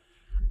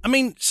 I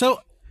mean, so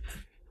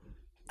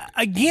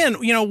again,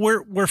 you know,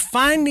 we're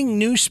finding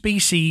new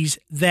species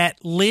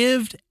that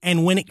lived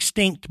and went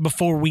extinct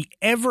before we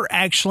ever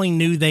actually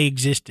knew they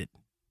existed.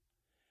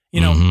 You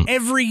know,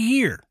 every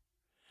year.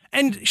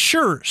 And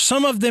sure,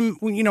 some of them,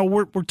 you know,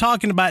 we're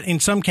talking about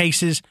in some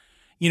cases,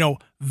 you know,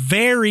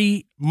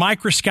 very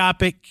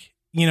microscopic,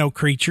 you know,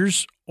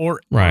 creatures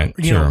or,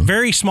 you know,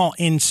 very small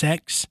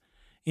insects,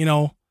 you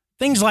know,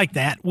 things like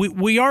that.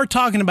 We are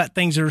talking about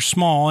things that are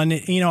small.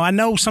 And, you know, I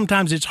know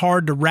sometimes it's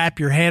hard to wrap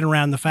your head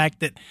around the fact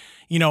that,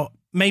 you know,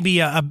 maybe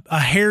a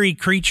hairy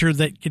creature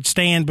that could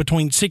stand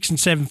between 6 and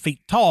 7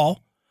 feet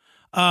tall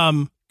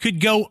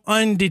could go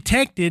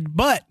undetected.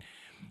 But,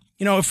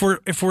 you know,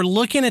 if we're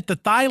looking at the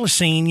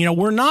Thylacine, you know,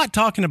 we're not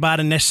talking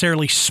about a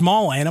necessarily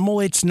small animal.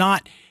 It's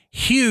not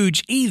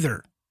huge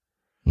either.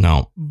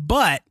 No.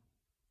 But,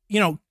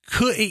 you know,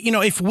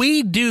 if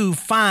we do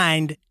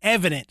find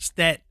evidence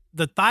that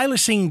the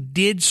thylacine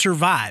did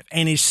survive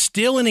and is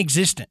still in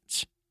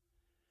existence,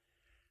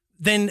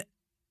 then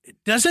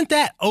doesn't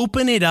that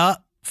open it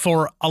up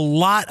for a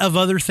lot of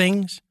other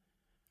things?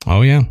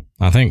 Oh yeah,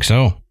 I think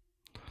so.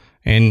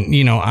 And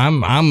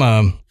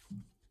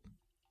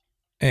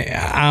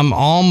I'm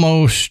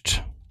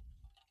almost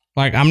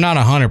like, I'm not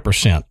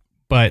 100%,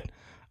 but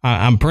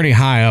I'm pretty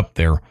high up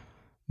there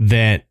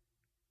that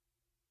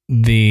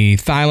the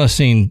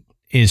thylacine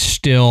is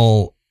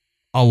still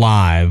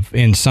alive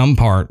in some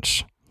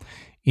parts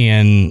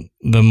in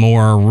the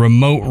more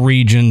remote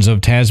regions of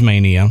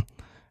Tasmania.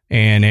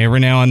 And every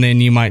now and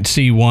then you might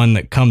see one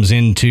that comes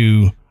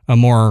into a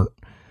more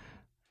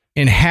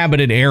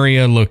inhabited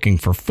area looking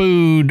for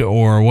food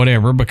or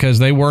whatever, because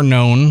they were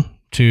known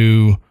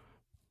to,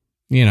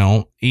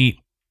 eat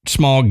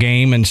small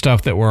game and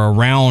stuff that were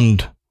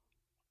around,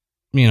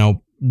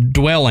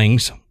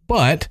 dwellings,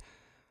 but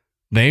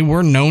they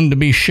were known to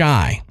be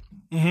shy.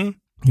 Mm-hmm.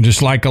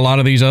 Just like a lot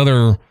of these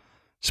other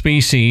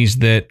species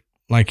that,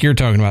 like you're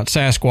talking about,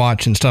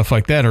 Sasquatch and stuff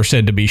like that, are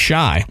said to be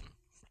shy.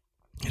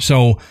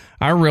 So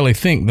I really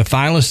think the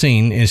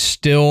thylacine is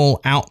still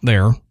out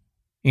there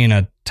in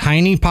a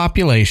tiny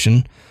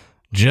population,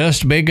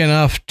 just big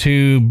enough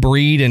to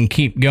breed and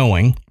keep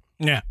going.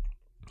 Yeah.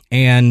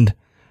 And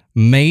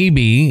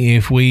maybe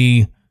if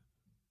we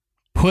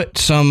put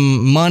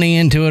some money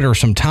into it or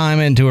some time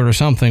into it or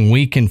something,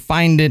 we can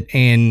find it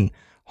and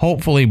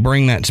hopefully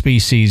bring that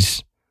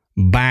species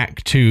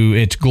back to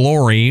its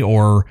glory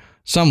or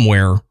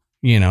somewhere.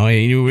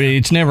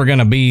 It's never going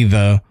to be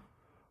the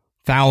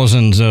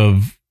thousands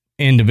of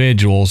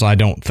individuals, I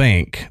don't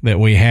think, that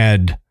we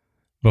had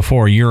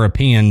before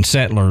European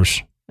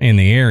settlers in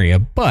the area.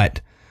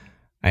 But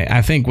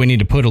I think we need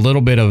to put a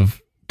little bit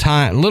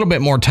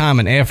more time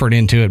and effort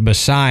into it,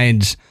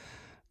 besides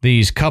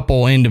these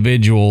couple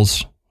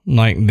individuals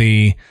like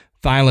the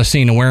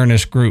Thylacine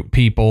Awareness Group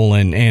people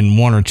and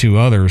one or two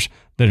others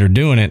that are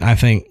doing it. I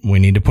think we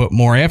need to put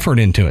more effort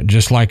into it,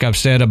 just like I've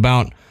said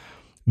about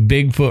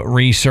Bigfoot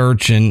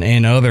research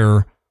and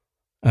other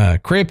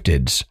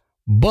cryptids.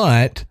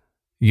 But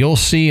you'll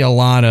see a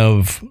lot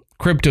of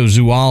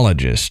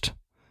cryptozoologists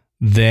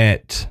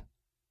that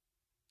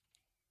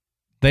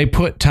they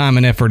put time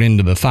and effort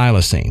into the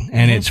thylacine.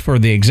 And it's for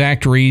the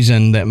exact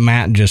reason that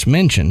Matt just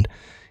mentioned,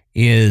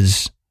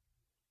 is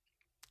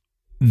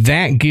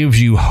that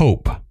gives you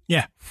hope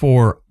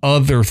for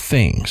other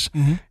things.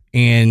 Mm-hmm.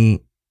 And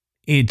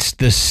it's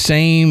the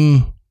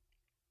same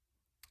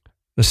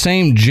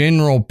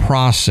general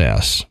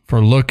process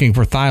for looking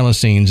for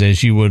thylacines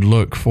as you would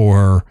look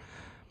for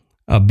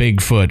a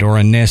Bigfoot or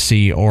a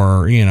Nessie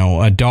or,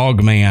 a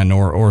Dogman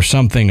or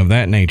something of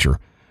that nature.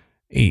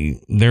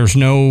 There's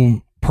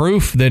no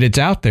proof that it's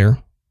out there,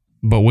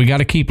 but we got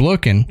to keep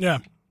looking. Yeah.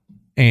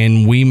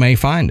 And we may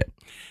find it.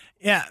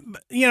 Yeah.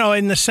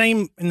 In the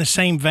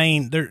same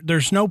vein,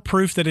 there's no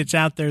proof that it's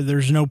out there.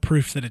 There's no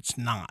proof that it's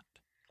not.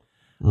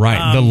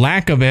 Right. The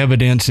lack of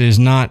evidence is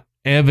not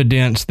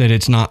evidence that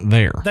it's not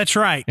there. That's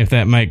right. If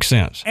that makes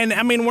sense. And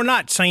we're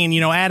not saying,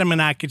 Adam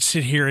and I could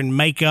sit here and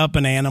make up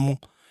an animal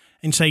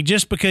and say,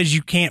 just because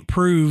you can't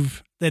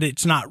prove that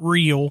it's not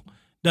real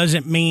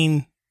doesn't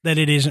mean that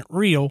it isn't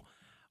real.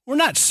 We're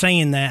not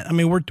saying that.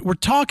 We're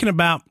talking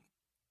about,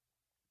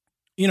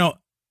 when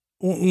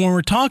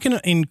we're talking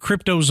in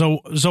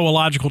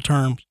cryptozoological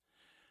terms,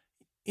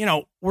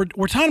 we're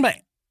talking about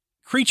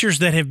creatures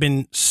that have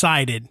been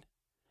sighted,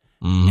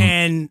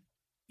 and,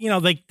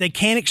 they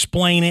can't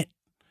explain it.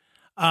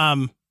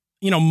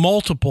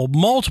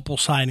 Multiple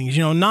sightings,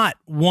 not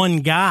one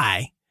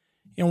guy.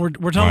 We're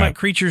talking about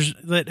creatures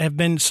that have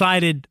been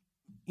sighted,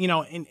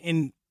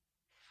 in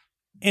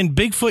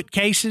Bigfoot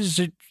cases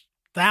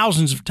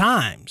thousands of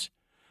times.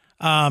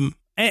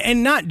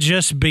 And not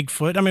just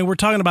Bigfoot. We're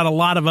talking about a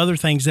lot of other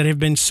things that have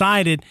been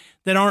sighted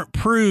that aren't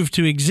proved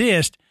to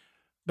exist.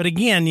 But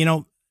again,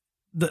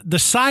 the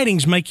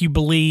sightings make you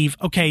believe,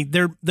 okay,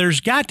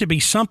 there's got to be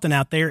something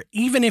out there,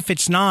 even if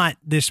it's not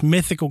this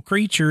mythical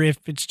creature, if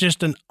it's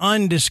just an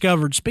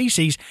undiscovered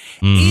species.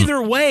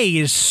 Either way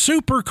is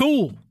super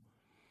cool.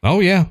 Oh,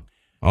 yeah.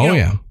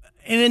 Yeah.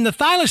 And in the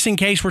thylacine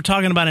case, we're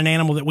talking about an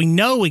animal that we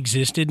know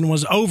existed and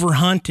was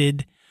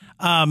overhunted.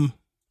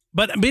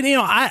 But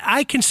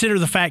I consider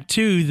the fact,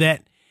 too,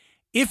 that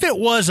if it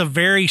was a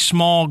very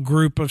small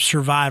group of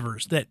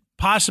survivors that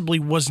possibly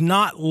was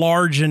not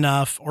large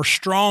enough or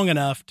strong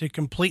enough to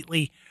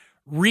completely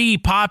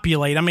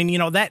repopulate, a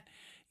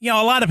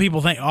lot of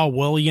people think, oh,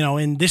 well,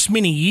 in this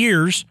many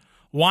years,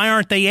 why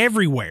aren't they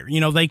everywhere?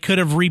 They could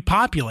have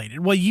repopulated.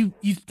 Well, you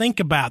think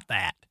about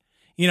that.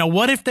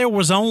 What if there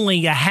was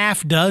only a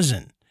half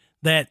dozen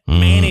that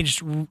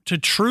managed to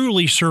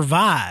truly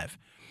survive?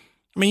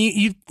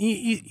 If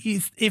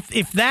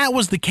that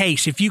was the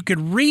case, if you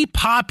could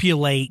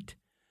repopulate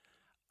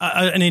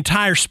an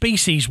entire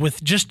species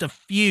with just a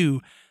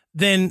few,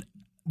 then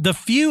the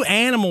few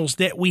animals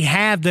that we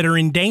have that are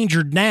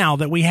endangered now,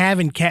 that we have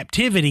in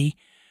captivity,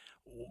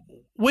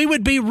 we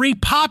would be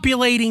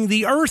repopulating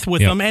the earth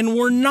with them, and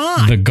we're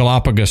not. The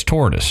Galapagos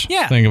tortoise.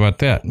 Yeah. Think about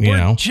that.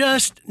 We're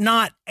just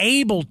not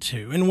able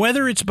to. And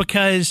whether it's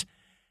because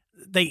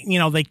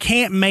they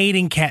can't mate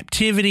in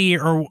captivity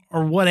or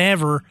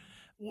whatever,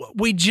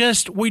 we're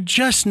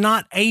just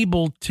not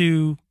able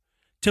to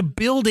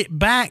build it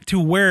back to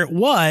where it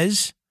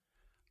was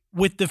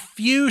with the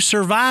few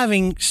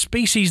surviving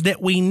species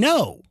that we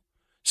know.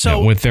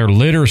 So with their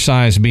litter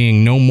size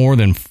being no more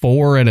than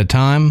 4 at a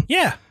time.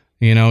 Yeah.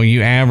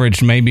 You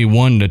averaged maybe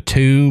 1 to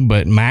 2,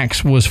 but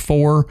max was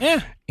 4.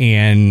 Yeah.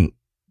 And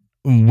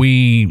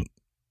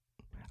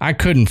I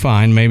couldn't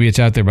find, maybe it's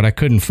out there, but I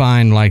couldn't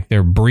find like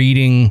their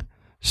breeding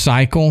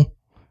cycle,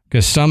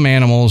 because some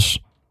animals,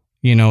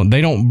 they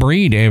don't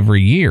breed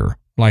every year.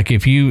 Like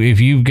if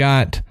you've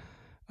got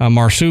a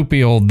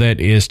marsupial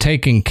that is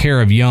taking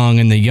care of young,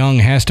 and the young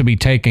has to be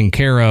taken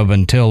care of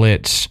until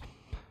it's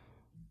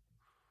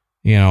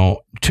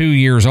 2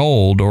 years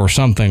old or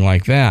something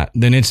like that,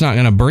 then it's not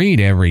going to breed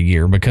every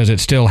year because it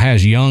still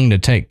has young to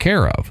take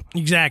care of.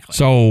 Exactly.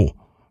 So,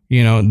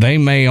 they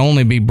may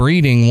only be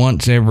breeding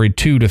once every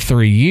 2 to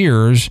 3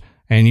 years,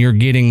 and you're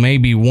getting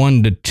maybe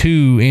 1 to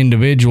 2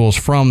 individuals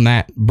from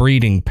that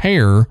breeding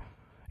pair.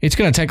 It's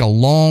going to take a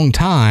long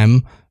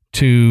time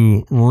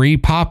to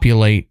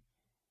repopulate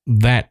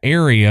that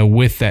area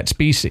with that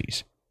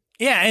species.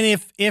 Yeah,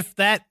 and if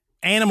that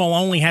animal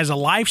only has a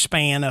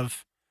lifespan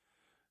of,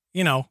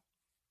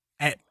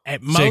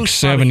 at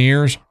most 6-7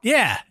 years.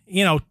 Yeah,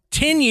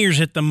 10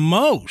 years at the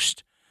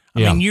most.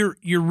 I mean,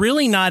 you're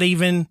really not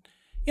even,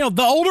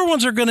 the older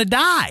ones are going to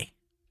die.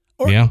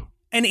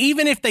 And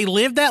even if they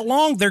live that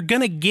long, they're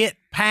going to get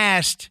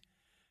past,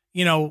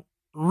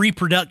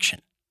 reproduction.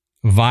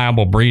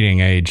 Viable breeding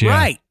age, yeah.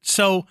 Right.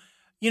 So,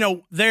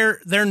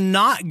 they're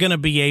not going to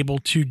be able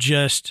to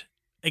just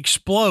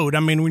explode.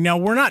 I mean,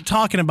 we're not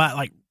talking about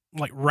like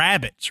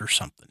rabbits or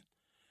something.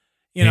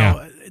 These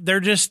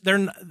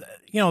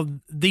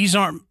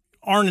aren't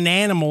an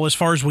animal, as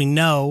far as we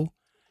know,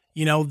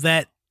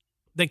 that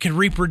could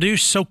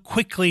reproduce so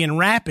quickly and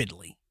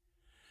rapidly.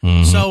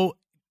 Mm-hmm. So,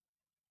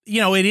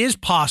 it is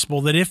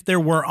possible that if there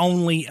were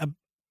only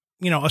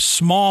a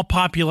small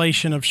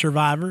population of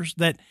survivors,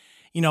 that,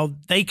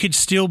 they could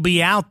still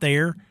be out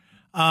there.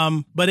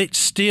 But it's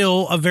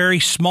still a very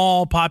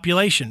small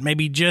population,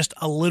 maybe just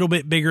a little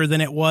bit bigger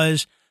than it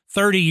was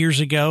 30 years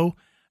ago,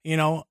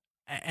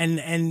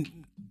 and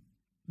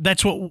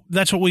that's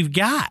what we've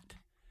got,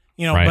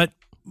 right.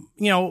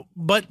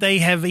 But they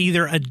have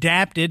either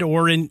adapted,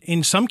 or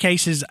in some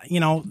cases,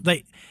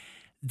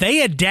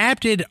 they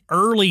adapted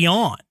early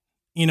on,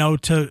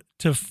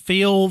 to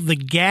fill the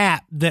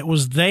gap that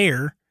was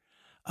there.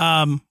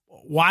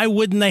 Why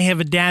wouldn't they have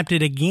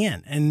adapted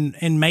again?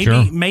 And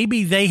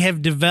maybe they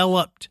have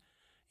developed,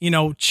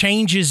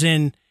 changes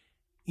in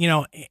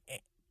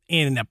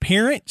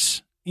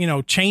appearance,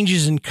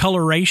 changes in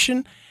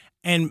coloration,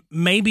 and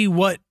maybe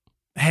what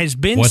has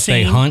been seen,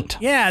 they hunt.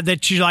 Yeah,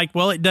 that you're like,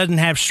 well, it doesn't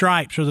have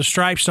stripes, or the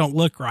stripes don't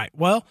look right.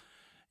 Well,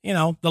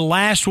 the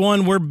last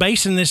one we're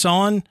basing this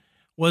on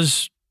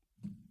was,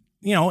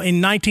 in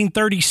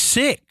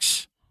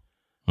 1936.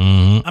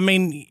 Mm-hmm. I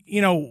mean,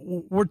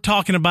 we're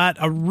talking about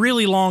a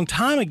really long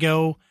time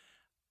ago.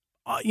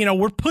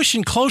 We're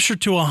pushing closer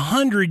to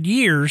 100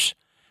 years.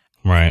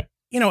 Right.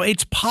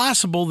 It's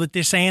possible that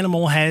this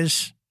animal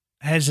has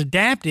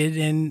adapted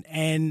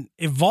and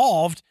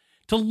evolved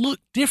to look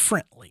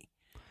differently.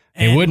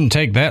 It wouldn't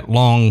take that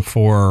long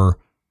for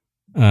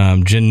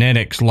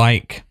genetics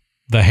like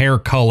the hair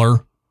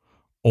color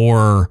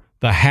or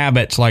the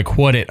habits like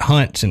what it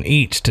hunts and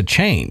eats to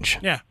change.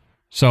 Yeah.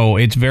 So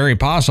it's very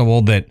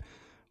possible that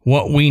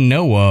what we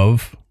know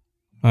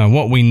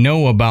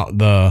about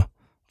the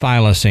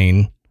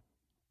thylacine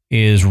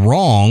is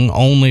wrong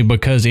only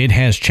because it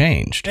has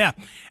changed. Yeah.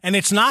 And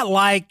it's not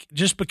like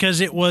just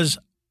because it was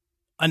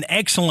an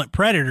excellent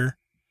predator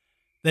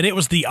that it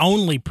was the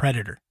only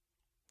predator.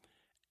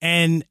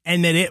 And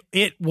that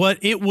it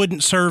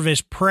wouldn't serve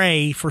as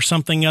prey for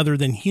something other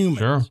than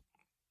humans.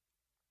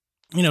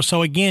 Sure.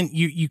 So again,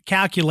 you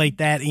calculate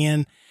that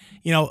in,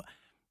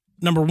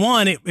 number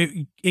one,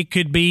 it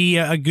could be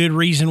a good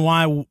reason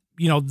why,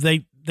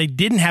 they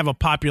didn't have a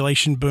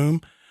population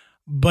boom,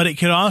 but it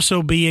could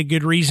also be a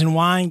good reason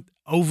why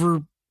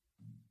over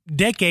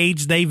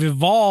decades they've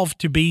evolved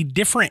to be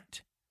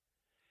different.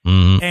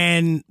 Mm-hmm.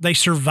 And they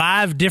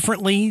survive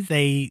differently.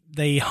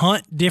 They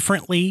hunt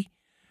differently.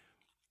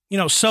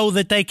 So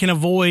that they can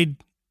avoid,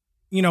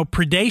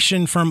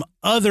 predation from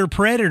other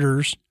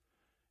predators,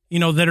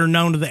 that are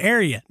known to the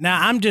area.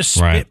 Now, I'm just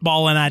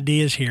spitballing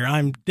ideas here.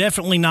 I'm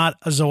definitely not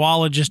a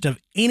zoologist of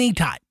any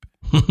type,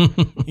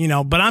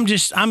 but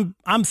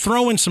I'm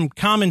throwing some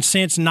common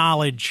sense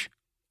knowledge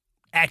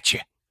at you.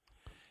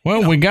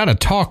 Well, we got to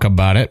talk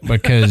about it,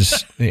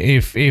 because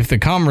if the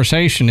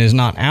conversation is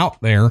not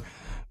out there,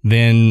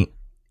 then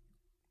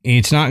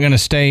it's not going to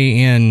stay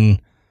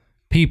in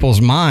people's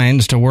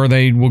minds to where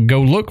they will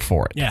go look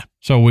for it. Yeah.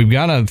 So we've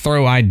got to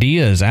throw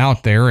ideas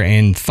out there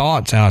and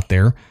thoughts out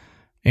there.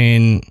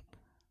 And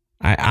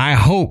I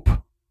hope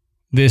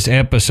this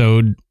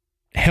episode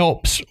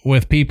helps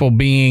with people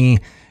being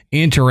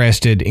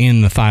interested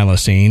in the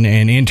thylacine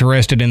and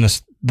interested in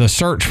the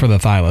search for the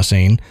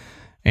thylacine.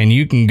 And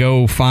you can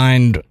go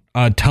find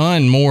a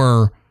ton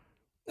more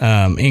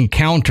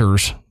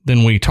encounters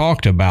than we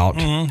talked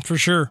about. For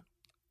sure.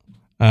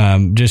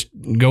 Just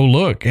go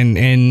look.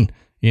 And,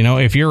 you know,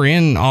 if you're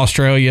in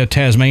Australia,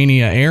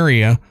 Tasmania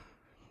area,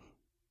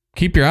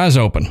 keep your eyes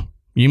open.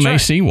 You may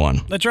see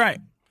one. That's right.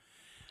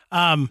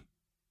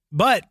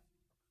 But,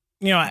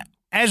 you know,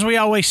 as we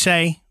always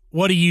say,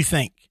 what do you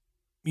think?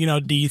 You know,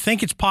 do you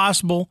think it's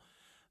possible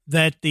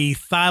that the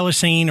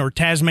thylacine or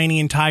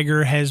Tasmanian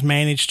tiger has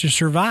managed to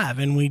survive?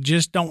 And we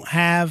just don't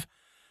have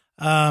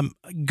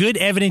good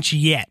evidence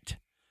yet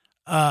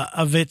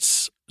of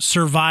its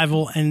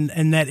survival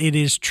and that it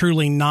is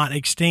truly not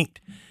extinct.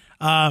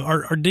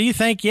 Or do you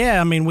think,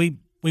 I mean, we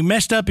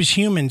messed up as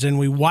humans and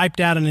we wiped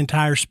out an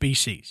entire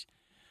species?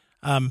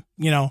 You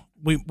know,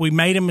 we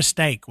made a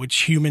mistake,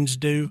 which humans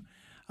do,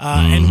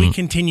 and we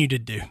continue to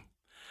do.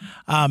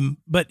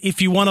 But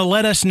if you want to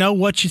let us know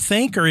what you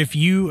think, or if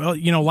you,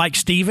 you know, like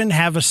Steven,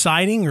 have a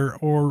sighting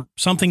or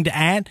something to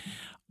add,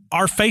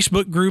 our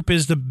Facebook group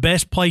is the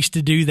best place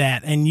to do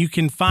that. And you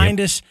can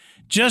find us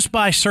just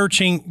by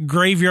searching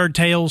Graveyard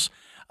Tales.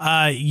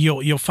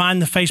 You'll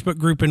find the Facebook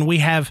group, and we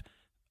have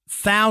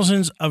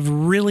thousands of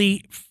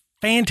really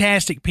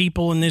fantastic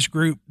people in this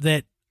group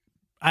that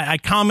I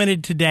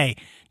commented today.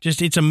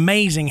 Just, it's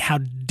amazing how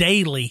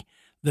daily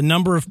the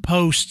number of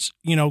posts,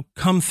 you know,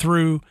 come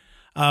through.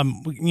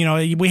 You know,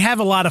 we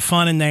have a lot of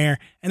fun in there,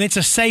 and it's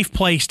a safe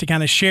place to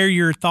kind of share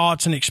your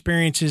thoughts and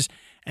experiences,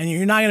 and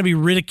you're not going to be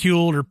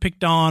ridiculed or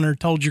picked on or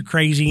told you're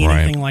crazy,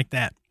 anything like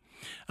that.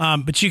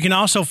 But you can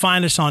also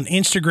find us on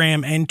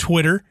Instagram and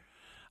Twitter.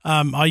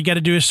 All you got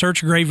to do is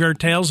search Graveyard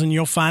Tales, and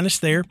you'll find us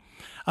there.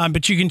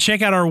 But you can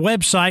check out our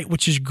website,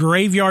 which is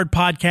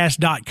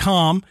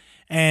graveyardpodcast.com,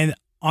 and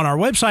on our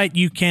website,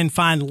 you can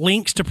find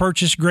links to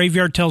purchase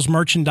Graveyard Tales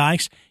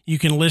merchandise. You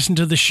can listen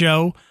to the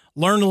show,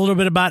 learn a little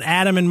bit about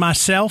Adam and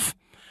myself,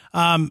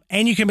 and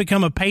you can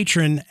become a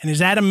patron. And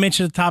as Adam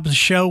mentioned at the top of the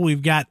show,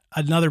 we've got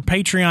another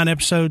Patreon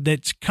episode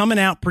that's coming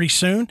out pretty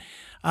soon.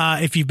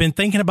 If you've been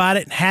thinking about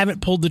it and haven't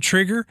pulled the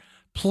trigger,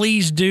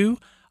 please do.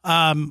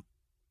 All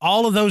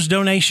of those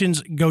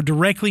donations go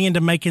directly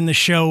into making the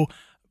show,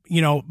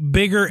 you know,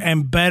 bigger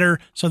and better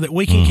so that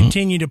we can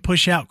continue to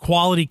push out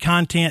quality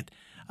content.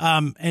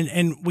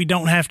 And we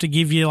don't have to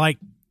give you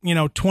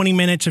 20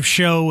 minutes of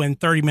show and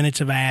 30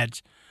 minutes of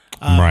ads.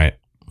 Right.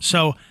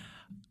 So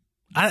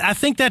I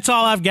think that's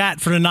all I've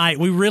got for tonight.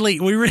 We really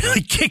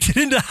kicked it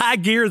into high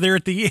gear there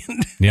at the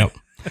end. Yep.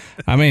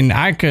 I mean,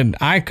 I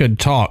could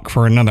talk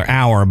for another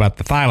hour about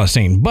the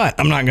thylacine, but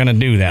I'm not going to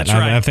do that. That's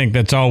right. I think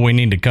that's all we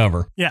need to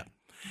cover. Yeah.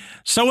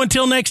 So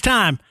until next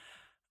time,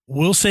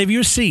 we'll save you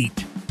a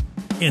seat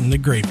in the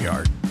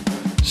graveyard.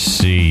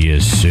 See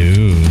you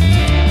soon.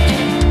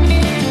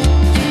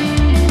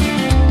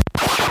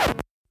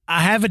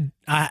 I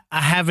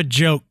have a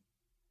joke,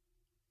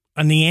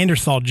 a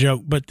Neanderthal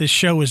joke, but this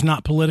show is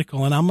not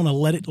political, and I'm going to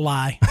let it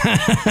lie.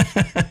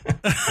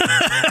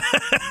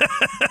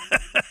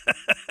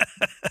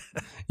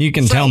 You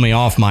can tell me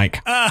off, Mike.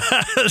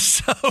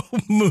 So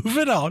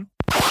moving on.